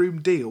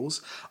backroom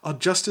deals are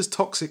just as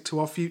toxic to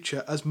our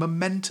future as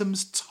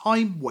momentum's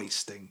time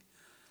wasting.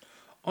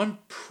 I'm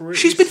pretty.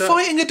 She's been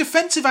fighting a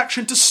defensive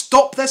action to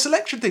stop their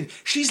selection thing.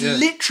 She's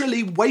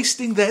literally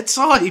wasting their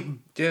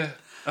time. Yeah.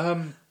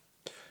 I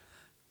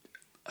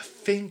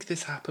think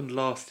this happened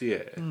last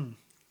year.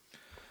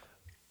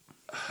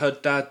 Her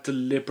dad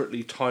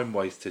deliberately time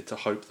wasted to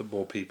hope that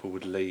more people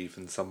would leave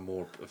and some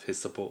more of his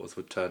supporters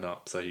would turn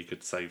up so he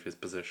could save his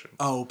position.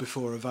 Oh,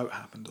 before a vote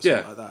happened or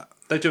something like that.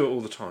 They do it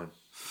all the time.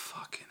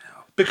 Fucking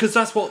hell. Because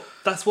that's what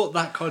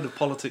that kind of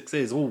politics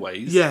is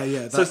always.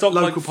 Yeah. So it's not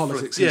local like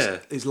politics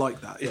is like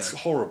that. Yeah. It's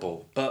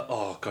horrible. But,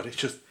 oh, God, it's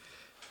just...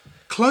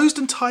 Closed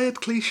and tired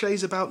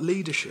cliches about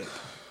leadership.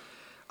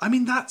 I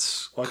mean,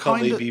 that's Why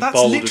can't they be that's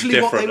bold and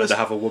literally what they different were... and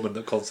have a woman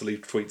that constantly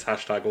tweets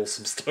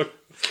 #AwesomeStone?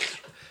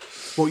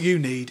 What you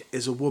need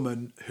is a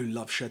woman who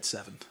loves Shed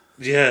 7.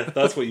 Yeah,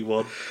 that's what you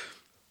want.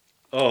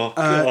 Oh,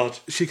 God.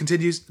 She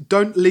continues,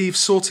 don't leave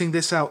sorting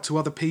this out to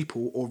other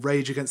people or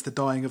rage against the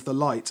dying of the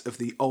light of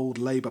the old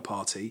Labour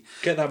Party.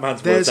 Get that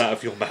man's words out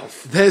of your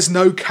mouth. There's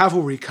no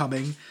cavalry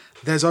coming.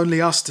 There's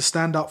only us to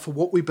stand up for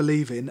what we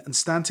believe in and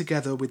stand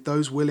together with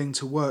those willing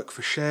to work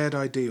for shared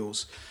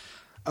ideals.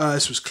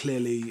 This was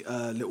clearly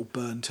a little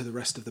burn to the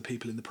rest of the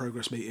people in the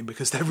Progress meeting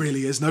because there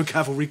really is no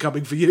cavalry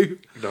coming for you.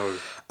 No.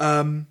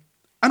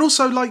 And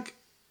also, like,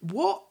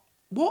 what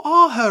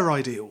are her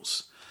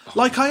ideals?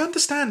 Like, I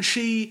understand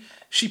she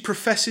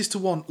professes to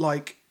want,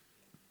 like,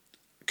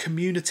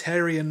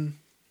 communitarian...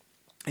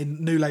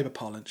 In New Labour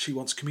parlance, she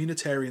wants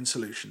communitarian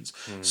solutions.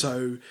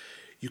 So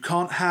you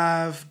can't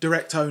have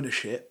direct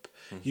ownership.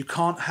 You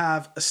can't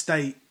have a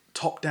state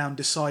top-down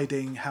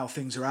deciding how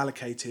things are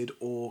allocated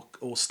or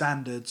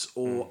standards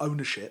or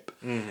ownership.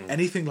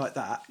 Anything like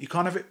that. You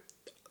can't have it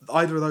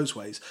either of those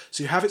ways.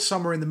 So you have it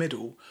somewhere in the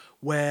middle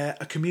where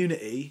a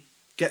community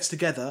gets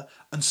together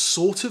and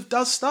sort of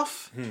does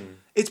stuff.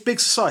 It's big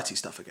society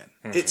stuff again.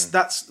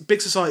 That's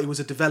Big Society was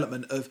a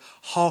development of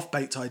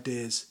half-baked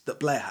ideas that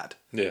Blair had.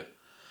 Yeah.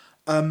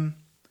 And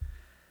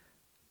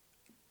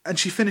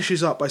she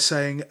finishes up by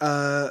saying,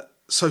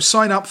 so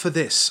sign up for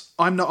this.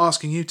 I'm not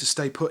asking you to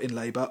stay put in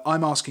Labour.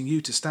 I'm asking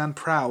you to stand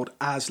proud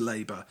as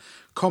Labour.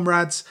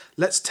 Comrades,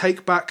 let's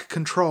take back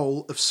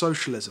control of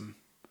socialism.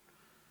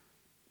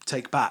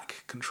 Take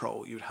back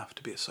control. You'd have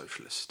to be a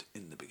socialist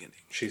in the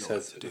beginning. She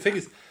says... The thing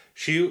is,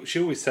 she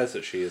always says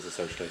that she is a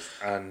socialist,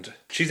 and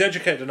she's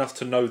educated enough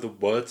to know the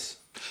words.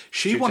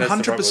 She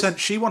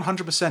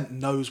 100%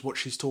 knows what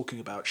she's talking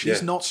about.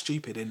 She's not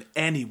stupid in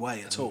any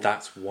way at all.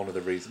 That's one of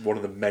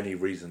the many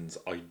reasons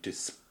I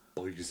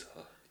despise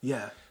her.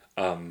 Yeah.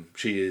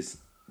 She is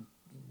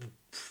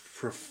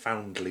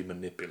profoundly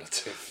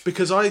manipulative.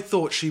 Because I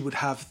thought she would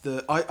have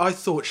I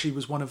thought she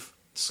was one of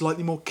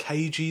slightly more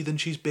cagey than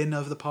she's been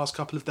over the past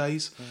couple of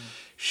days.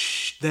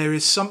 There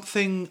is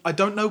something... I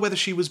don't know whether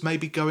she was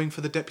maybe going for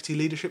the deputy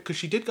leadership, because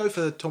she did go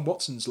for Tom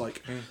Watson's,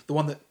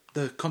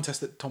 the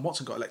contest that Tom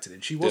Watson got elected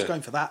in. She was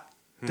going for that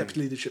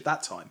deputy leadership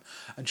that time,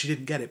 and she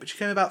didn't get it, but she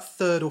came about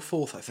third or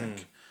fourth, I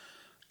think.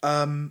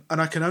 And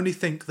I can only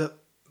think that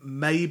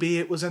maybe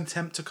it was an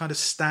attempt to kind of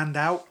stand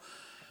out.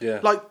 Yeah.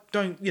 Like,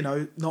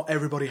 not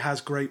everybody has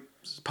great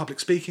public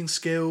speaking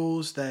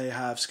skills. They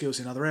have skills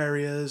in other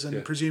areas,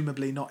 and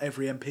presumably not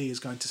every MP is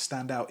going to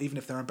stand out, even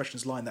if their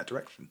ambitions lie in that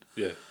direction.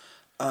 Yeah.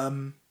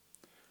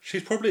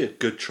 She's probably a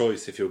good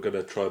choice if you're going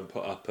to try and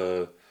put up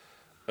a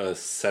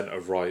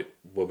centre-right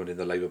woman in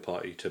the Labour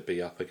Party to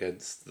be up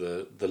against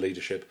the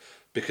leadership,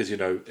 because,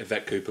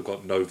 Yvette Cooper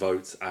got no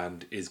votes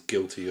and is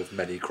guilty of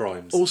many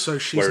crimes. Also,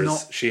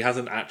 she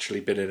hasn't actually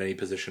been in any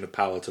position of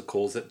power to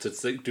cause it,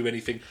 to do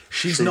anything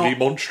truly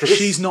monstrous.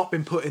 She's not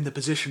been put in the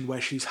position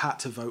where she's had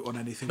to vote on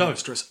anything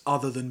monstrous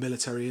other than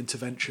military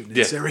intervention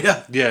in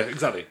Syria. Yeah,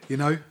 exactly.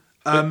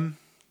 I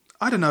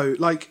don't know,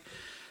 like,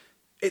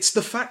 it's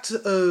the fact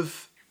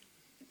of...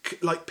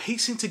 like,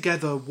 piecing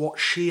together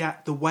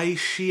the way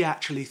she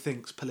actually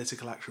thinks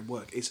political action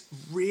work is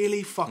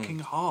really fucking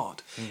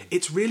hard.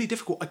 It's really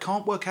difficult. I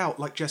can't work out,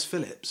 like Jess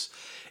Phillips,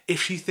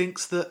 if she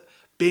thinks that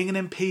being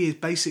an MP is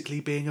basically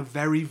being a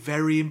very,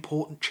 very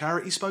important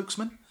charity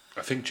spokesman.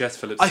 I think Jess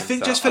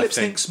Phillips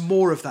thinks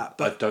more of that.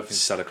 But I don't think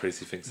Stella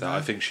Creasy thinks that.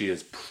 I think she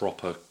is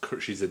proper...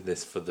 She's in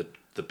this for the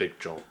big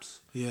jobs.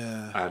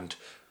 Yeah. And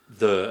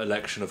the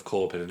election of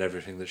Corbyn and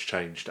everything that's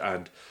changed,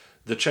 and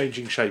the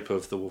changing shape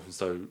of the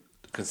Walthamstow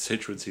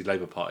constituency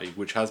Labour Party,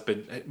 which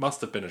it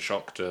must have been a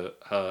shock to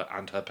her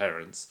and her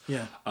parents.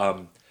 Yeah.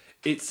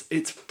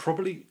 It's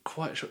probably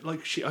quite a shock.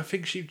 Like, I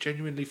think she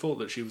genuinely thought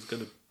that she was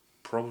going to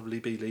probably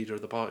be leader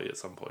of the party at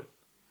some point.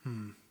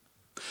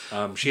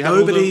 She had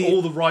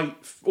all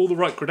the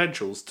right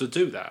credentials to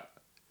do that.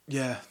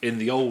 Yeah. In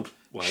the old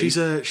way. She's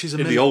a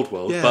the old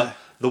world, but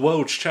the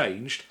world's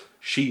changed.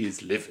 She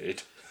is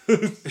livid.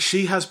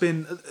 She has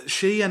been.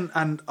 She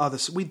and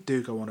others. We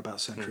do go on about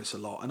centrists a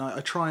lot, and I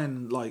try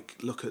and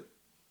look at.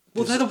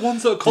 Well, they're the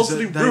ones that are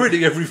constantly they-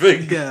 ruining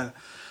everything. Yeah,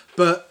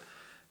 but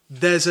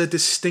there's a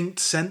distinct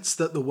sense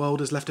that the world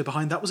has left her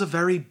behind. That was a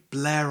very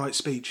Blairite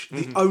speech.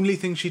 The only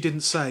thing she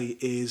didn't say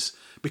is,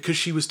 because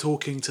she was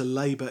talking to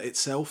Labour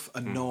itself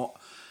and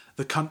not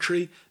the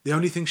country, the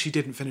only thing she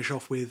didn't finish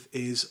off with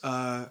is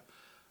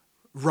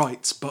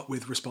rights, but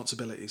with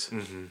responsibilities.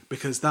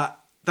 Because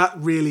that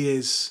really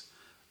is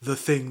the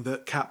thing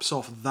that caps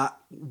off that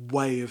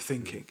way of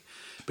thinking.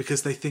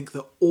 Because they think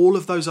that all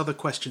of those other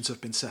questions have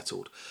been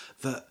settled.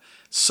 That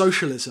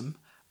socialism,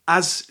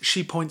 as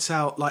she points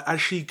out,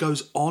 as she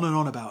goes on and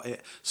on about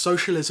it,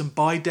 socialism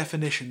by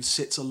definition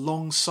sits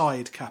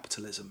alongside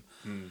capitalism.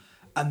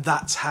 And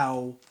that's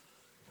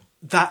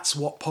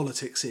what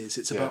politics is.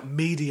 It's about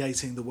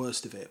mediating the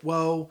worst of it.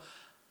 Well,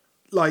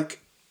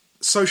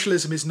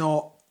 socialism is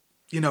not,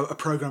 a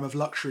program of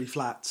luxury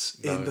flats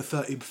in the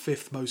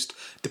 35th most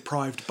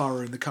deprived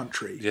borough in the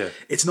country. Yeah.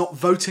 It's not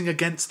voting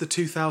against the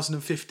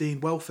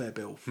 2015 welfare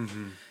bill.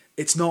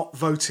 It's not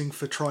voting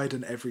for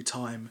Trident every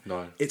time.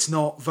 No. It's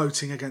not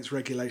voting against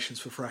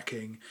regulations for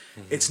fracking.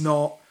 It's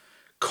not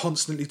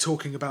constantly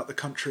talking about the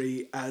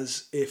country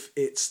as if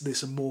it's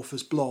this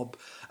amorphous blob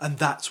and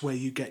that's where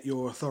you get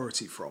your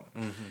authority from.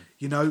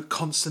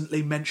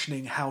 Constantly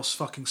mentioning how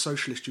fucking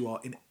socialist you are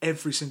in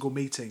every single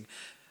meeting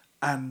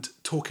and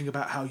talking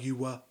about how you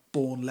were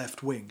born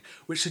left-wing,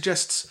 which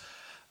suggests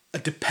a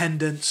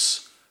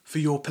dependence for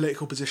your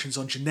political positions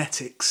on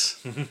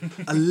genetics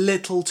a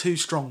little too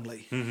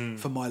strongly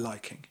for my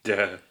liking.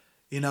 Yeah.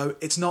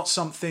 It's not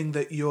something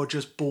that you're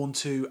just born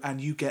to and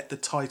you get the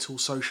title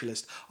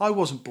socialist. I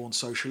wasn't born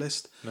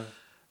socialist. No.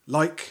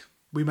 Like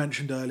we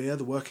mentioned earlier,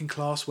 the working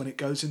class, when it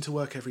goes into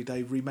work every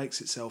day, remakes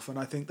itself. And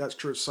I think that's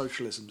true of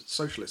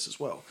socialists as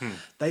well.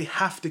 They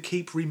have to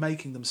keep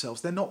remaking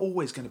themselves. They're not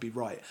always going to be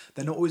right.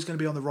 They're not always going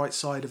to be on the right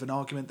side of an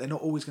argument. They're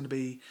not always going to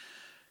be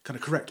kind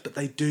of correct. But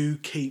they do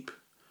keep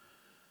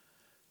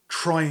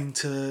trying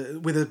to,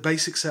 with a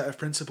basic set of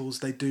principles,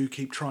 they do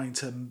keep trying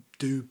to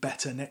do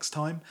better next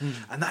time.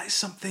 And that is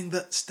something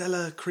that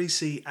Stella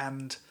Creasy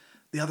and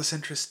the other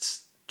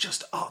centrists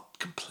just are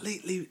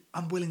completely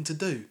unwilling to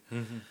do.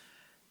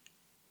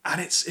 And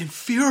it's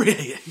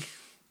infuriating.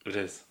 It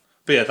is.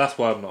 But yeah, that's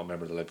why I'm not a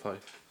member of the Labour Party.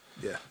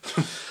 Yeah.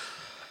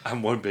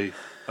 And won't be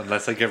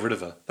unless they get rid of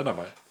her. Then I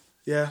might.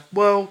 Yeah.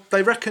 Well,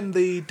 they reckon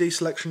the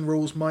deselection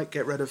rules might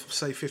get rid of,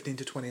 say, 15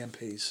 to 20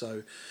 MPs,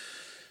 so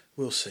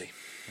we'll see.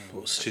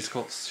 We'll see.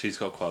 She's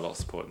got quite a lot of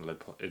support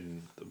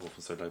in the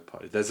Walthamstow Labour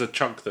Party. There's a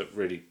chunk that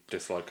really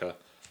dislike her.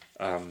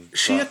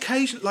 She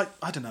occasionally,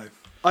 I don't know.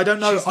 I don't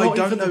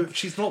know.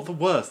 She's not the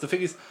worst. The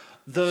thing is,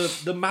 the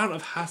amount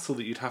of hassle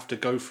that you'd have to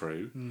go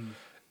through.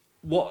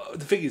 The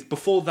thing is,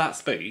 before that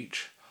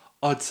speech,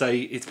 I'd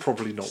say it's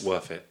probably not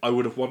worth it. I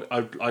would have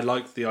I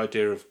like the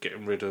idea of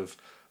getting rid of.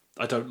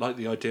 I don't like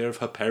the idea of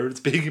her parents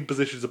being in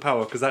positions of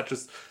power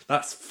because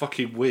that's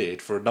fucking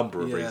weird for a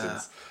number of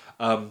reasons.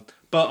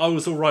 But I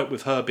was all right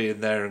with her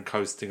being there and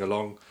coasting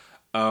along.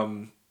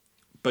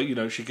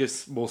 But she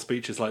gives more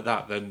speeches like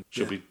that, then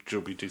she'll be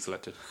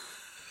deselected.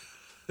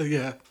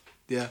 Yeah,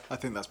 I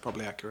think that's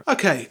probably accurate.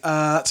 Okay,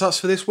 that's us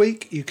for this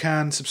week. You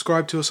can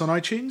subscribe to us on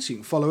iTunes. You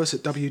can follow us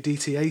at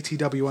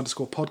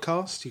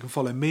WDT_podcast. You can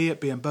follow me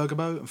at BM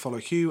Bergamo and follow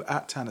Hugh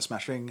at Tanner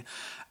Smashing.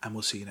 And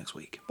we'll see you next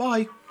week.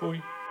 Bye.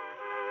 Bye.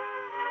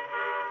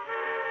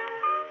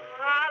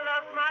 I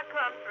love my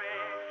country,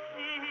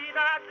 indeed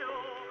I do,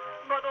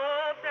 but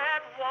oh,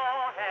 that war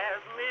has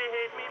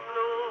made me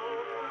blue.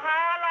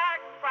 I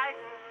like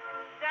fighting,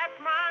 that's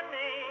my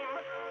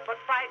name, but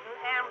fighting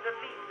am the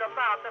least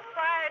about the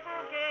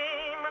fighting game.